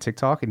content on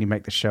TikTok, and you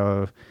make the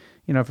show,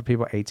 for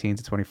people 18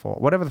 to 24,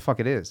 whatever the fuck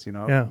it is,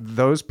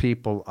 those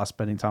people are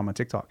spending time on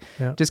TikTok.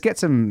 Yeah. Just get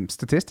some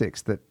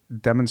statistics that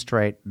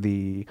demonstrate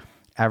the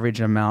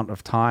average amount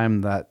of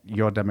time that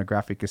your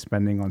demographic is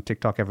spending on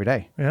TikTok every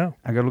day. Yeah.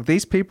 And go, look,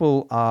 these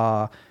people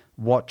are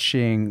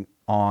watching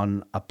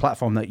on a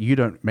platform that you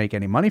don't make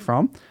any money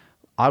from.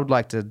 I would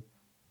like to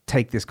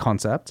take this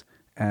concept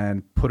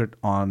and put it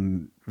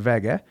on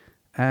VG,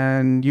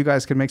 and you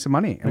guys can make some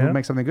money and we'll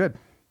make something good.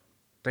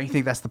 Don't you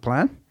think that's the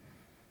plan?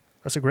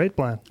 That's a great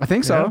plan. I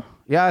think so.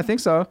 Yeah, I think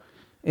so.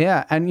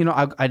 Yeah. And,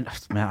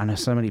 I know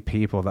so many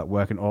people that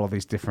work in all of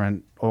these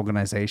different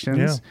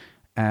organizations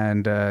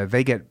and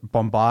they get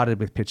bombarded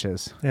with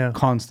pitches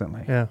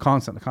constantly. Yeah.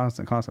 Constant.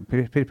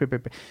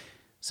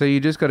 So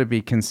you just got to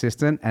be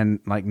consistent and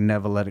like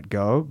never let it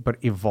go, but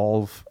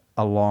evolve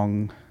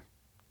along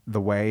the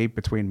way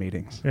between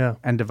meetings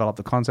and develop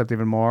the concept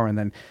even more, and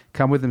then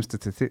come with them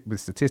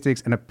with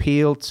statistics and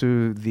appeal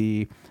to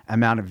the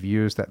amount of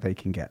views that they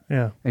can get.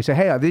 Yeah. And you say,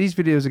 hey, these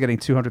videos are getting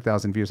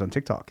 200,000 views on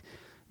TikTok.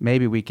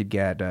 Maybe we could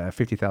get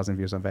 50,000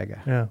 views on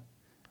Vega. Yeah.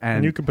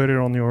 And you can put it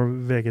on your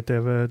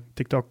VGTV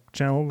TikTok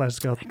channel that's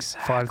got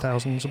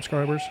 5,000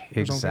 subscribers.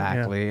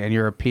 Exactly. Yeah. And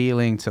you're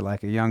appealing to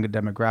like a younger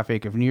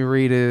demographic of new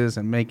readers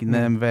and making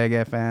them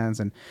Vega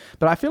fans.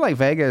 But I feel like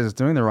Vega is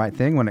doing the right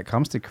thing when it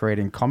comes to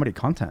creating comedy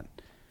content.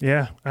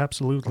 Yeah,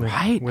 absolutely.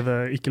 Right. With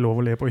Ikke lov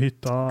å le på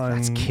hytta.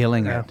 That's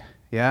killing it.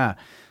 Yeah.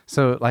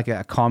 So like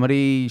a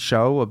comedy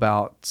show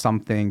about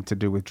something to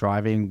do with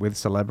driving, with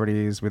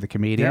celebrities, with a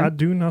comedian. Yeah, I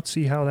do not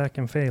see how that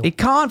can fail. It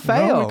can't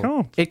fail. No, it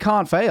can't. It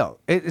can't fail.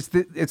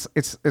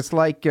 It's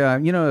like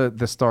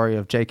the story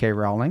of J.K.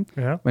 Rowling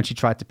when she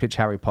tried to pitch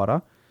Harry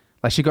Potter.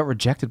 Like she got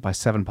rejected by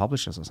 7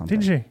 publishers or something.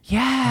 Did she?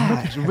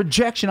 Yeah.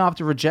 Rejection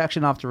after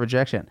rejection after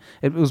rejection.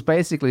 It was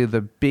basically the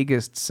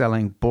biggest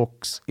selling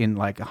books in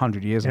like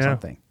 100 years or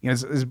something.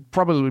 It's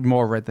probably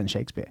more read than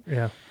Shakespeare.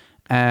 Yeah.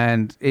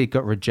 And it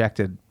got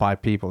rejected by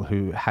people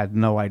who had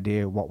no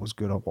idea what was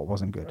good or what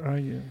wasn't good.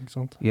 Yeah,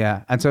 exactly.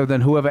 Yeah. And so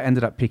then whoever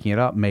ended up picking it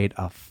up made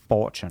a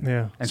fortune.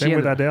 Yeah. And same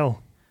with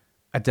Adele.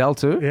 Adele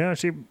too? Yeah,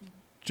 she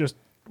just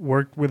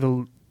worked with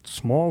a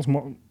small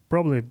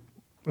probably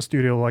a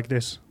studio like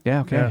this.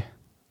 Yeah, okay. Yeah.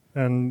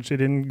 And she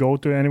didn't go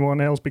to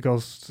anyone else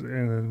because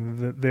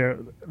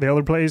the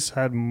other place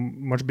had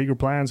much bigger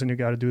plans, and you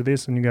got to do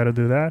this and you got to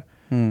do that.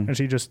 And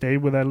she just stayed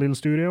with that little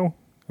studio,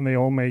 and they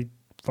all made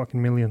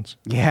fucking millions.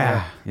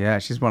 Yeah.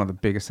 She's one of the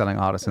biggest selling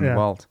artists in the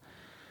world.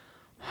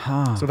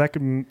 Huh. So that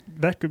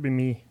could be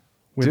me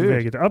with Dude.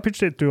 Vegeta. I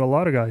pitched it to a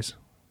lot of guys.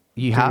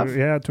 You have?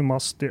 Yeah, to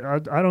Must. I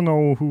don't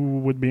know who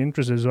would be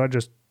interested, so I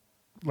just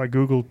like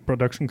Googled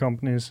production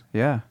companies.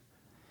 Yeah.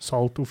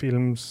 Salto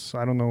Films.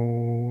 I don't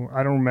know.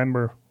 I don't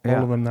remember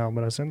all of them now,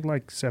 but I sent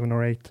like 7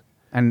 or 8.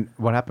 And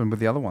what happened with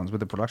the other ones, with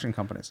the production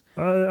companies?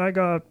 I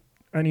got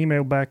an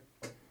email back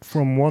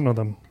from one of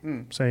them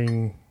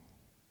saying,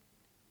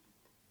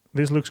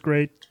 "This looks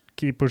great.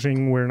 Keep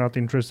pushing. We're not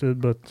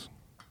interested, but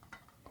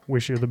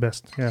wish you the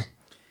best." Yeah.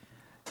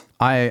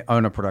 I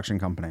own a production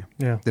company.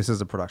 Yeah. This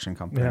is a production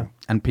company. Yeah.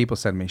 And people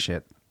send me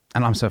shit.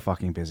 And I'm so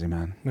fucking busy,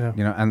 man. Yeah.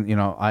 You know, and you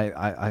know,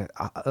 I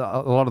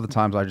a lot of the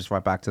times I just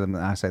write back to them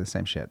and I say the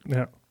same shit.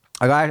 Yeah.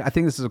 I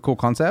think this is a cool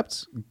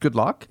concept. Good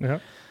luck. Yeah.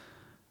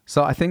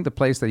 So I think the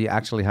place that you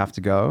actually have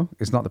to go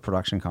is not the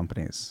production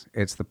companies.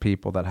 It's the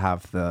people that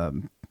have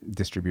the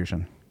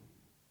distribution,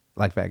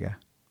 like Vega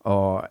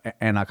or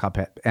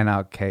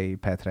NRK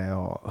Petre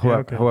or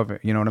whoever,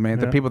 you know what I mean?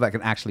 Yeah. The people that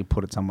can actually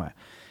put it somewhere.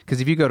 Because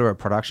if you go to a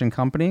production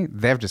company,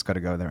 they've just got to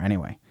go there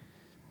anyway.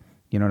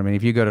 You know what I mean?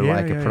 If you go to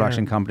a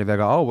production company, they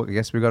go, "Oh, well, I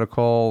guess we got to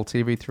call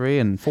TV3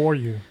 and for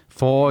you."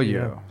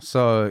 Yeah.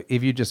 So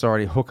if you just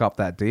already hook up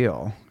that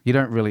deal, you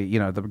don't really, you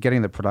know,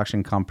 getting the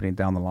production company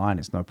down the line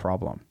is no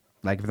problem.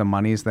 Like if the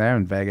money's there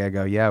and Vega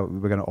go, "Yeah,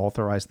 we're going to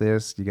authorize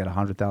this. You get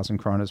 100,000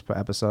 kronas per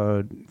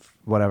episode,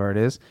 whatever it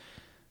is."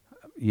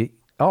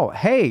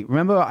 Hey,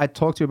 remember I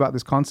talked to you about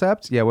this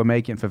concept? Yeah, we're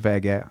making it for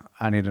Vega.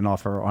 I need an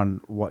offer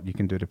on what you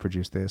can do to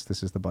produce this.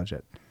 This is the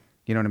budget.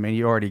 You know what I mean?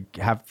 You already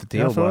have the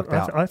deal worked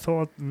out. I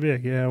thought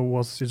Vega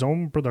was his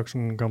own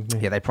production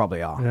company. Yeah, they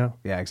probably are. Yeah.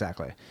 Yeah,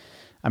 exactly.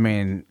 I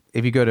mean,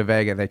 if you go to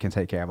Vega, they can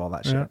take care of all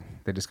that shit. Yeah.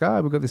 They just go,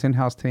 "Oh, we've got this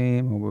in-house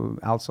team. Or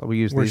we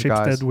use We're these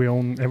guys. Schibsted, we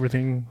own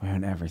everything. We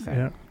own everything.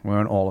 Yeah. We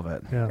own all of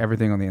it. Yeah.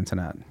 Everything on the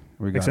internet.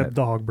 We got Except it.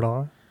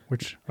 Dagbladet,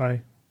 which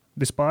I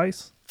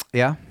despise.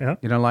 Yeah? Yeah.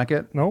 You don't like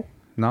it? No.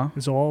 No?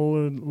 It's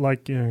all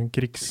like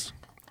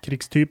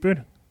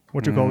krigstyper.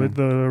 What you call it?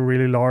 The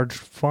really large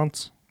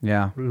fonts.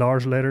 Yeah.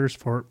 Large letters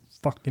for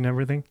fucking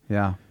everything.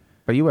 Yeah.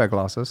 But you wear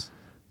glasses.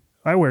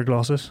 I wear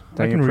glasses.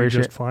 Don't I can you read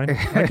appreciate- just fine.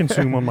 I can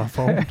zoom on my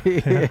phone.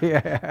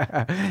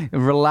 Yeah.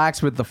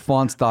 Relax with the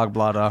fonts,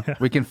 Dagbladet.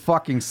 We can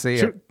fucking see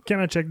So, it. can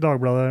I check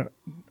Dagbladet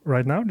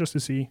right now just to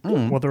see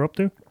what they're up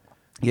to?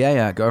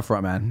 Yeah. Go for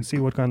it, man. See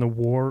what kind of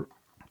war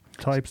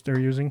types they're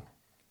using.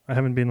 I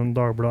haven't been on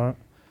Dagbladet.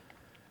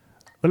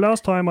 The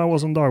last time I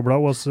was on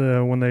Dagbladet was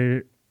when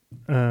they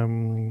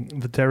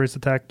the terrorist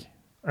attack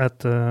at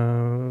the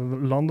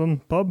London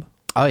pub.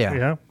 Oh, yeah.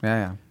 Yeah.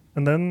 Yeah.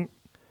 And then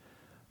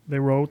they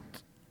wrote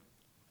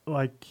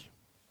like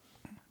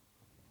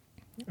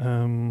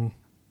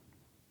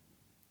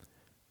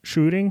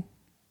shooting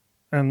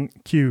and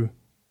queue.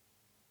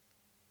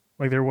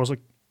 Like there was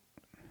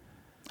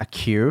A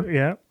queue?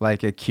 yeah.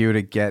 Like a queue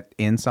to get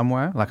in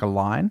somewhere? Like a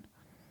line?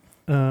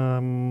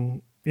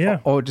 Yeah.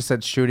 Or it just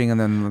said shooting and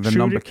then the Shooting-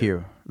 number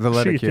Q. The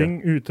letter Q.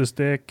 Skyting,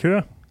 utested,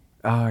 kø.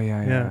 Oh,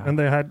 yeah. Yeah. And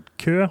they had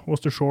kø was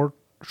the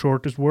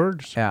shortest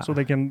words. Yeah. So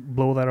they can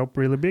blow that up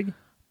really big.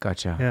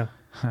 Gotcha. Yeah.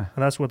 And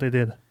that's what they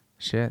did.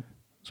 Shit.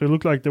 So it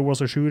looked like there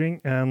was a shooting,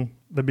 and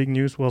the big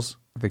news was,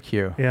 The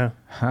Q. yeah,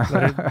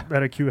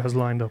 that a queue has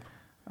lined up.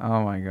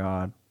 Oh, my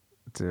God.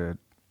 Dude.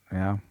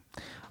 Yeah.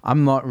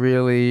 I'm not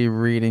really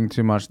reading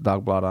too much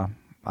Dagbladet.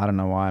 I don't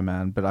know why,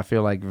 man, but I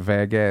feel like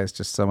Vega is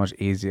just so much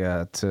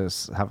easier to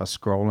have a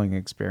scrolling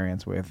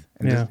experience with.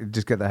 And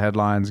just get the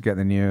headlines, get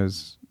the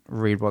news,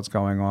 read what's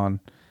going on.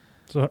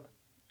 So,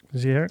 you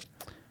see here?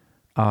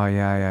 Oh,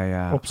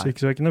 yeah.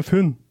 Oppsiktsvekkende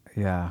funn.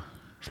 Yeah.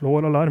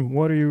 Slår alarm.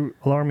 What are you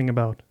alarming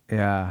about?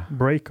 Yeah.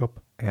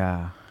 Breakup.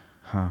 Yeah.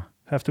 Huh.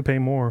 Have to pay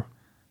more.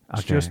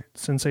 It's Okay. just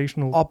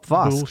sensational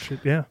Oppvask. bullshit.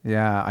 Yeah.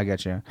 Yeah, I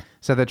get you.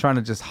 So they're trying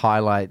to just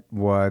highlight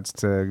words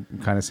to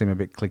kind of seem a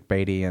bit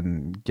clickbaity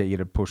and get you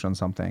to push on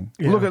something.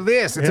 Yeah. Look at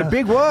this. It's a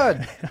big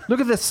word.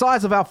 Look at the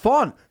size of our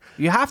font.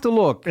 You have to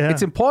look. Yeah.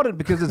 It's important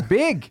because it's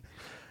big.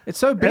 It's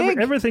so big.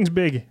 Everything's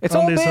big It's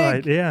on all this big.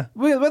 side. Yeah.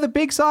 We're the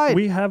big side.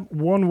 We have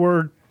one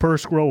word per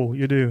scroll.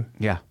 You do.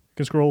 Yeah. You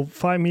can scroll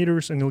 5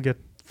 meters and you'll get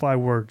 5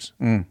 words.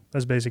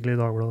 That's basically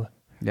Dagbladet.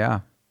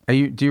 Yeah.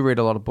 Do you read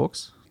a lot of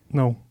books?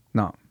 No.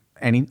 No.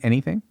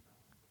 Anything?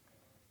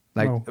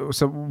 Like, No.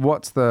 so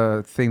what's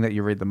the thing that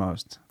you read the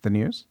most? The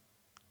news?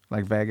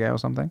 Like Vega or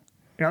something?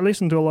 Yeah, I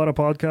listen to a lot of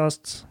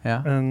podcasts.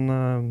 Yeah.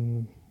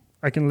 And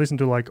I can listen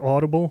to like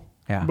Audible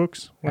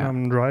books when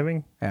I'm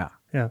driving. Yeah.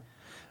 Yeah.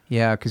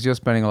 Yeah, because you're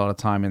spending a lot of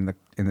time in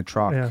the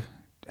truck. Yeah.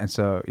 And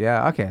so,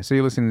 yeah, okay. So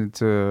you're listening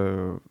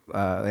to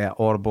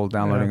Audible,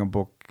 downloading a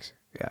book.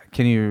 Yeah.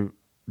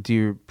 Do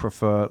you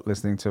prefer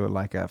listening to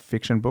like a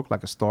fiction book,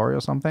 like a story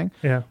or something?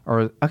 Yeah.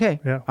 Or, okay.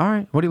 Yeah. All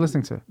right. What are you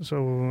listening to?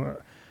 So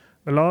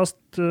the last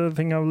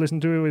thing I've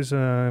listened to is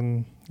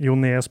Jo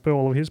Nesbø,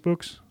 all of his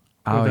books.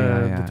 Oh,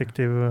 with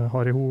Detective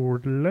Harry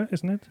Hordle,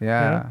 isn't it?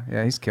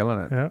 Yeah, he's killing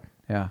it.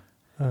 Yeah.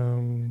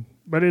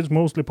 But it's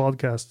mostly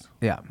podcasts.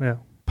 Yeah. Yeah.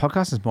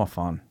 Podcast is more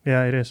fun.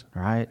 Yeah, it is.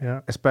 Right?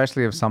 Yeah.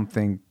 Especially if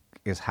something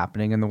is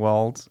happening in the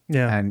world.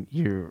 Yeah. And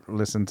you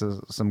listen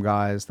to some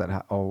guys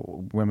that or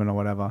women or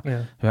whatever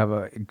who have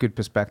a good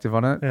perspective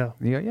on it. Yeah.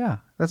 You go, yeah,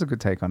 that's a good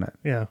take on it.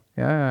 Yeah.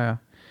 Yeah.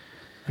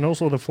 And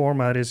also the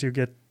format is you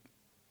get,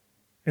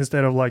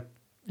 instead of like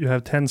you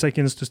have 10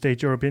 seconds to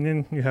state your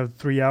opinion, you have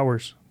 3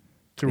 hours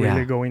to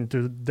really go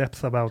into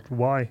depth about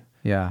why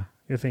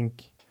you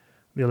think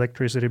the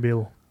electricity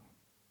bill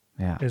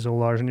is so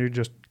large, and you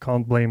just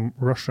can't blame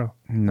Russia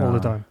all the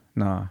time.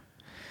 No.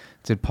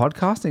 Dude,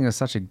 podcasting is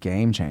such a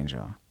game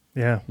changer.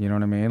 Yeah. You know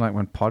what I mean? Like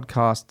when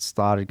podcasts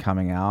started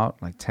coming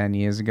out like 10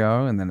 years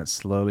ago, and then it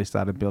slowly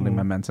started building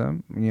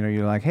momentum. You know,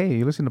 you're like, hey,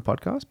 you listen to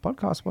podcasts?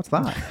 Podcast? What's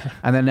that?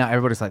 And then now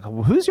everybody's like,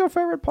 well, who's your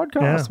favorite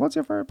podcast? Yeah. What's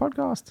your favorite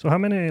podcast? So how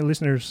many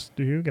listeners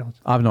do you got?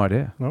 I have no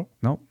idea. No?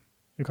 Nope.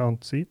 You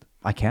can't see it?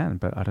 I can,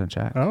 but I don't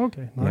check. Oh,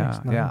 okay. Nice.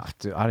 Yeah.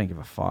 Dude, I don't give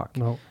a fuck.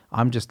 No.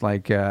 I'm just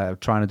like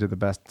trying to do the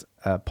best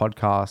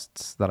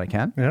podcasts that I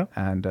can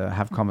and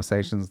have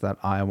conversations that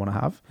I want to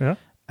have. Yeah.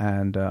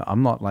 And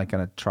I'm not like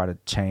going to try to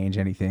change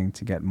anything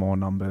to get more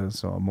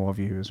numbers or more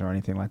views or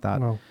anything like that.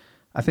 No.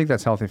 I think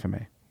that's healthy for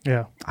me.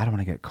 Yeah. I don't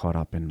want to get caught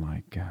up in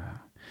like,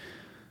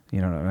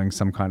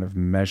 some kind of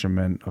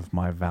measurement of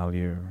my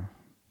value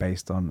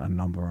based on a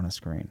number on a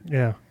screen.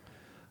 Yeah.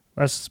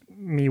 That's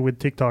me with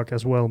TikTok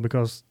as well,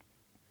 because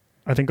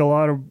I think a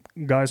lot of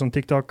guys on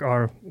TikTok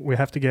we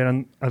have to get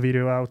a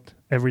video out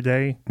every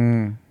day,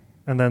 and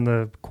then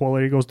the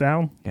quality goes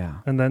down. Yeah.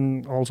 And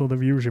then also the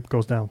viewership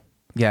goes down.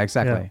 Yeah,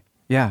 exactly.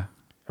 Yeah.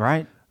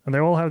 Right. And they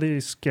all have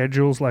these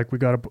schedules like we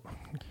got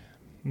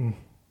to...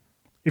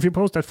 If you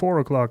post at 4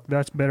 o'clock,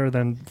 that's better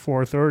than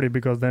 4:30,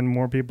 because then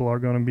more people are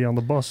going to be on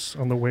the bus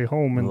on the way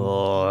home,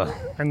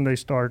 and they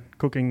start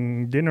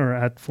cooking dinner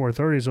at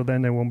 4:30, so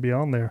then they won't be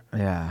on there.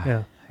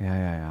 Yeah.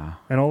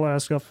 And all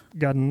that stuff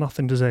got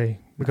nothing to say,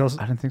 because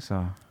I don't think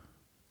so.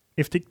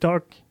 If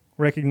TikTok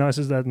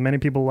recognizes that many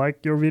people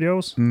like your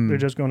videos, they're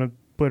just going to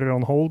put it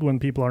on hold when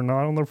people are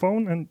not on their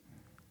phone and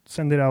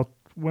send it out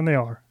when they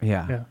are.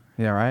 Yeah,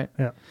 right?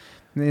 Yeah.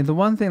 The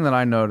one thing that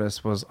I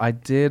noticed was I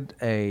did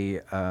a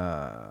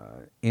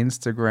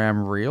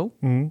Instagram reel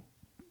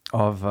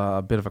of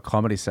a bit of a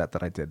comedy set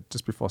that I did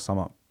just before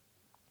summer.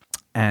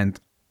 And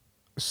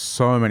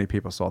so many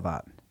people saw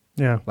that.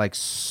 Yeah. Like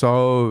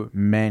so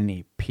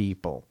many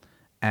people.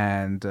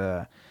 And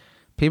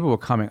people were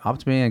coming up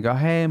to me and go,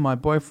 hey, my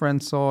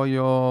boyfriend saw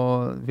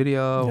your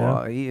video.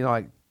 Yeah. Or,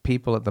 like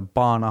people at the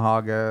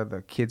Barnahaga,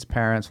 the kids'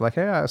 parents were like,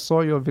 hey, I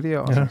saw your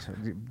video. I was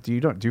like, do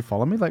you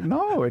follow me? Like,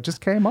 no, it just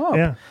came up.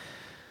 Yeah.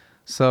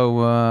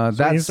 So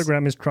that's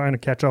Instagram is trying to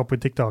catch up with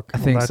TikTok. I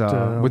think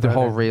so, with the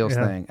whole Reels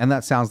thing. And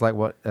that sounds like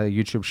what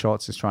YouTube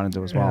Shorts is trying to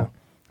do as well.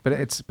 But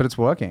it's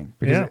working,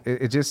 because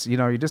it just,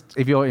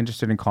 if you're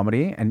interested in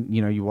comedy and,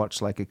 you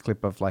watch like a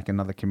clip of like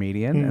another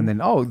comedian and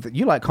then,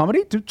 you like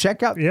comedy? Do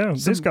check out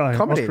this guy,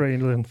 comedy.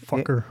 Australian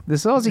fucker.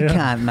 This Aussie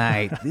cunt,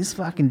 mate. This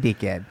fucking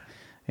dickhead.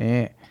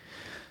 Yeah.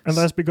 And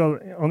that's because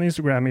on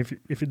Instagram,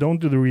 if you don't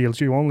do the Reels,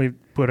 you only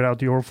put it out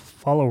to your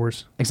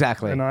followers.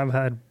 Exactly. And I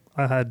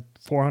had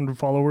 400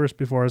 followers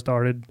before I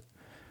started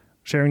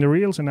sharing the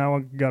Reels, and now I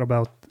got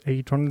about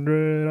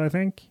 800, I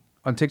think.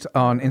 On TikTok,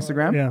 on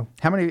Instagram? Yeah.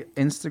 How many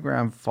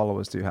Instagram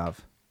followers do you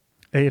have?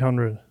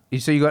 800.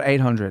 So you got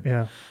 800?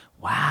 Yeah.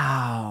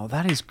 Wow,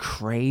 that is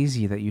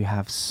crazy that you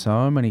have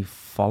so many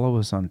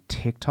followers on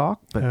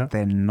TikTok, but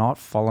they're not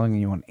following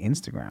you on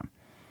Instagram.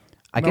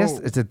 I guess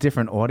it's a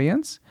different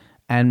audience,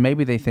 and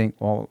maybe they think,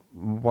 well,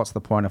 what's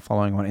the point of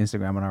following on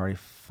Instagram when I already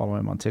follow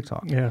him on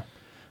TikTok? Yeah.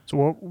 So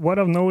what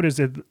I've noticed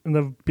is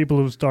the people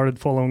who started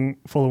following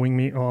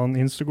me on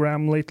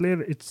Instagram lately,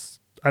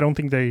 I don't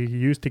think they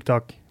use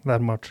TikTok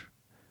that much.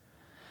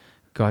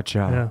 Gotcha.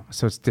 Yeah.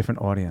 So it's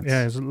different audience.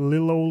 Yeah, it's a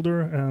little older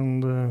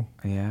and...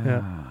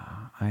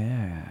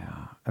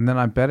 And then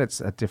I bet it's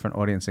a different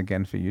audience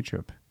again for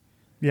YouTube.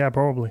 Yeah,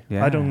 probably.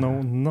 Yeah. I don't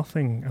know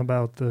nothing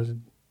about the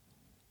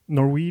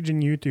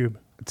Norwegian YouTube.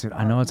 Dude,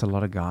 I know it's a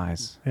lot of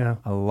guys. Yeah.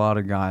 A lot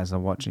of guys are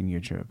watching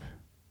YouTube.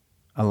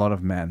 A lot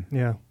of men.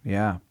 Yeah.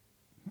 Yeah.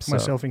 So,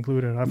 myself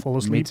included. I fall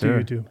asleep to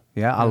YouTube.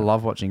 Yeah, I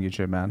love watching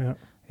YouTube, man.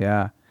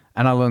 Yeah.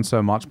 And I learned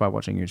so much by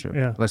watching YouTube.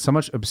 Yeah. Like so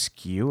much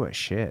obscure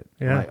shit.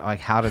 Yeah. Like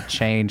how to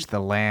change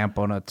the lamp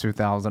on a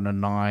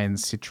 2009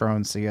 Citroen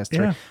CS3.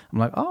 Yeah. I'm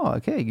like, oh,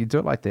 okay, you do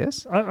it like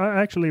this? I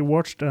actually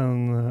watched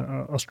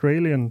an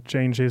Australian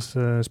change his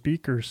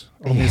speakers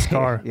on his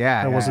car.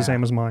 That was the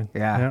same as mine.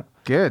 Yeah.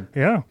 Good.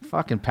 Yeah.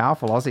 Fucking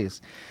powerful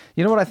Aussies.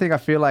 You know what I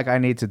feel like I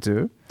need to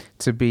do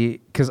to be,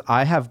 because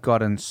I have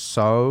gotten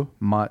so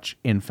much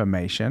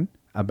information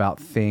about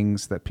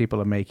things that people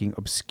are making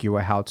obscure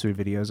how-to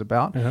videos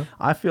about.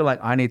 I feel like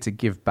I need to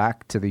give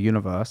back to the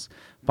universe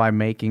by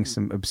making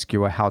some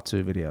obscure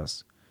how-to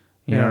videos.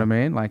 You know what I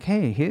mean? Like,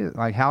 hey, here,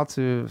 like how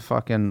to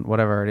fucking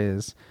whatever it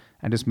is,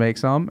 and just make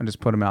some and just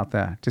put them out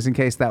there, just in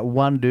case that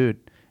one dude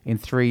in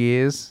 3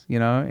 years, in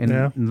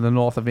the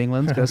north of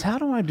England. Goes, how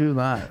do I do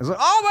that? It's like,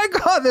 oh my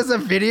God, there's a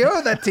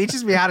video that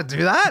teaches me how to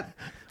do that.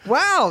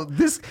 Wow.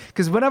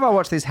 Because whenever I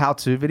watch these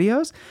how-to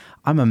videos,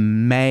 I'm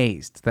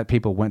amazed that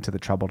people went to the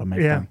trouble to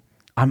make them.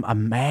 I'm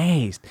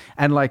amazed.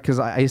 And like, because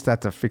I used to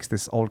have to fix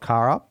this old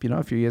car up,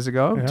 a few years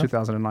ago,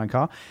 2009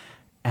 car.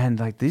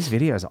 And like these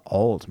videos are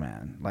old,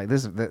 man. Like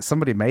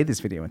somebody made this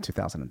video in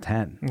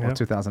 2010 or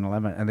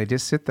 2011, and they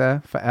just sit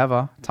there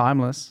forever,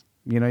 timeless.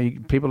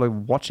 People are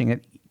watching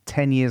it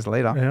 10 years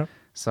later. Yeah.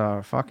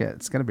 So fuck it,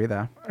 it's gonna be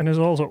there. And there's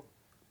also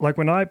like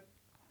when I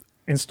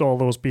install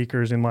those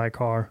speakers in my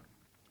car,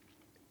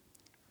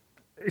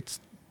 it's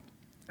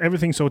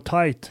everything's so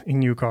tight in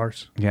new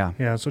cars. Yeah.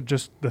 Yeah. So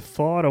just the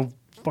thought of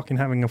fucking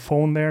having a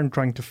phone there and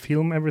trying to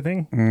film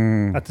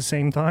everything at the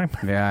same time.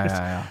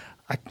 Yeah.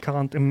 I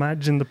can't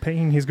imagine the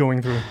pain he's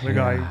going through, the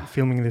guy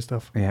filming this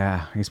stuff.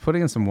 Yeah, he's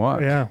putting in some work.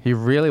 Yeah. He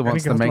really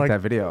wants to make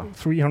that video.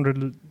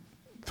 300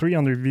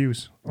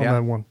 views on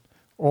that one.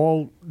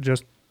 All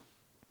just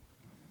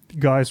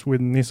guys with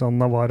Nissan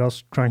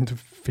Navaras trying to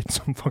fit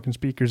some fucking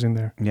speakers in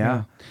there.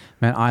 Yeah.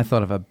 Man, I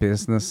thought of a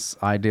business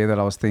idea that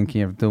I was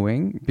thinking of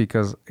doing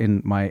because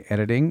in my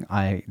editing,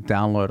 I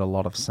download a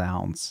lot of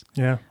sounds.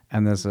 Yeah.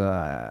 And there's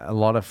a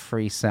lot of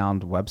free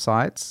sound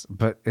websites,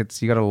 but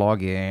you got to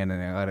log in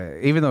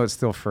and even though it's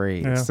still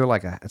free, it's still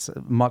it's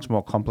much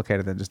more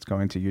complicated than just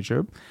going to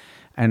YouTube.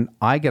 And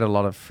I get a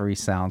lot of free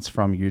sounds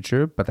from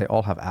YouTube, but they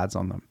all have ads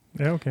on them.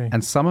 Yeah, okay.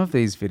 And some of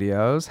these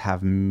videos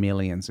have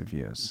millions of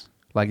views.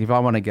 Like if I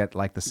want to get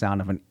like the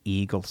sound of an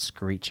eagle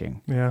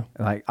screeching,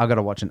 like I got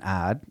to watch an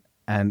ad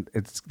and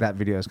that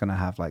video is going to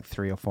have like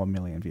 3 or 4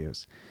 million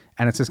views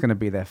and it's just going to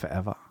be there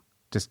forever.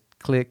 Just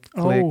click.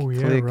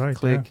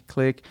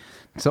 Click.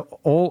 So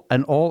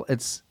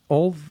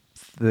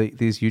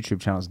these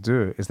YouTube channels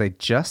do is they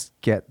just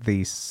get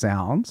these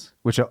sounds,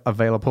 which are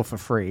available for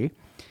free.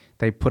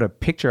 They put a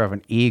picture of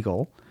an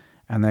eagle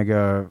and they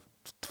go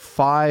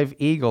 5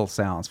 eagle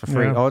sounds for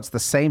free. Oh, it's the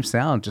same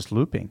sound, just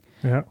looping.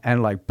 Yeah.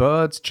 And like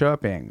birds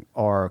chirping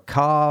or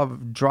car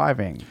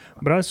driving.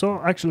 But I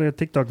saw actually a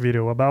TikTok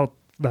video about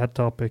that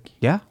topic.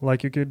 Yeah.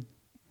 Like you could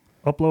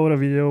upload a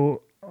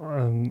video,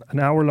 an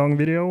hour-long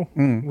video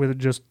with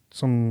just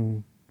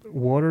some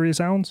watery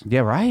sounds.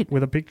 Yeah, right.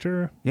 With a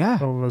picture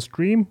of a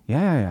stream.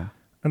 Yeah.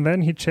 And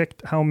then he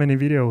checked how many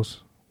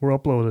videos were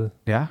uploaded.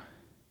 Yeah.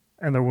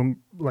 And there were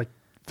like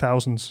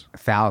thousands.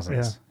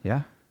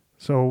 Yeah.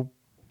 So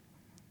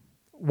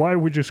why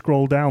would you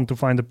scroll down to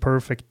find the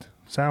perfect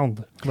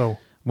sound though?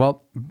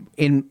 Well,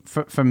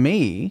 for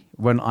me,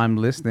 when I'm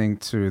listening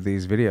to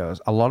these videos,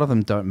 a lot of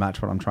them don't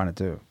match what I'm trying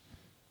to do.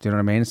 Do you know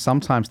what I mean?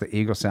 Sometimes the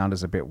eagle sound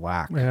is a bit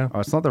whack. Yeah.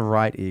 Or it's not the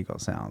right eagle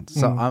sound.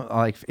 So I'm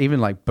like, even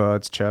like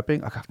birds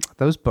chirping,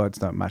 those birds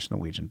don't match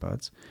Norwegian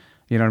birds.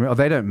 You know what I mean? Or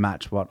they don't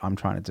match what I'm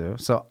trying to do.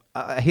 So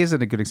here's a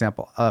good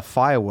example.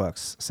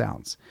 Fireworks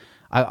sounds.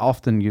 I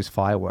often use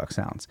fireworks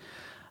sounds.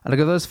 And look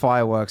at those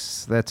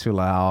fireworks, they're too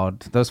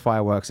loud. Those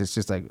fireworks, it's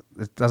just like,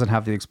 it doesn't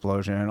have the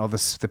explosion or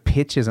the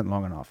pitch isn't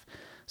long enough.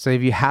 So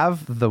if you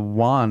have the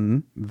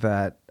one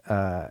that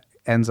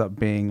ends up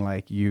being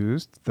like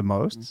used the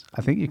most,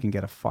 I think you can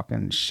get a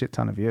fucking shit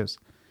ton of views.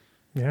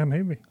 Yeah,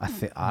 maybe.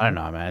 I don't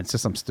know, man. It's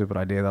just some stupid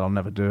idea that I'll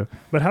never do.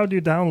 But how do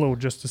you download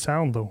just the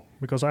sound though?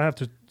 Because I have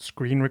to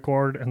screen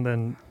record and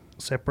then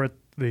separate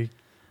the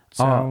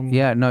sound. Oh,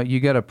 yeah, no, you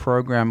get a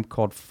program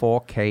called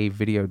 4K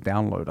Video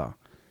Downloader.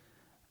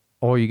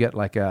 Or you get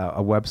like a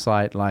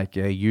website like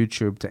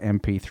YouTube to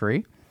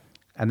MP3,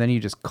 and then you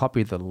just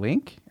copy the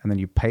link, and then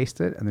you paste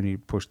it, and then you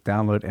push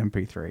download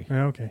MP3.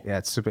 Yeah, okay. Yeah,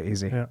 it's super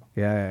easy.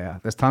 Yeah.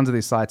 There's tons of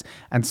these sites,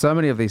 and so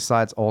many of these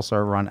sites also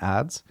run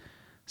ads.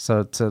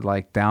 So to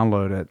like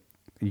download it,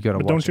 you got to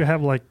watch. But don't you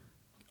have like,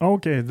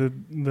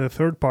 the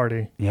third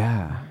party?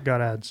 Yeah. Got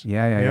ads.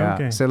 Yeah.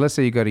 Okay. So let's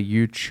say you go to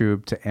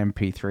YouTube to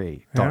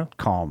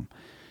MP3.com.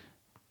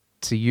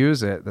 To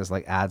use it, there's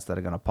like ads that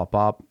are going to pop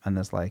up, and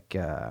there's like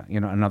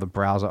another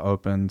browser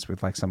opens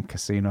with like some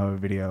casino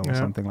video or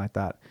something like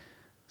that.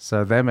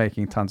 So they're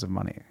making tons of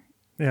money.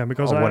 Yeah,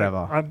 because I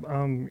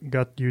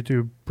got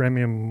YouTube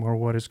Premium or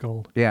what it's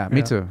called. Yeah,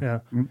 me too. Yeah,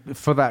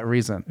 for that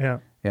reason.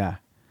 Yeah.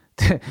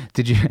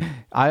 Did you?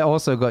 I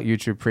also got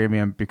YouTube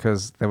Premium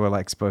because they were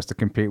like supposed to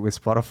compete with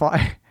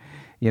Spotify,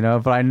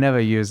 but I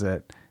never use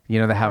it. They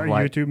have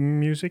like YouTube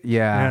Music.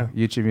 Yeah,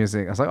 YouTube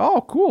Music. I was like,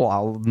 oh, cool.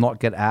 I'll not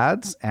get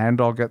ads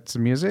and I'll get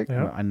some music.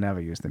 Yeah. No, I never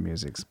use the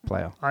music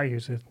player. I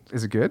use it.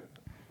 Is it good?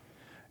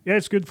 Yeah,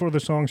 it's good for the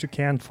songs you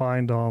can't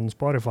find on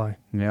Spotify.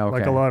 Yeah, okay.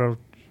 Like a lot of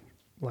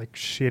like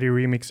shitty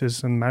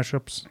remixes and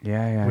mashups.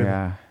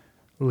 Yeah.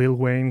 Lil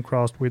Wayne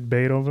crossed with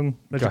Beethoven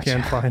that you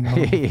can't find on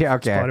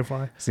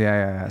Spotify.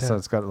 Yeah. So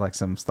it's got like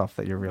some stuff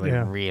that you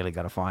really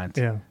got to find.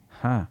 Yeah.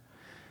 Huh.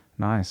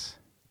 Nice.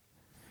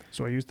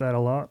 So I use that a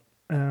lot.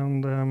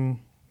 And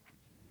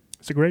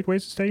it's a great way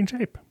to stay in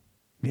shape.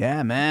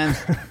 Yeah, man.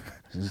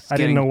 I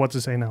didn't know what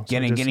to say now.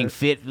 Getting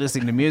fit,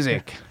 listening to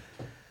music.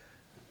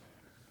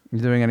 You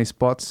doing any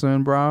spots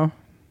soon, bro?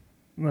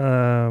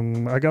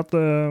 I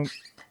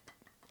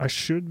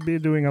should be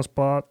doing a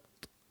spot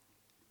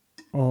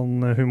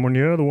on Humor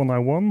Njø, the one I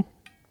won.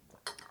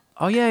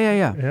 Oh yeah.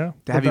 Yeah.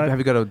 Have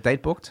you got a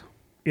date booked?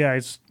 Yeah,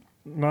 it's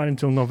not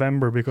until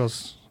November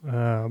because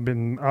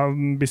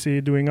I'm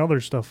busy doing other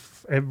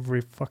stuff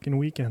every fucking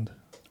weekend.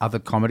 Other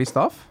comedy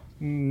stuff?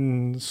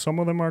 Some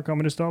of them are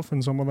comedy stuff,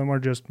 and some of them are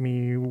just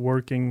me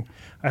working.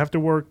 I have to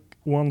work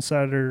one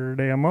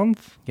Saturday a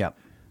month. Yep.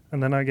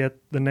 And then I get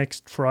the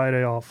next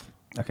Friday off.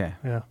 Okay.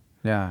 Yeah.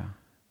 Yeah.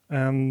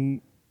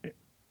 And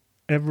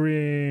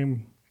every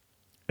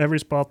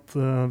spot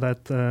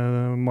that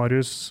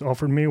Marius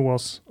offered me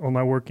was on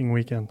my working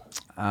weekend.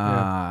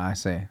 I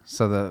see.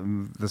 So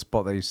the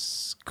spot that you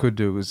could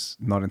do was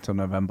not until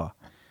November.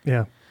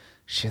 Yeah.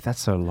 Shit,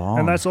 that's so long.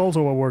 And that's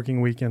also a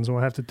working weekend, so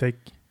I have to take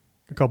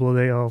a couple of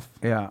days off.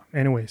 Yeah.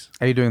 Anyways.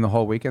 Are you doing the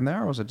whole weekend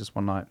there, or is it just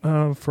one night?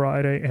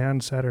 Friday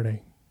and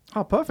Saturday.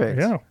 Oh, perfect.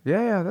 Yeah.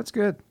 Yeah, that's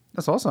good.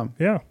 That's awesome.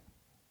 Yeah.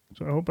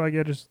 So I hope I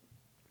get to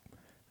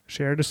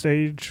share the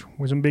stage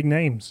with some big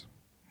names.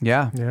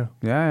 Yeah.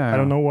 I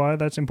don't know why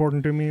that's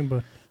important to me,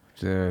 but...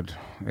 Dude,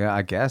 yeah,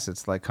 I guess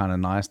it's like kind of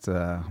nice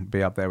to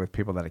be up there with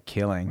people that are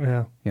killing.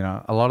 Yeah. You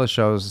know, a lot of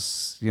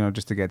shows, you know,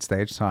 just to get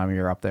stage time,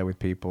 you're up there with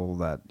people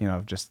that, you know,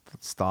 have just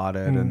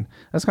started, and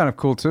that's kind of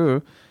cool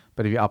too.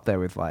 But if you're up there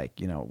with like,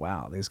 you know,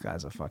 wow, these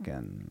guys are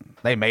fucking,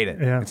 they made it.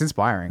 Yeah. It's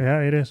inspiring. Yeah,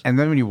 it is. And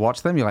then when you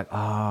watch them, you're like,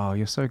 oh,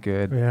 you're so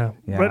good. Yeah.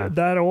 But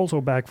that also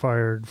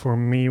backfired for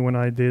me when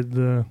I did,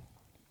 I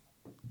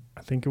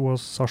think it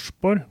was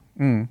Sarpsborg.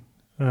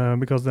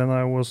 Because then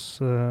I was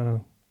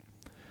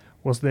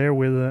there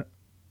with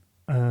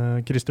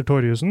Christer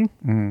Torjussen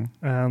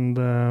and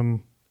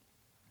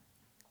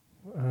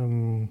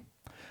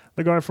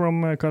the guy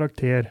from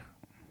Karakter.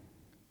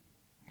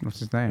 What's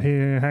his name?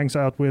 He hangs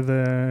out with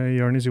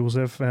Jonis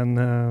Josef and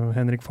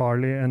Henrik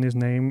Farley, and his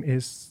name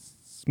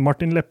is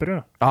Martin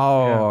Lepperød.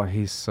 Oh,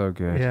 he's so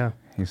good. Yeah.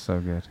 He's so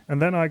good.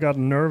 And then I got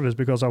nervous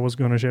because I was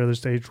going to share the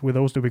stage with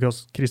those two,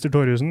 because Christer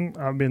Torjussen,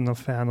 I've been a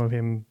fan of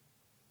him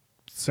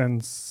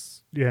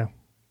since,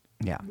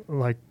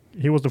 like,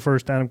 he was the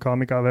first stand-up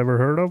comic I've ever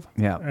heard of.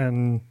 Yeah.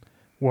 And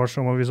watched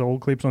some of his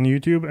old clips on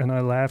YouTube, and I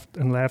laughed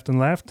and laughed and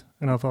laughed.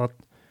 And I thought,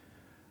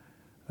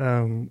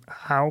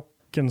 how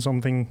can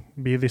something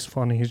be this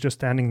funny? He's just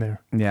standing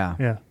there. Yeah.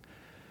 Yeah.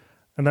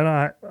 And then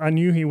I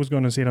knew he was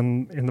going to sit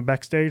in the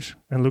backstage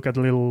and look at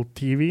the little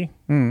TV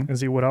and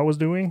see what I was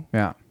doing.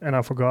 Yeah. And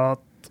I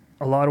forgot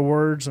a lot of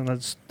words, and I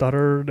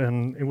stuttered,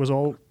 and it was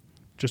all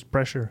just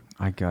pressure.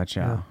 I gotcha.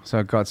 Yeah. So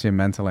it got to you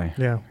mentally.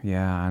 Yeah.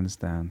 Yeah, I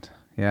understand.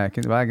 Yeah,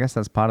 well, I guess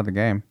that's part of the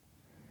game.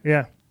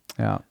 Yeah.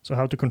 Yeah. So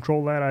how to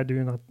control that,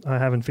 I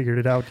haven't figured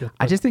it out yet.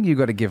 I just think you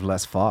got to give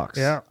less fucks.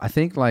 Yeah. I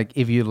think like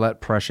if you let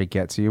pressure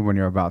get to you when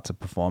you're about to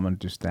perform and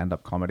do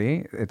stand-up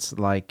comedy, it's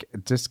like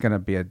just going to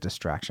be a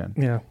distraction.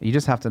 Yeah. You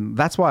just have to,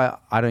 that's why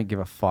I don't give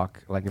a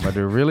fuck. Like if I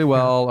do really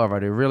well or if I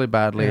do really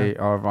badly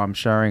or if I'm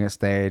sharing a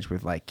stage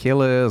with like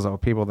killers or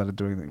people that are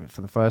doing it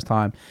for the first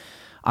time,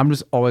 I'm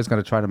just always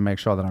going to try to make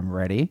sure that I'm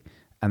ready.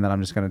 And then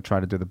I'm just going to try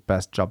to do the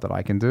best job that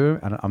I can do.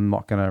 And I'm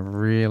not going to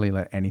really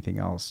let anything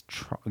else,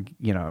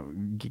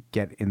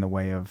 get in the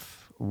way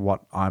of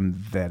what I'm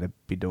there to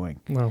be doing.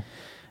 No.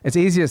 It's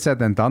easier said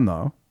than done,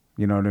 though.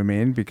 You know what I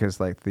mean? Because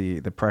like the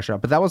pressure.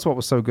 But that was what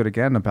was so good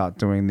again about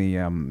doing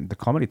the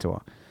comedy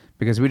tour.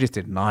 Because we just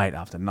did night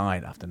after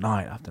night after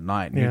night after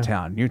night. New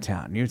town.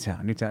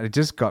 It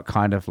just got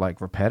kind of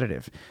like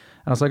repetitive.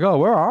 And I was like, oh,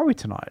 where are we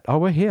tonight? Oh,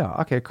 we're here.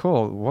 Okay,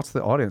 cool. What's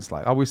the audience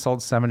like? Oh, we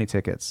sold 70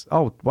 tickets.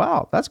 Oh,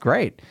 wow, that's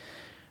great.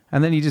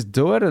 And then you just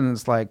do it and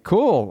it's like,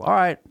 cool. All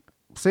right,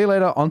 see you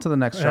later. On to the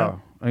next show.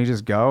 And you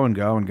just go and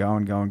go and go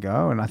and go and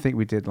go. And I think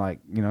we did like,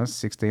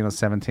 16 or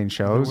 17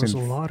 shows. There was a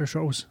lot of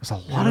shows. It was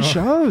a lot of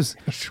shows.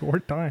 A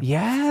short time.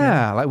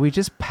 Yeah, like we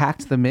just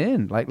packed them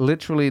in, like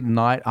literally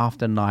night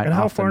after night. And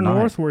after how far night.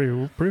 north were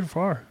you? Pretty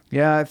far.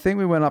 Yeah, I think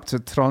we went up to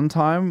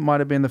Trondheim, might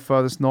have been the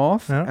furthest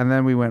north, Yeah. and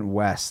then we went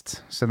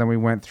west. So then we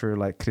went through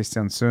like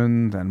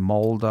Kristiansund and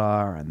Molde,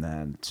 and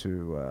then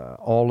to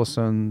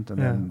Ålesund, and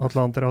then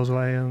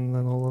Atlanterhavsveien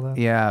and all of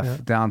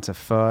that. down to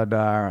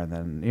Førde, and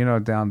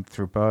then down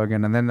through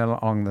Bergen, and then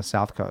along the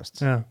south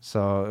coast. Yeah.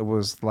 So it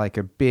was like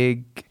a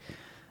big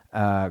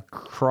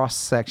cross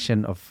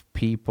section of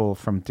people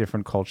from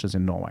different cultures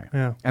in Norway,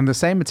 and the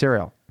same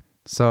material.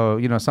 So,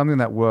 something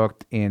that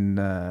worked in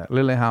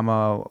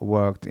Lillehammer,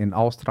 worked in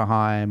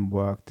Austrheim,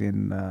 worked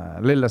in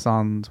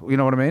Lillesand, you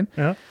know what I mean?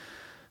 Yeah.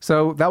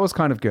 So that was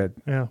kind of good,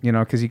 Yeah.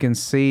 Because you can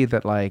see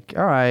that like,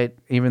 all right,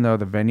 even though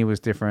the venue is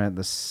different,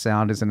 the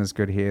sound isn't as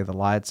good here, the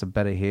lights are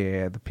better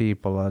here, the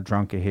people are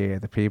drunker here,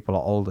 the people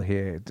are older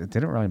here. It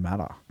didn't really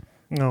matter.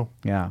 No.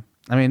 Yeah.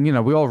 I mean,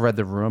 we all read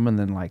the room and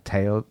then like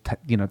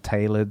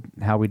tailored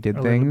how we did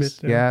things.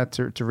 Bit,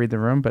 to read the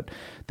room. But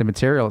the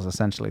material is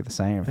essentially the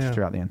same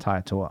throughout the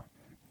entire tour.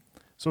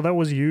 So that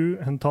was you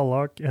and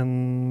Tallak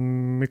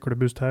and Mikkel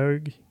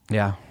Busthaug.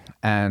 Yeah.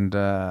 And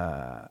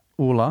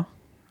Ola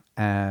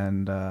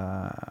and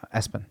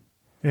Espen.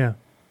 Yeah.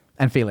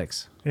 And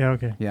Felix. Yeah,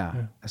 okay.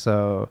 Yeah.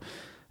 So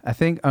I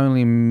think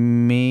only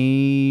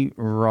me,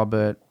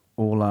 Robert,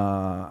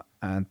 Ola,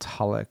 and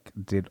Tulloch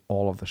did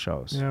all of the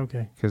shows. Yeah,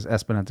 okay. Because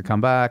Espen had to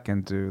come back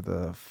and do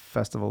the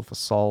festival for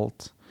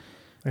Salt.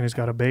 And he's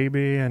got a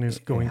baby, and he's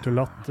going to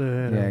Lotte.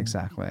 Yeah,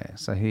 exactly.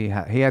 So he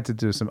had to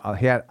do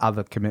he had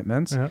other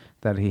commitments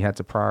that he had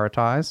to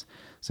prioritize.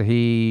 So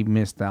he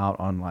missed out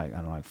on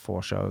like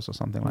 4 shows or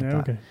something like that.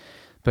 Okay.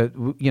 But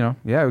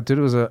it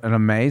was an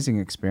amazing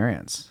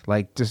experience.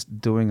 Like just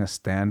doing a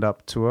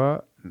stand-up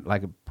tour,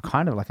 like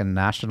kind of like a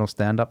national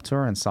stand-up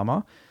tour in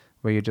summer,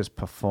 where you're just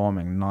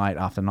performing night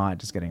after night,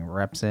 just getting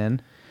reps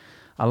in.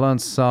 I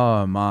learned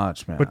so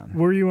much, man. But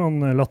were you on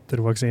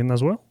Lattervaccin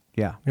as well?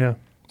 Yeah. Yeah.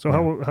 So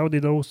how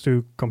did those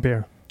two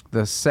compare?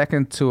 The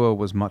second tour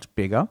was much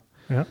bigger.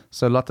 Yeah.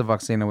 So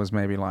Lattervaccin was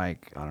maybe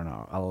like, I don't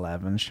know,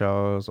 11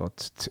 shows, or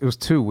it was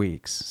 2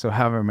 weeks. So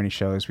however many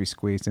shows we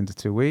squeezed into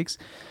 2 weeks.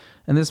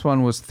 And this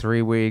one was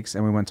 3 weeks,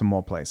 and we went to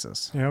more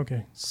places. Yeah,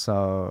 okay.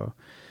 So,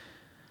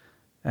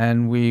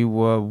 and we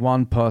were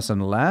 1 person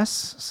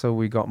less, so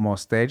we got more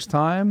stage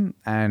time.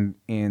 And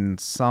in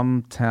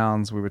some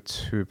towns, we were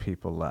 2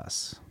 people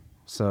less.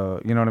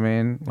 So, you know what I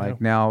mean? Like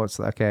now it's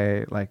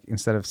okay, like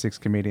instead of 6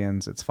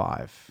 comedians, it's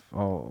 5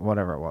 or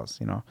whatever it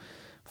was,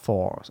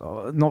 4.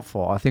 So not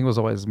 4. I think it was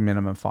always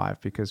minimum 5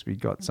 because we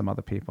got some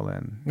other people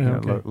in,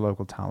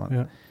 local talent.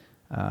 Yeah.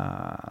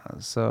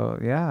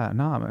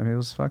 It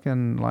was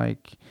fucking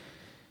like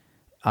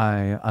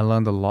I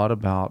learned a lot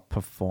about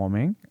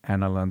performing,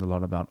 and I learned a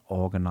lot about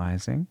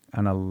organizing,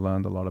 and I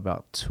learned a lot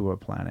about tour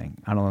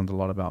planning, and I learned a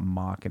lot about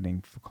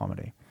marketing for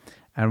comedy.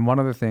 And one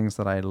of the things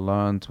that I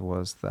learned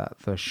was that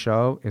the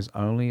show is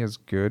only as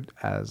good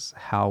as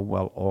how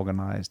well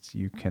organized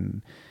you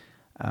can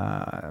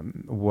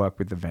work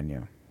with the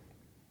venue.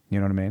 You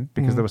know what I mean?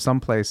 Because there were some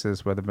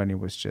places where the venue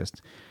was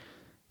just,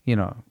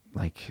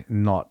 like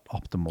not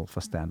optimal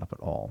for stand-up at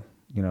all.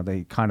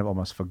 They kind of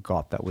almost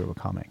forgot that we were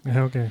coming.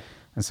 Yeah, okay.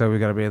 And so we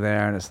got to be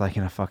there, and it's like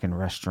in a fucking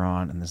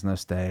restaurant, and there's no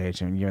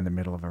stage, and you're in the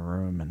middle of a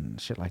room and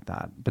shit like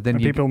that. But then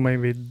people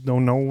maybe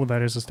don't know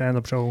that is a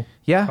stand-up show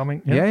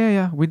coming.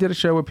 Yeah. We did a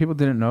show where people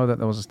didn't know that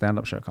there was a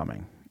stand-up show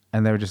coming.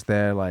 And they were just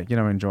there, like,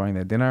 enjoying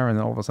their dinner, and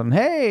then all of a sudden,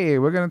 hey,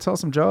 we're going to tell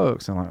some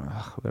jokes. And I'm like,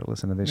 oh, we got to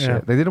listen to this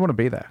shit. They didn't want to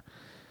be there.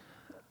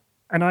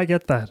 And I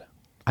get that.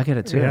 I get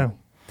it too. Yeah.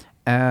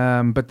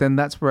 But then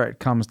that's where it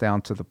comes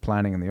down to the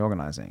planning and the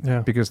organizing.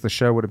 Yeah. Because the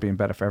show would have been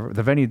better for everyone.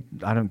 The venue,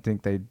 I don't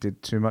think they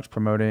did too much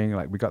promoting.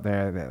 Like, we got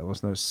there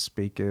was no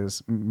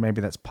speakers.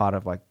 Maybe that's part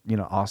of, like,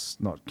 us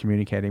not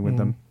communicating with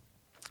them.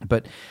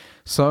 But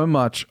so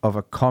much of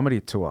a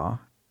comedy tour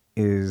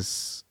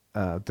is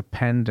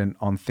dependent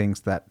on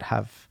things that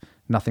have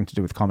nothing to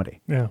do with comedy.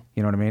 Yeah.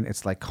 You know what I mean?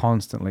 It's like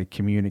constantly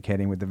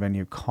communicating with the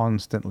venue,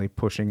 constantly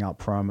pushing out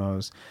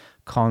promos,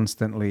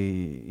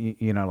 constantly,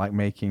 like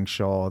making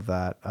sure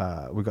that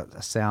we got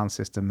a sound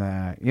system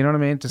there. You know what I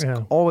mean? Just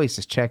always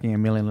just checking a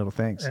million little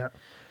things. Yeah.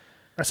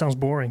 That sounds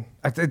boring.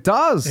 It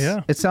does.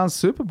 Yeah. It sounds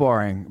super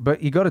boring,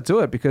 but you got to do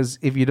it, because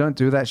if you don't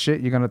do that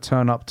shit, you're going to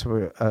turn up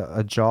to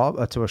a job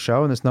or to a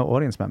show and there's no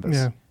audience members.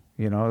 Yeah.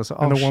 So,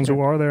 and the ones who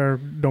are there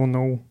don't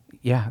know.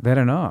 Yeah, they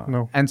don't know.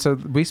 No. And so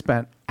we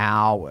spent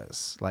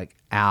hours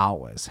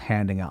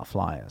handing out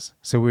flyers.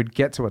 So we'd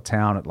get to a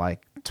town at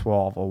like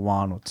 12 or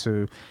 1 or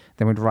 2.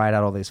 Then we'd write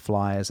out all these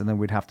flyers, and then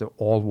we'd have to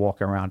all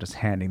walk around just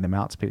handing them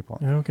out to people.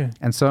 Yeah, okay.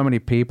 And so many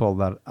people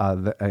that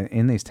are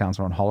in these towns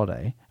are on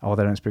holiday, or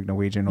they don't speak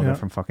Norwegian, or they're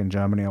from fucking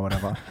Germany or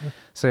whatever.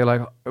 So you're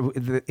like,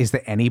 is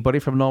there anybody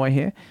from Norway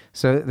here?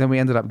 So then we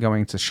ended up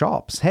going to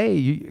shops.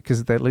 Hey,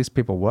 because at least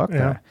people work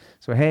there.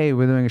 So, hey,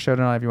 we're doing a show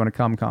tonight. If you want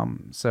to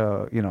come.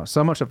 So,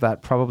 so much of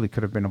that probably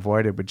could have been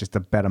avoided with just a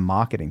better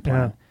marketing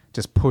plan. Yeah.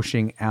 Just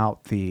pushing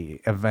out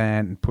the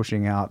event and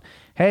pushing out,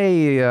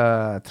 hey,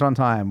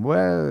 Trondheim,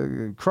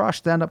 we're Crush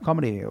stand-up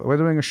comedy. We're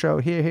doing a show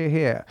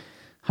here.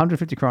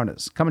 150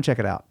 kroners. Come and check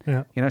it out.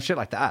 Yeah. Shit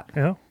like that.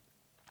 Yeah.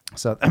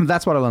 So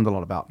that's what I learned a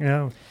lot about.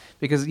 Yeah.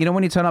 Because,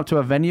 when you turn up to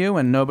a venue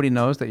and nobody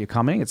knows that you're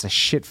coming, it's a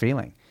shit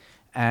feeling.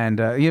 And,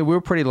 we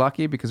were pretty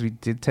lucky because we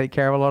did take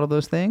care of a lot of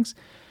those things.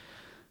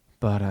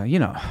 But, you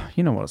know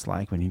what it's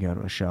like when you go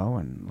to a show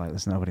and, like,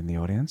 there's nobody in the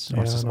audience,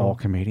 or it's just all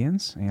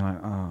comedians. And you're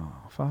like, oh,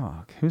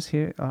 fuck, who's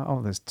here?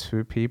 Oh, there's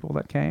 2 people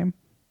that came.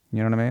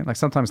 You know what I mean? Like,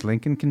 sometimes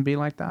Lincoln can be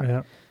like that.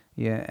 Yeah.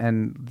 Yeah,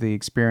 and the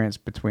experience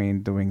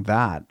between doing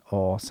that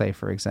or, say,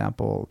 for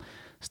example,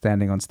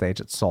 standing on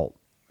stage at Salt,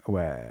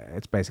 where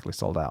it's basically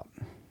sold out.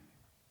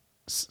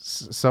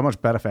 So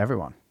much better for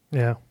everyone.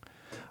 Yeah.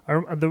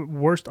 The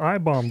worst I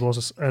bombed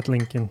was at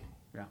Lincoln.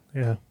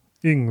 Yeah.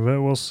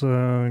 Yngve was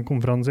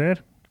konferansier.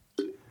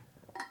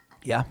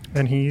 Yeah.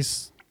 And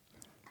he's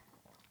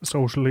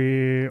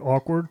socially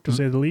awkward, to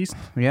say the least.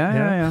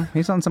 Yeah.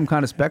 He's on some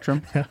kind of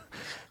spectrum. Yeah.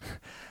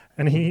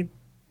 And he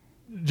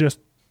just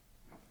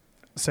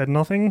said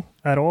nothing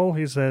at all.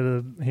 He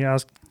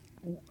asked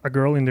a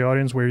girl in the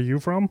audience, where are you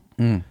from?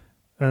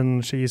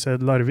 And she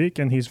said Larvik,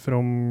 and he's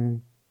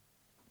from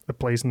a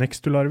place next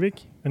to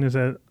Larvik. And he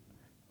said,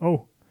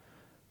 oh,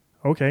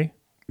 okay.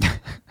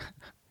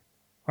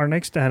 Our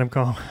next stand-up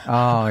comic.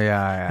 Oh,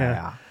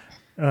 yeah.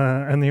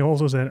 And he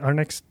also said, our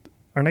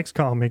next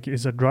comic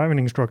is a driving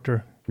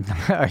instructor.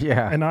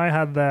 Yeah. And I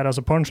had that as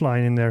a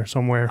punchline in there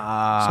somewhere.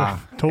 So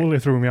it totally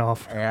threw me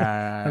off.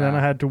 Yeah. And then I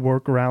had to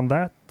work around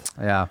that.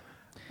 Yeah.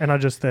 And I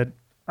just said,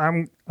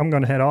 I'm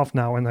going to head off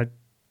now. And I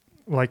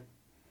like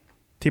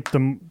tipped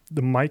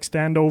the mic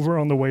stand over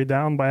on the way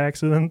down by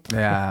accident.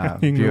 Yeah.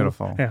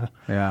 Beautiful. Yeah.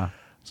 Yeah.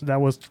 So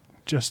that was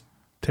just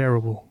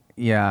terrible.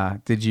 Yeah.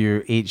 Did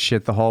you eat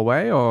shit the whole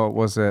way, or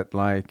was it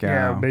like...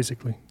 yeah,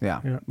 basically.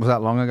 Yeah. Yeah. Was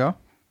that long ago?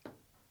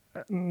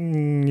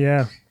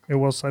 Yeah. It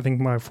was, I think,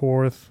 my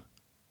fourth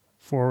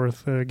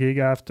gig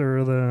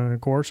after the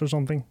course or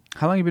something.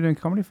 How long have you been doing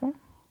comedy for?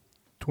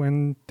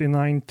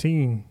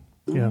 2019.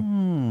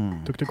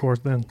 Yeah. Took the course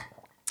then.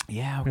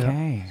 Yeah,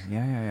 okay.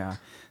 Yeah.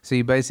 So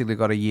you basically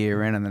got a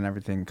year in and then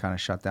everything kind of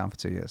shut down for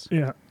 2 years.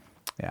 Yeah.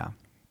 Yeah.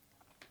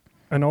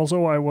 And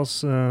also I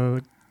was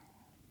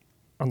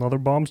another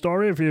bomb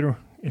story if you're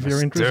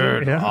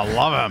interested. Dude, I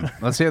love him.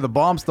 Let's hear the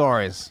bomb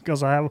stories.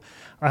 Because I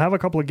have a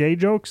couple of gay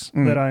jokes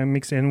that I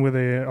mix in with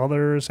the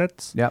other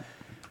sets. Yep.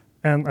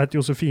 And at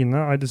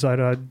Josefina, I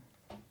decided I'd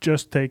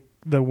just take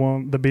the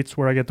bits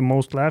where I get the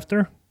most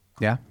laughter.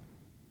 Yeah.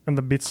 And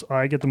the bits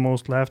I get the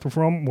most laughter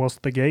from was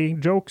the gay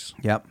jokes.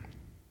 Yep.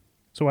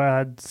 So I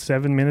had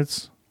 7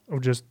 minutes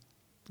of just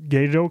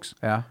gay jokes.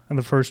 Yeah. And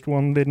the first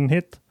one didn't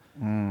hit.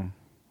 And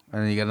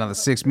then you got another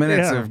 6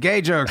 minutes of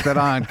gay jokes that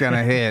aren't going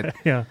to hit.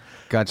 Yeah.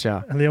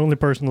 Gotcha. And the only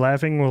person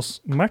laughing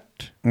was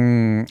Mert.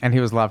 And he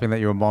was laughing that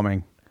you were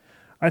bombing.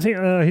 I think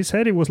he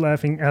said he was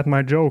laughing at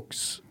my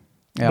jokes.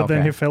 Yeah, but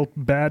then he felt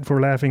bad for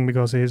laughing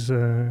because he's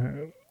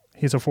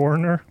a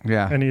foreigner.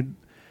 Yeah. And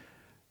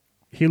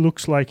he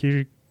looks like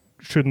he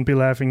shouldn't be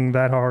laughing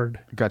that hard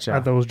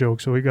at those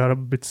jokes. So he got a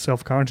bit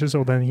self-conscious,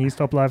 so then he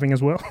stopped laughing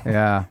as well.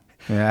 Yeah.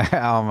 Yeah.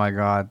 Oh my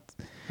God.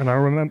 And I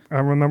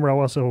remember I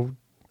was so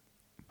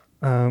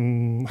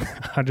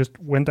I just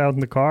went out in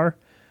the car,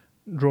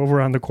 drove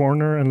around the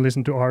corner and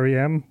listened to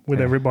REM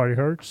with Everybody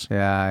Hurts.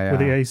 Yeah. With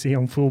the AC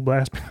on full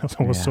blast because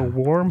I was so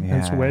warm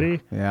and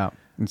sweaty. Yeah.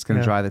 It's going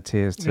to dry the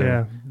tears too.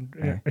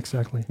 Yeah,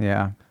 exactly.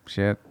 Yeah,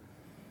 shit.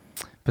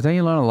 But don't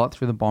you learn a lot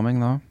through the bombing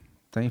though?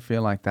 Don't you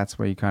feel like that's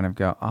where you kind of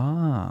go,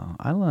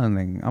 I'm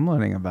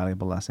learning a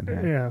valuable lesson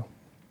here. Yeah.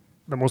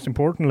 The most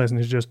important lesson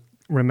is just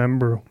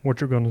remember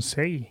what you're going to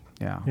say.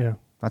 Yeah. Yeah.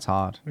 That's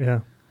hard. Yeah.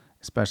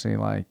 Especially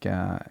like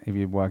if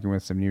you're working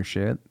with some new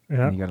shit.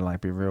 Yeah. And you got to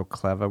like be real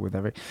clever with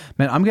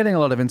Man, I'm getting a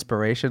lot of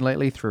inspiration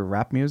lately through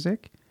rap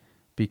music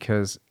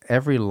because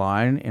every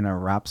line in a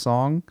rap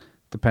song,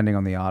 depending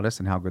on the artist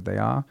and how good they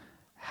are,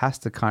 has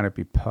to kind of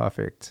be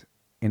perfect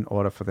in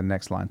order for the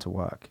next line to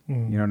work. You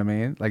know what I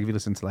mean? Like if you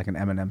listen to like an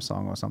Eminem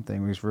song or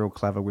something, he's real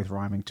clever with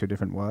rhyming two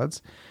different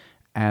words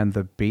and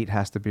the beat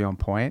has to be on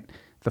point.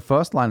 The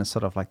first line is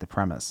sort of like the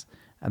premise.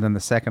 And then the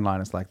second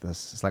line is like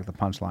this, it's like the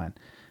punchline.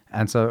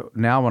 And so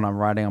now when I'm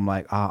writing, I'm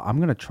like, I'm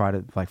going to try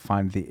to like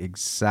find the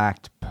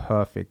exact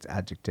perfect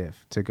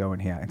adjective to go in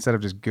here. Instead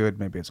of just good,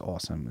 maybe it's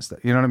awesome.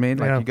 You know what I mean?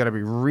 Like you got to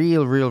be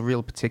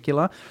real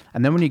particular.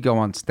 And then when you go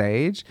on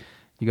stage,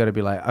 you got to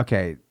be like,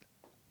 okay,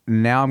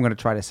 now I'm going to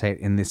try to say it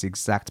in this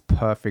exact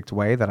perfect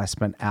way that I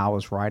spent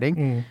hours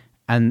writing.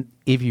 And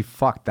if you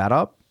fuck that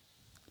up,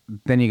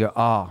 then you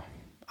go,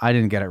 I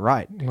didn't get it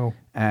right. No.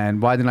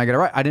 And why didn't I get it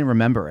right? I didn't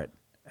remember it.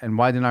 And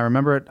why didn't I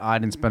remember it? I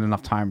didn't spend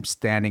enough time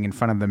standing in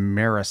front of the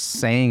mirror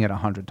saying it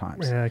 100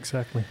 times. Yeah,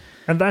 exactly.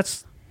 And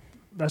that's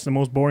the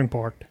most boring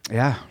part.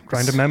 Yeah.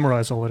 Trying to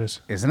memorize all of this.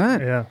 Isn't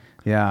it? Yeah.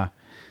 Yeah.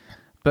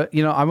 But,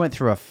 I went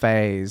through a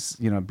phase,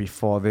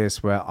 before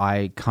this where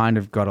I kind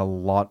of got a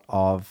lot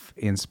of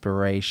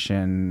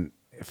inspiration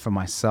for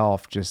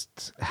myself,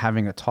 just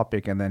having a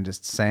topic and then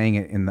just saying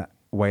it in the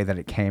way that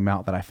it came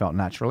out that I felt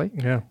naturally.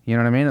 Yeah. You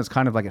know what I mean? It's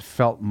kind of like it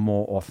felt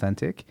more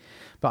authentic.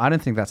 But I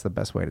don't think that's the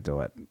best way to do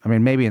it. I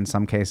mean, maybe in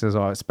some cases,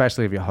 or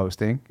especially if you're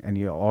hosting and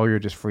you're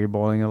just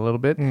freeballing a little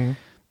bit.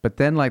 But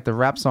then like the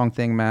rap song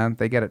thing, man,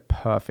 they get it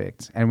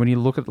perfect. And when you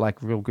look at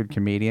like real good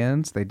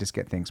comedians, they just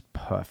get things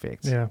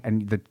perfect. Yeah.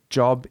 And the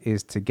job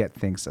is to get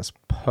things as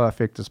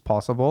perfect as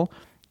possible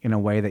in a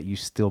way that you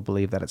still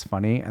believe that it's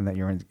funny and that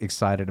you're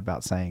excited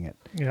about saying it.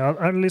 Yeah,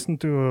 I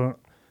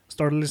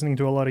started listening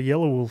to a lot of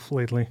Yellow Wolf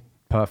lately.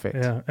 Perfect.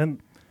 Yeah,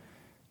 and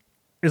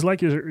it's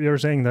like you're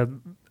saying that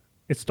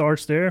it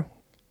starts there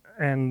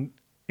and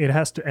it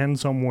has to end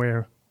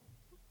somewhere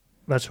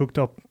that's hooked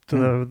up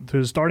to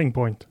the starting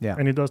point. Yeah.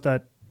 And it does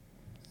that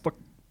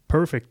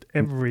perfect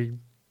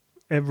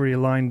every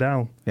line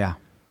down. Yeah.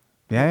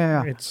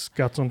 Yeah. It's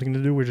got something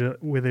to do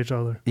with each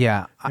other.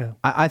 Yeah.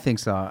 I think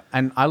so.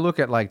 And I look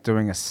at like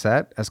doing a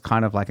set as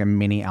kind of like a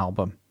mini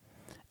album.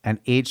 And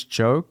each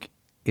joke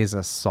is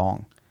a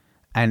song.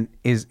 And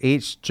does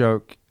each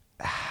joke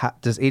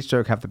have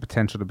the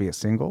potential to be a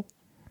single?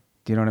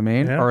 Do you know what I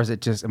mean? Yeah. Or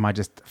am I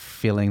just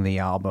filling the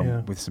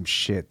album with some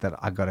shit that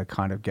I got to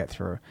kind of get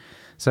through?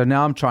 So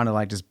now I'm trying to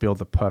like just build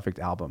the perfect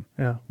album.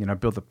 Yeah.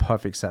 Build the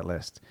perfect set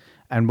list.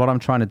 And what I'm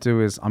trying to do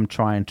is I'm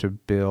trying to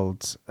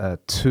build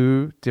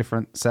 2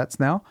 different sets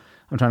now.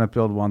 I'm trying to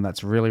build one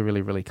that's really,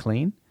 really, really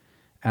clean.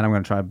 And I'm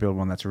going to try to build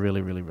one that's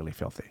really, really, really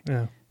filthy.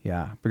 Yeah.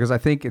 Yeah. Because I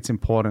think it's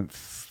important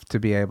to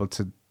be able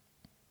to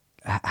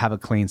have a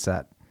clean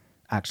set,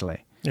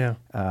 actually. Yeah.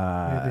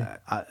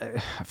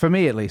 For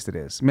me, at least, it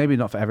is. Maybe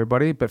not for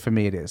everybody, but for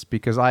me, it is,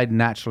 because I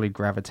naturally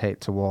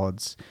gravitate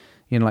towards,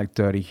 like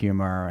dirty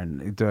humor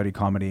and dirty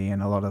comedy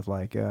and a lot of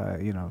like,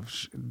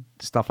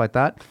 stuff like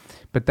that.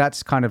 But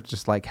that's kind of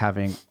just like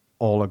having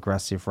all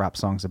aggressive rap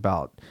songs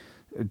about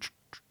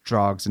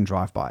drugs and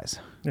drive-bys.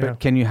 Yeah. But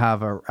can you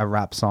have a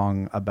rap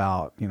song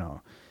about,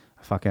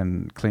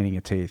 fucking cleaning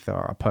your teeth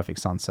or a perfect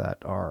sunset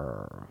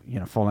or,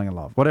 falling in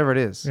love, whatever it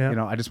is.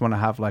 Yeah. I just want to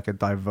have like a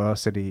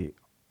diversity.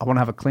 I want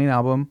to have a clean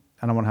album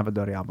and I want to have a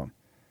dirty album.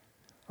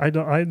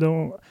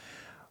 I'm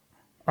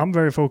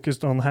very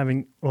focused on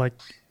having like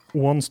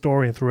one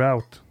story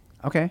throughout.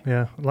 Okay.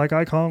 Yeah. Like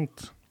I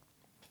can't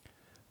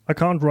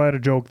write a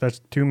joke that's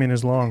 2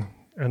 minutes long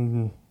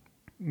and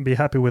be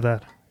happy with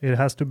that. It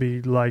has to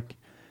be like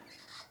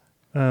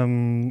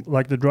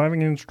the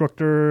driving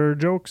instructor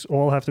jokes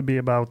all have to be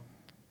about.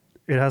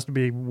 It has to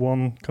be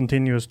one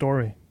continuous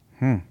story.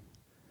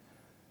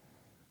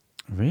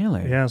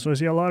 Really? Yeah, so I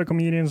see a lot of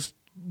comedians,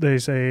 they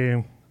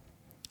say,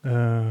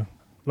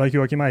 like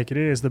Joakim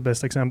Eikeri is the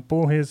best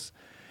example.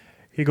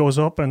 He goes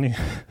up and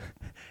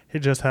he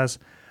just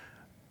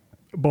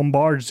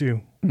bombards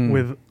you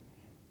with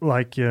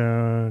like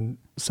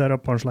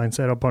setup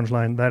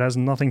punchline that has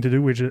nothing to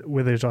do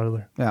with each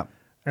other. Yeah.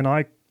 And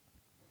I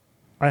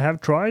have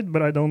tried,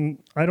 but I don't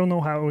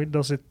know how it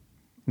does it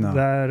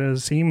that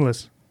is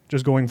seamless.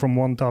 Just going from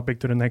one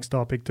topic to the next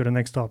topic to the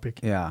next topic.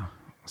 Yeah.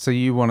 So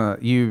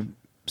you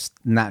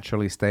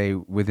naturally stay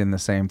within the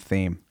same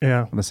theme.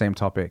 Yeah. The same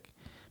topic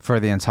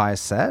for the entire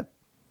set?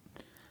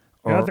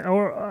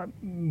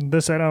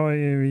 The set I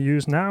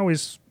use now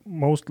is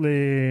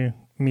mostly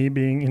me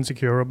being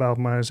insecure about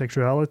my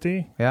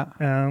sexuality. Yeah.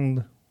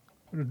 And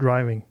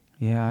driving.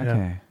 Yeah,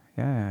 okay.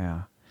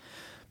 Yeah.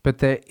 But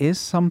there is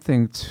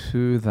something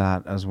to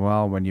that as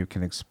well when you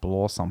can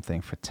explore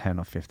something for 10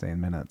 or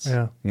 15 minutes.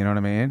 Yeah. You know what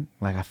I mean?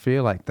 Like, I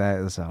feel like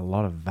there's a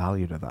lot of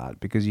value to that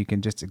because you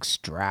can just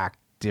extract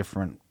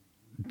different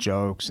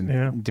jokes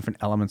and different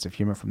elements of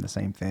humor from the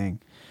same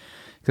thing.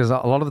 Because a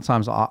lot of the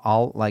times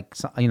I'll like,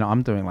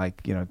 I'm doing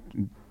like,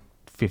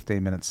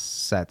 15 minute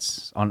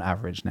sets on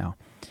average now.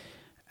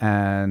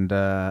 And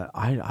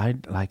I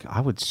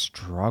would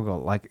struggle.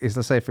 Like,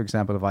 let's say, for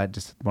example, if I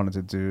just wanted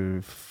to do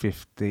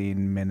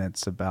 15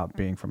 minutes about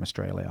being from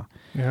Australia.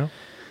 Yeah.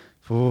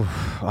 Ooh,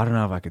 I don't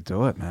know if I could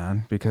do it,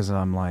 man, because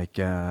I'm like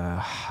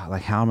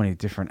how many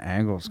different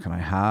angles can I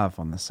have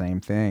on the same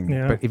thing?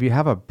 Yeah. But if you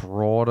have a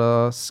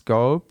broader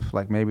scope,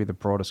 like maybe the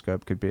broader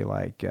scope could be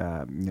like,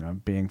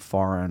 being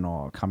foreign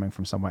or coming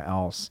from somewhere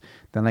else,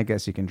 then I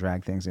guess you can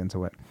drag things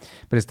into it.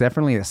 But it's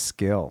definitely a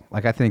skill.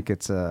 Like, I think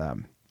it's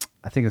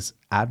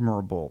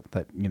admirable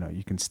that,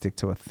 you can stick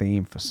to a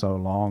theme for so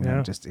long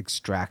and just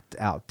extract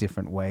out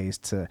different ways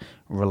to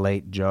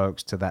relate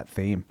jokes to that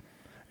theme.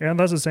 Yeah, and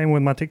that's the same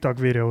with my TikTok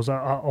videos.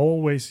 I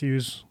always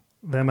use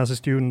them as a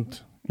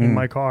student in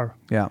my car.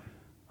 Yeah.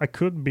 I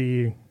could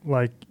be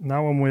like,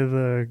 now I'm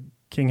with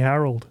King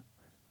Harold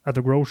at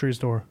the grocery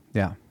store.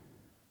 Yeah.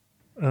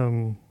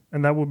 And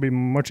that would be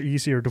much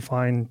easier to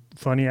find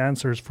funny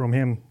answers from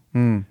him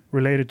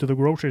related to the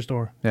grocery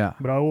store. Yeah.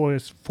 But I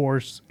always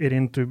force it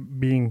into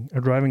being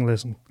a driving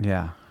lesson.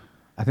 Yeah.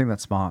 I think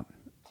that's smart.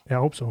 Yeah,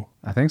 I hope so.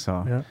 I think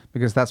so. Yeah.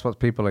 Because that's what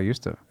people are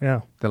used to.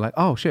 Yeah. They're like,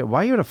 oh shit,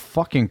 why are you at a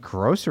fucking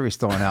grocery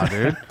store now,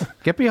 dude?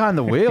 Get behind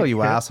the wheel,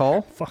 you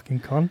asshole.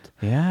 Fucking cunt.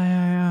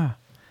 Yeah.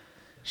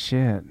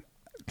 Shit.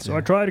 So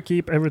I try to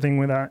keep everything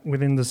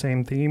within the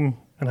same theme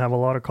and have a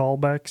lot of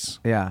callbacks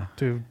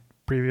to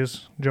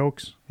previous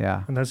jokes.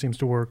 Yeah. And that seems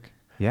to work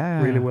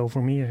really well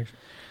for me, actually.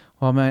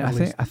 Well, man,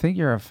 I think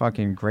you're a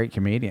fucking great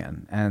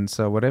comedian. And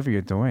so whatever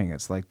you're doing,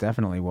 it's like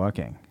definitely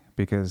working.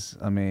 Because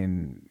I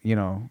mean,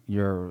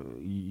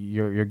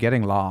 you're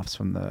getting laughs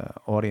from the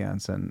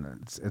audience,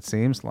 and it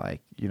seems like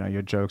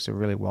your jokes are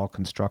really well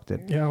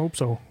constructed. Yeah, I hope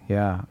so.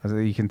 Yeah,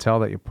 you can tell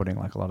that you're putting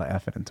like a lot of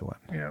effort into it.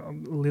 Yeah, a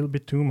little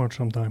bit too much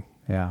sometimes.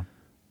 Yeah.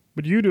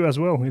 But you do as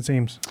well, it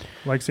seems.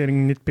 Like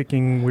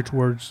nitpicking which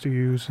words to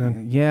use.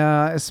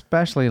 Yeah,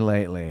 especially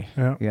lately.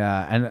 Yeah.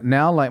 Yeah. And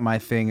now, like, my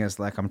thing is,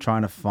 like, I'm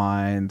trying to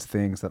find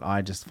things that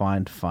I just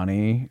find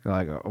funny.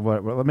 Like,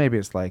 maybe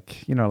it's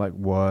like, like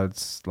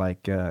words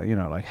like,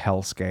 like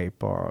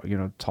hellscape or,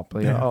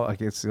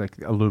 like it's like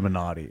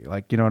Illuminati.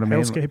 Like, you know what I mean?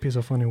 Hellscape is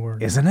a funny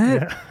word. Isn't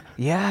it?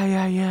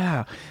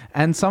 Yeah.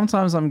 And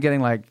sometimes I'm getting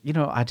like,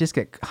 I just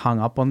get hung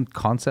up on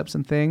concepts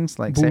and things.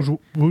 Like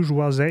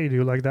bourgeoisie, do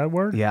you like that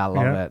word? Yeah,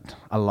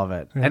 I love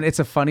it. Yeah. And it's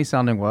a funny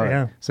sounding word.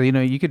 Yeah. So,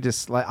 you could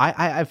just like,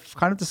 I've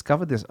kind of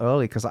discovered this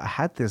early because I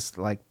had this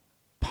like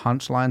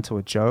punchline to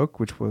a joke,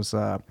 which was,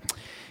 it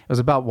was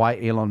about why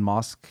Elon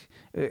Musk,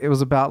 it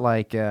was about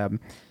like,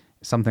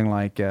 something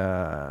like,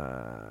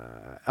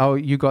 "Oh,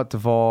 you got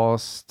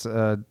divorced.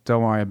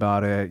 Don't worry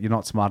about it. You're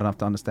not smart enough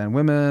to understand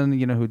women.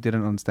 You know who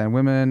didn't understand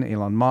women?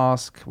 Elon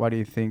Musk. Why do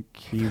you think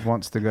he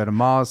wants to go to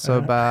Mars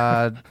so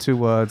bad? 2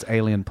 words: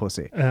 alien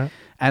pussy."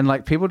 And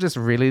like people just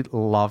really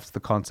loved the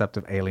concept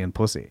of alien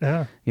pussy.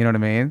 Yeah. You know what I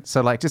mean?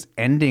 So like just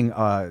ending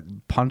a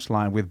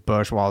punchline with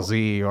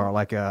bourgeoisie or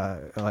like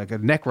a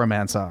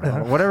necromancer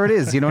or whatever it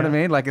is. You know what I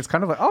mean? Like it's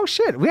kind of like, oh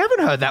shit, we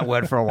haven't heard that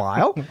word for a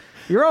while.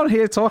 You're on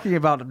here talking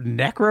about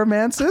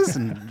necromancers,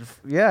 and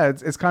yeah,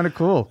 it's kind of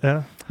cool.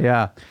 Yeah.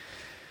 Yeah.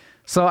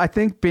 So I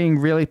think being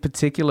really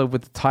particular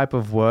with the type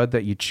of word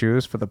that you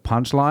choose for the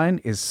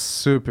punchline is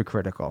super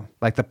critical.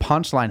 Like the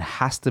punchline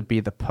has to be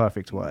the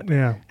perfect word.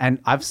 Yeah. And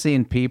I've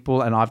seen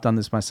people, and I've done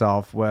this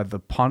myself, where the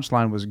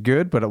punchline was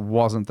good, but it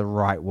wasn't the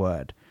right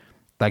word.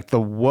 Like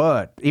the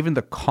word, even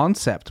the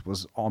concept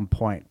was on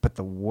point, but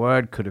the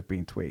word could have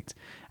been tweaked.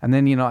 And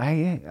then,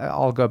 hey,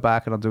 I'll go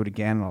back and I'll do it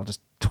again, and I'll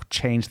just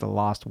change the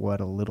last word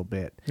a little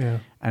bit. Yeah.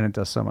 And it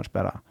does so much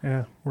better.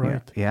 Yeah,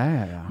 right.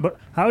 Yeah. But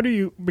how do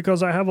you,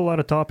 because I have a lot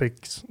of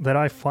topics that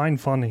I find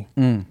funny,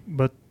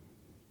 but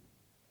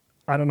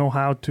I don't know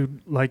how to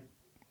like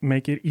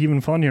make it even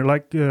funnier,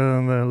 like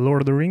the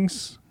Lord of the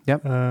Rings.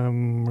 Yep.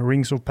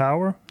 Rings of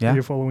Power. Yeah. Are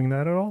you following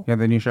that at all? Yeah,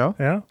 the new show?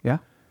 Yeah. Yeah.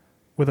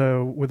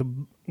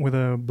 With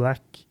a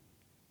black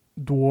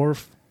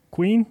dwarf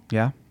queen.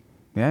 Yeah.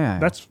 Yeah.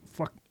 That's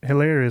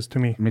hilarious to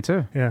me. Me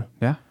too. Yeah.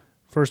 Yeah.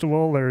 First of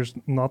all, there's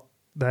not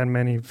that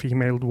many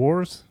female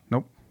dwarves.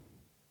 Nope.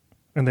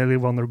 And they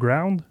live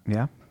underground.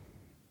 Yeah.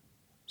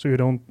 So you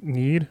don't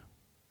need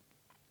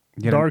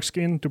dark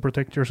skin to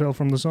protect yourself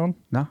from the sun.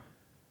 No.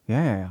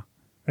 Yeah.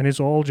 And it's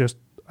all just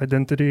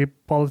identity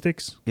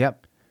politics.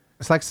 Yep.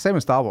 It's like the same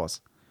with Star Wars.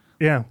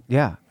 Yeah.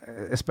 Yeah.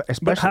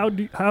 Especially. But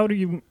how do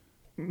you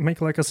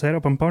make like a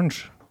setup and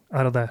punch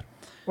out of that?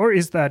 Or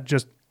is that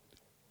just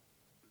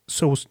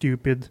so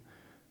stupid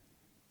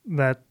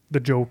that the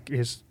joke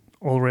is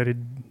already...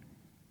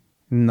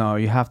 No,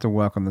 you have to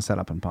work on the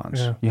setup and punch.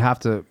 Yeah. You have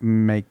to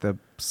make the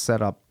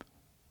setup...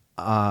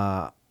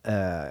 you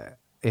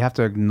have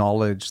to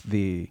acknowledge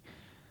the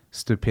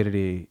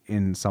stupidity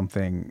in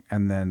something,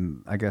 and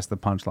then I guess the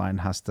punchline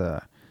has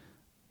to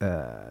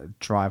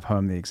drive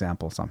home the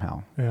example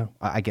somehow. Yeah.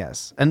 I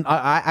guess. And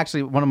I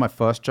actually, one of my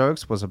first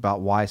jokes was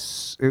about why...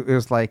 It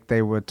was like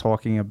they were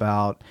talking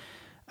about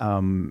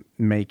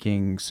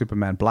making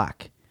Superman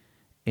black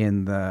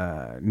in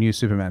the new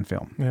Superman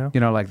film.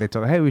 Yeah. Like they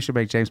talk, hey, we should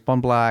make James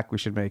Bond black, we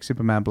should make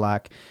Superman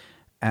black.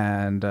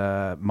 And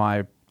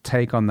my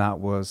take on that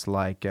was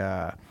like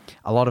a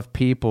lot of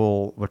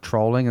people were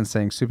trolling and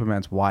saying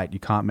Superman's white, you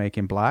can't make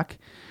him black.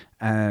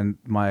 And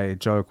my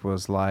joke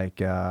was like,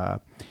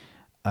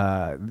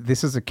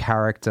 this is a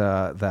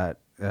character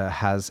that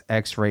has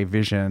X-ray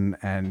vision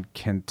and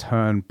can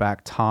turn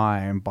back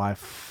time by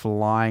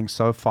flying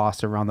so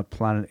fast around the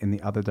planet in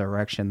the other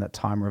direction that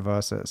time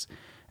reverses.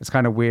 It's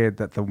kind of weird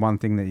that the one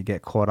thing that you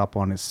get caught up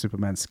on is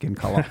Superman's skin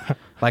color.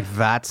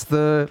 that's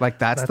the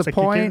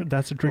point.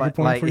 That's a tricky point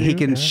like for you. He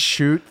can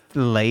shoot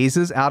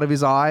lasers out of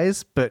his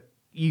eyes, but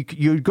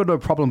you've got no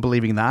problem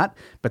believing that.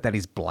 But that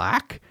he's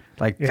black,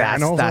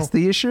 that's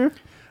the issue.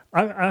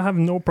 I have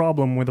no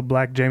problem with a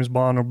black James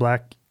Bond or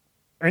black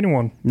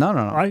anyone. No.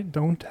 I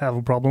don't have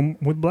a problem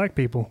with black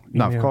people.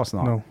 No, of course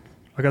not. No.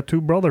 I got 2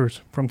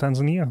 brothers from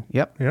Tanzania.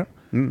 Yep. Yeah.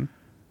 Mm.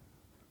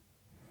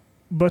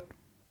 But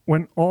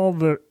when all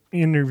the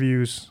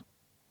interviews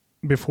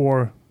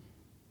before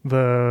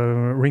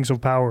the Rings of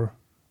Power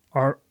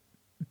are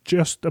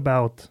just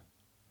about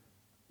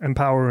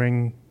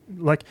empowering,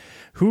 like,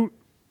 who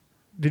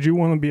did you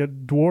want to be a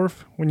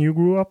dwarf when you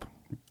grew up?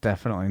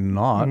 Definitely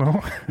not.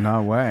 No.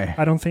 No way.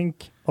 I don't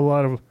think a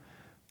lot of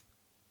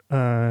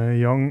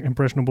young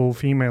impressionable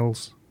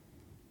females'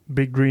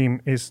 big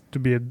dream is to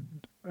be a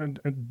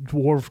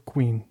dwarf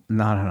queen.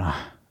 No.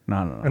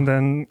 And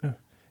then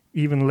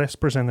even less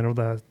percentage of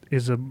that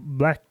is a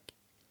black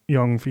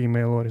young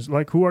female. Or is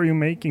like, who are you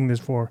making this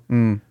for?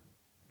 Mm.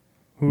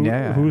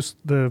 Who's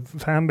the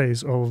fan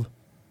base of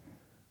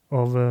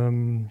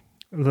the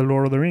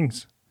Lord of the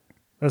Rings?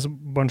 That's a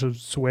bunch of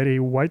sweaty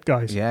white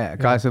guys. Yeah,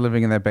 guys who are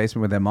living in their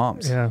basement with their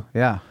moms.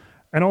 Yeah.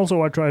 And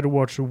also, I tried to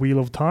watch The Wheel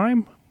of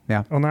Time.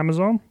 Yeah. On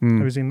Amazon. Mm.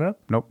 Have you seen that?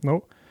 Nope.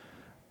 No.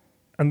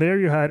 And there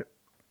you had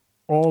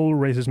all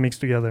races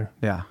mixed together.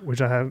 Yeah. Which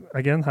I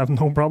have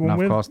no problem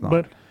with. Of course not.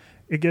 But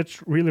it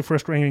gets really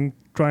frustrating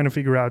trying to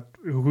figure out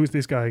who's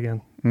this guy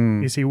again.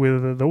 Mm. Is he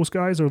with those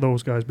guys or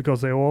those guys?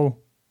 Because they all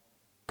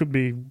could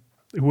be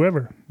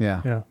whoever.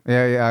 Yeah.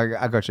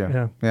 I got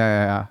you.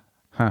 Yeah.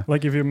 Huh.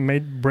 Like if you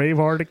made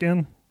Braveheart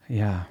again.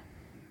 Yeah.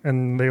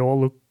 And they all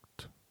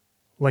looked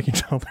like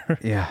each other.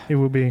 Yeah. It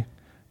would be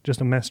just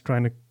a mess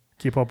trying to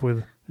keep up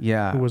with.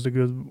 Yeah. Who was the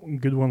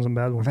good ones and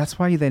bad ones. That's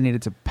why they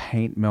needed to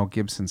paint Mel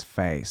Gibson's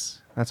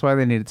face. That's why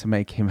they needed to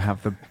make him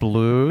have the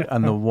blue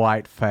and the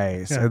white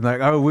face. Yeah. And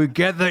like, oh, we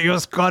get that you're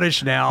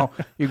Scottish now.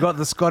 You got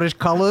the Scottish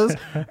colors,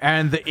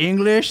 and the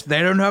English,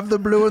 they don't have the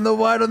blue and the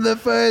white on their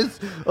face.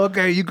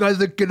 Okay, you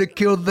guys are gonna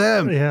kill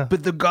them. Yeah.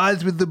 But the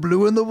guys with the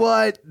blue and the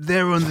white,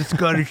 they're on the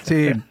Scottish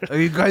team. Are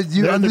you guys, do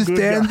you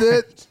understand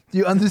it? Do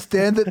you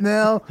understand it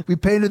now? We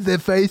painted their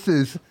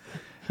faces.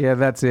 Yeah,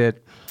 that's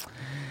it.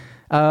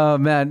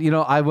 Man, you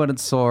know, I went and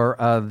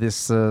saw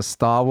this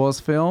Star Wars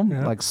film,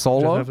 like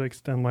Solo. Just have to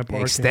extend my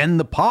parking. Extend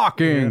the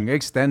parking. Yeah.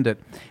 Extend it.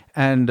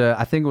 And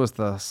I think it was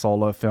the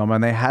Solo film.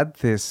 And they had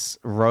this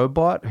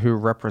robot who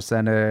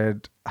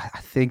represented,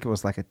 I think it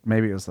was like a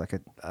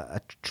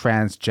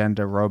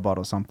transgender robot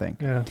or something.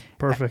 Yeah,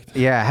 perfect.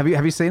 Yeah.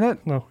 Have you seen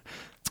it? No.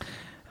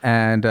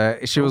 And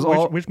she was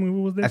which movie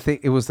was this? I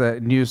think it was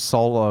the new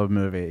Solo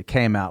movie. It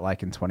came out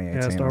like in 2018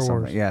 or something.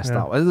 Wars. Yeah,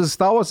 Star Wars.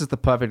 Star Wars is the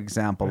perfect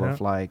example of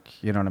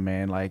like, you know what I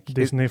mean? Like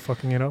Disney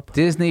fucking it up.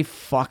 Disney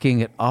fucking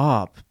it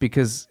up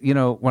because, you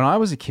know, when I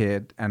was a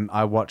kid and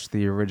I watched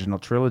the original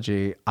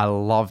trilogy, I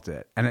loved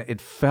it. And it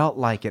felt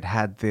like it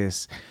had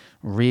this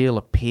real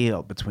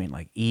appeal between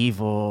like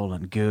evil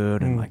and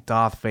good and like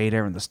Darth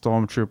Vader and the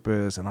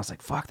stormtroopers, and I was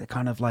like, fuck, they're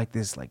kind of like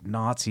this like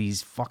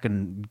Nazis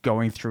fucking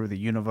going through the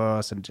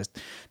universe and just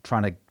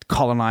trying to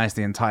colonize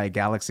the entire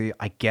galaxy.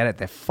 I get it,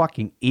 they're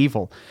fucking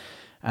evil.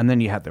 And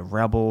then you had the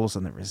rebels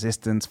and the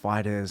resistance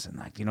fighters, and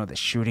like, you know, they're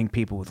shooting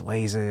people with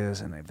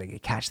lasers, and if they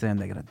catch them,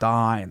 they're gonna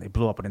die. And they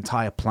blew up an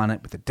entire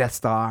planet with the Death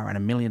Star, and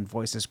a million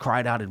voices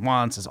cried out at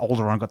once as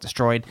Alderaan got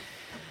destroyed.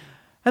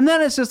 And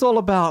then it's just all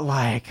about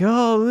like,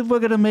 oh, we're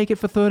going to make it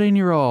for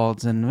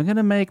 13-year-olds, and we're going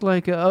to make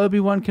like a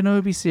Obi-Wan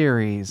Kenobi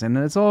series, and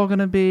it's all going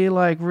to be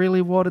like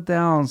really watered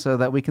down so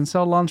that we can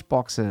sell lunch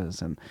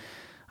boxes. And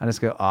I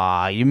just go,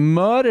 you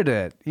murdered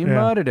it. You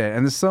murdered it.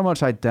 And there's so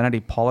much identity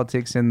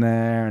politics in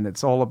there, and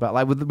it's all about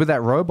like with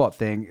that robot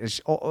thing.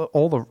 It's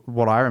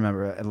what I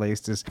remember at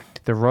least is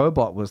the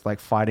robot was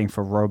like fighting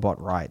for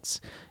robot rights.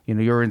 You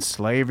know, you're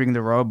enslaving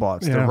the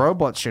robots. Yeah. The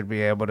robots should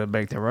be able to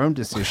make their own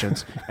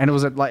decisions. And it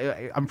was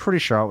I'm pretty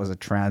sure it was a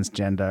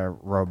transgender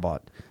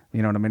robot.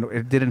 You know what I mean?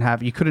 It didn't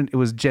have, it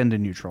was gender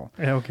neutral.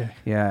 Yeah, okay.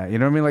 Yeah, you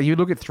know what I mean? Like you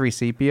look at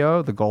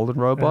 3CPO, the golden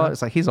robot,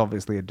 it's like he's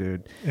obviously a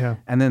dude. Yeah.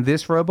 And then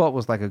this robot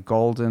was like a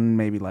golden,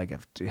 maybe like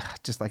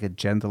just like a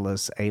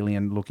genderless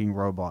alien looking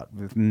robot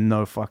with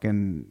no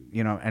fucking,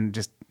 you know, and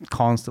just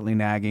constantly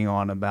nagging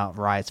on about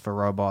rights for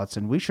robots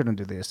and we shouldn't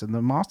do this and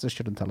the masters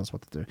shouldn't tell us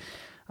what to do.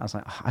 I was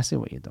like, I see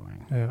what you're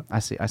doing. Yeah. I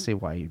see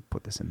why you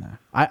put this in there.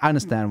 I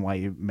understand why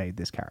you made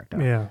this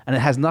character. Yeah. And it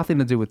has nothing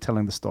to do with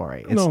telling the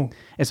story.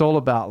 It's all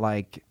about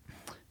like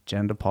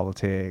gender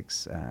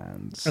politics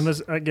and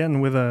this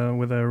again with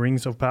a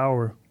Rings of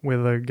Power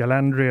with a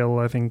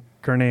Galadriel, I think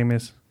her name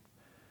is.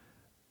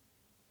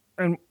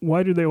 And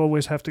why do they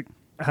always have to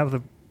have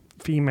the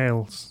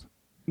females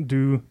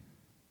do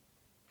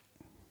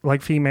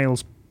like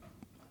females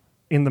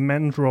in the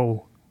men's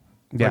role?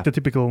 Yeah. Like the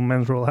typical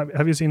men's role.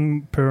 Have you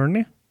seen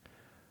Perny?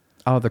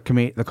 Oh, the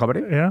comedy?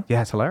 Yeah.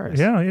 Yeah, it's hilarious.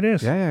 Yeah, it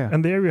is. Yeah.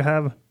 And there you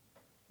have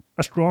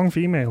a strong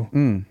female.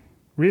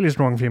 Really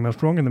strong female,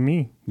 stronger than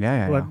me.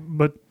 Yeah.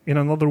 But in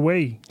another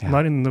way,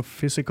 not in the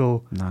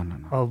physical. No.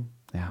 I'll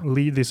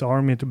lead this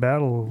army to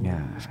battle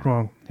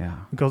strong. Yeah.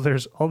 Because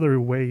there's other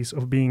ways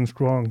of being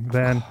strong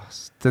than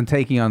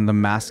taking on the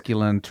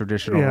masculine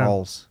traditional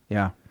roles.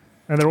 Yeah.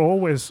 And they're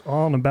always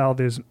on about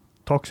this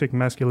toxic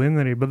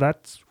masculinity, but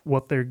that's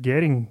what they're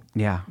getting.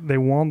 Yeah. They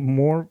want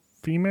more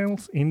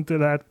females into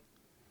that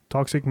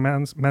toxic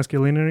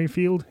masculinity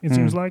field, it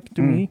seems like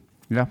to me.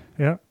 Yeah.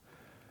 Yeah.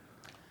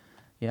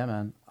 Yeah,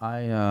 man.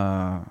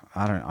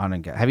 I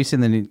don't get. Have you seen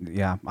the new?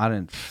 Yeah, I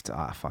didn't.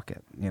 Fuck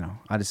it. You know,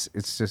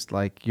 it's just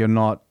like you're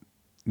not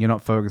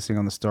focusing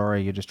on the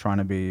story. You're just trying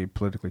to be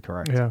politically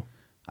correct. Yeah.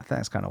 I think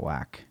it's kind of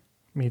whack.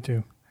 Me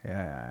too.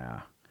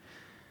 Yeah.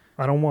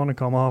 I don't want to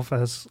come off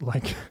as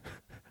like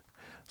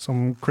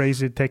some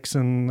crazy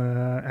Texan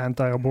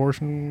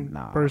anti-abortion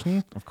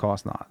person. Of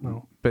course not.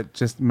 No. But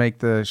just make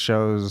the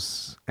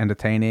shows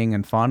entertaining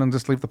and fun, and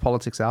just leave the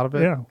politics out of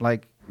it. Yeah.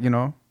 Like, you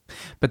know.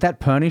 But that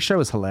Perny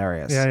show is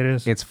hilarious. Yeah, it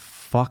is. It's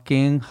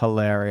fucking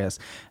hilarious.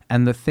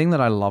 And the thing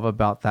that I love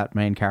about that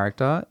main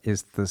character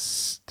is the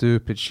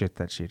stupid shit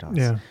that she does.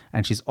 Yeah.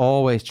 And she's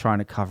always trying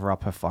to cover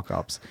up her fuck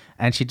ups.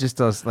 And she just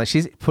does, like,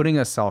 she's putting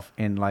herself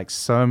in like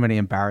so many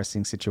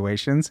embarrassing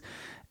situations.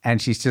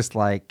 And she's just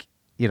like,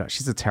 you know,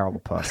 she's a terrible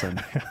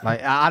person.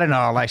 Like, I don't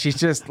know. Like, she's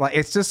just like,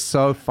 it's just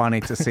so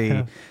funny to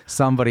see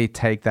somebody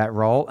take that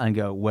role and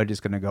go, we're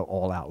just going to go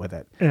all out with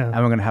it. Yeah. And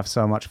we're going to have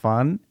so much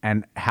fun.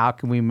 And how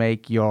can we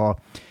make your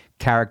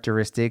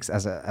characteristics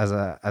as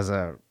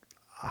a,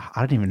 I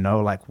don't even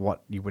know like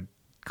what you would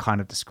kind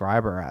of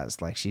describe her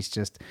as. Like, she's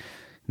just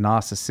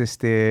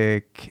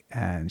narcissistic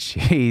and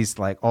she's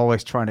like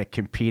always trying to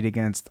compete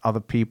against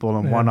other people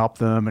and one up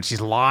them. And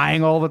she's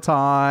lying all the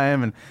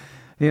time. And,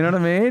 you know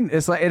what I mean?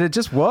 It's like, it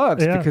just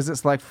works because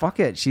it's like, fuck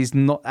it. She's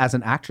not, as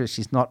an actress,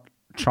 she's not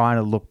trying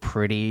to look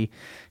pretty.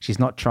 She's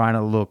not trying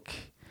to look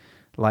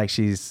like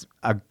she's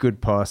a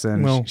good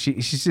person. No.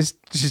 She's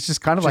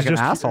just kind of like an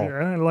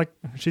asshole. Like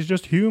she's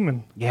just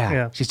human.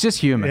 Yeah. She's just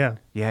human. Yeah.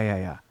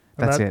 Yeah.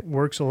 That's that it.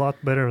 works a lot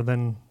better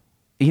than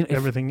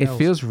everything else. It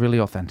feels really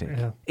authentic.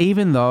 Yeah.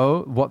 Even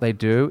though what they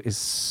do is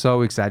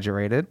so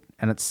exaggerated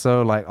and it's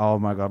so like, oh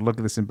my God, look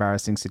at this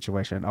embarrassing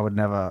situation. I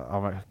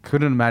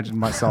couldn't imagine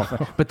myself.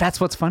 But that's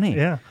what's funny.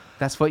 Yeah.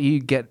 That's what you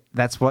get.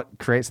 That's what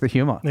creates the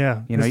humor.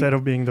 Yeah. Instead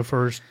of being the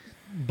first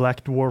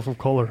black dwarf of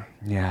color.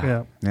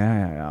 Yeah.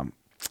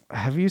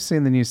 Have you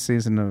seen the new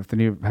season of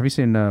have you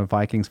seen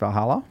Vikings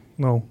Valhalla?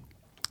 No.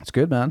 It's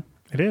good, man.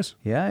 It is?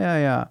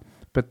 Yeah.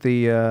 But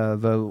the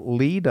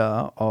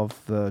leader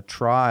of the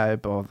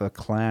tribe of the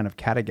clan of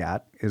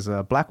Kattegat is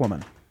a black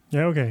woman.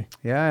 Yeah, okay.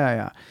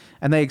 Yeah.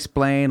 And they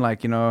explain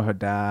like, her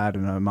dad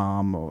and her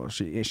mom, or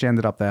she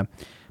ended up there.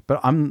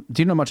 But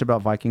do you know much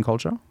about Viking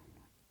culture?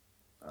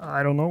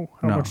 I don't know.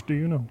 How much do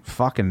you know?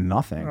 Fucking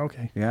nothing.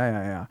 Okay.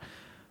 Yeah.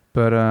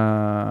 But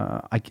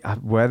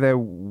were there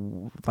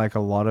like a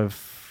lot of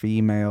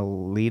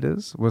female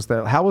leaders?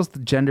 How was the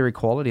gender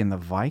equality in the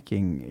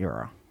Viking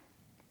era?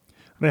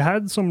 They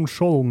had some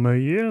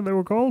Skjoldmøyer, they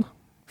were called.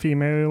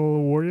 Female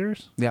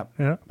warriors. Yeah.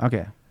 Yeah.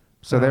 Okay.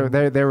 So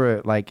they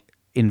were like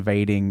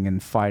invading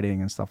and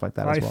fighting and stuff like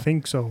that as well? I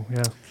think so,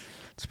 yeah.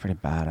 It's pretty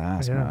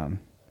badass, man.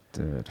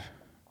 Dude.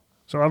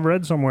 So I've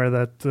read somewhere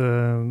that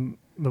the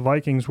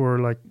Vikings were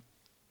like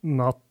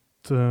not...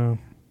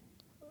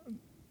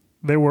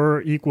 they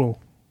were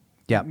equal.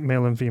 Yeah.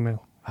 Male and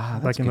female.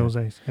 Back in those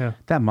days, yeah.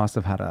 That must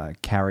have had a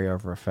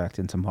carryover effect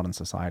into modern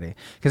society.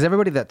 Because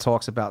everybody that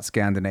talks about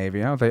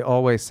Scandinavia, they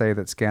always say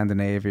that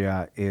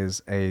Scandinavia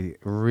is a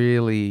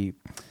really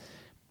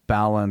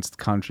balanced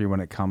country when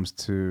it comes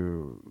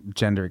to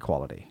gender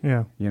equality.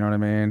 Yeah. You know what I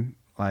mean?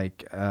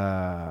 Like,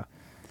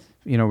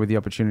 with the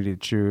opportunity to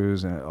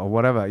choose or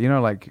whatever,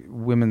 like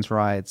women's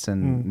rights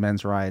and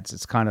men's rights,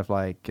 it's kind of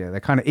like they're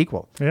kind of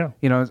equal. Yeah.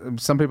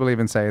 Some people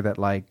even say that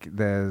like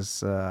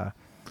there's...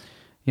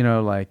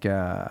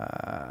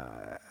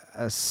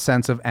 a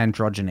sense of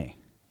androgyny.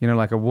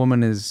 Like a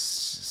woman is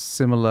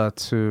similar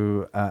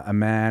to a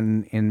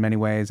man in many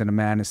ways, and a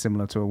man is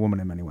similar to a woman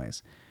in many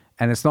ways.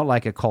 And it's not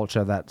like a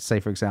culture that,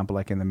 say, for example,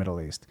 like in the Middle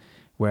East,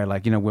 where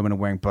like, women are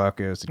wearing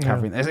burqas and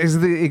covering. Yeah. It's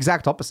the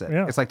exact opposite.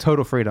 Yeah. It's like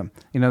total freedom.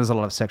 There's a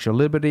lot of sexual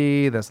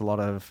liberty. There's a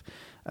lot of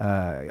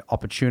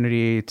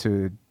opportunity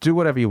to do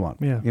whatever you want.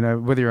 Yeah.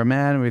 Whether you're a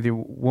man, whether you're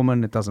a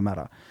woman, it doesn't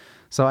matter.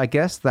 So I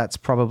guess that's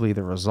probably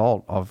the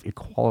result of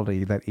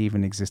equality that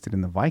even existed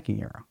in the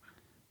Viking era.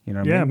 You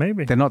know what I mean?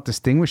 Maybe. They're not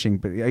distinguishing,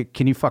 but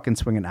can you fucking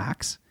swing an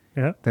axe?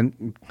 Yeah.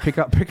 Then pick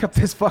up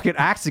this fucking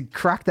axe and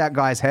crack that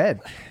guy's head.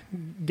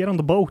 Get on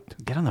the boat.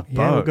 Yeah,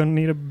 we're going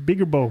to need a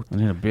bigger boat.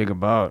 We need a bigger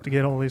boat. To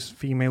get all these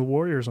female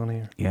warriors on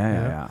here.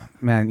 Yeah.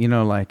 Man,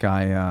 like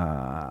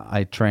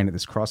I train at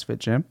this CrossFit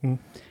gym,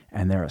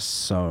 and there are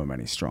so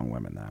many strong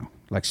women now.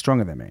 Like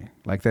stronger than me.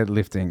 Like they're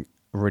lifting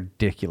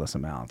ridiculous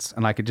amounts.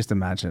 And I could just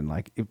imagine,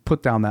 like,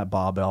 put down that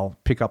barbell,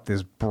 pick up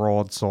this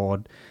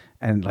broadsword,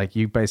 and like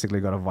you basically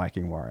got a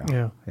Viking warrior.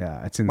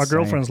 Yeah, it's insane. My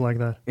girlfriend's like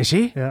that. Is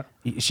she? Yeah.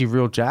 Is she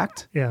real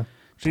jacked? Yeah.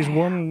 She's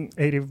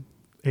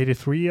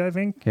 183, I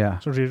think. Yeah.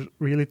 So she's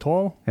really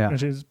tall. Yeah. And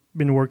she's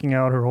been working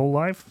out her whole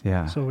life.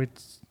 Yeah. So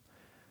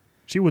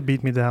she would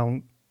beat me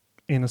down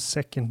in a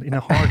second, in a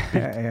heartbeat.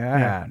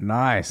 Yeah.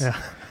 Nice.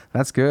 Yeah.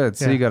 That's good.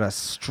 So you got a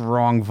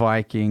strong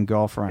Viking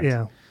girlfriend.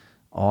 Yeah.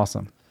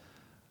 Awesome.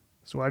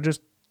 So I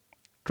just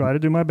try to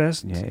do my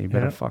best. Yeah, you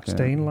better fucking...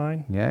 stay in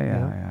line.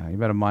 Yeah. You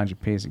better mind your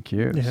P's and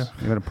Q's. Yeah.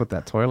 You better put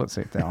that toilet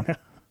seat down.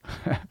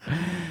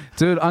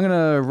 Dude, I'm going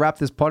to wrap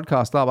this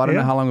podcast up. I don't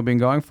know how long we've been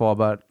going for,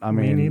 but I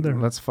mean, neither.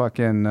 Let's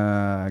fucking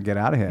get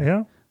out of here.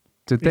 Yeah.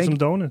 Dude, eat some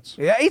donuts.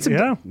 Yeah, eat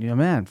some Yeah,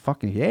 man.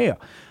 Fucking yeah.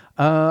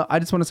 I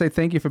just want to say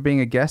thank you for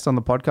being a guest on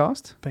the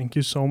podcast. Thank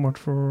you so much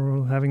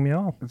for having me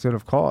on. Dude,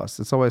 of course.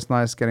 It's always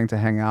nice getting to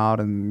hang out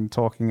and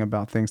talking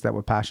about things that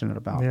we're passionate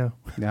about. Yeah.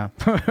 Yeah.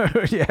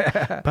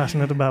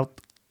 Passionate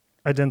about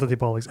identity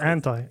politics,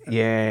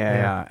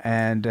 Yeah.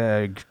 And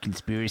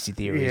conspiracy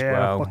theories,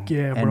 bro. Fuck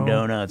yeah, bro. And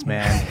donuts,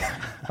 man.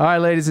 All right,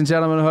 ladies and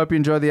gentlemen, I hope you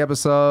enjoyed the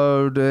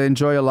episode.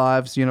 Enjoy your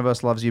lives. The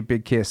universe loves you.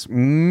 Big kiss.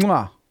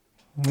 Mwah.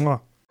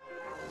 Mwah.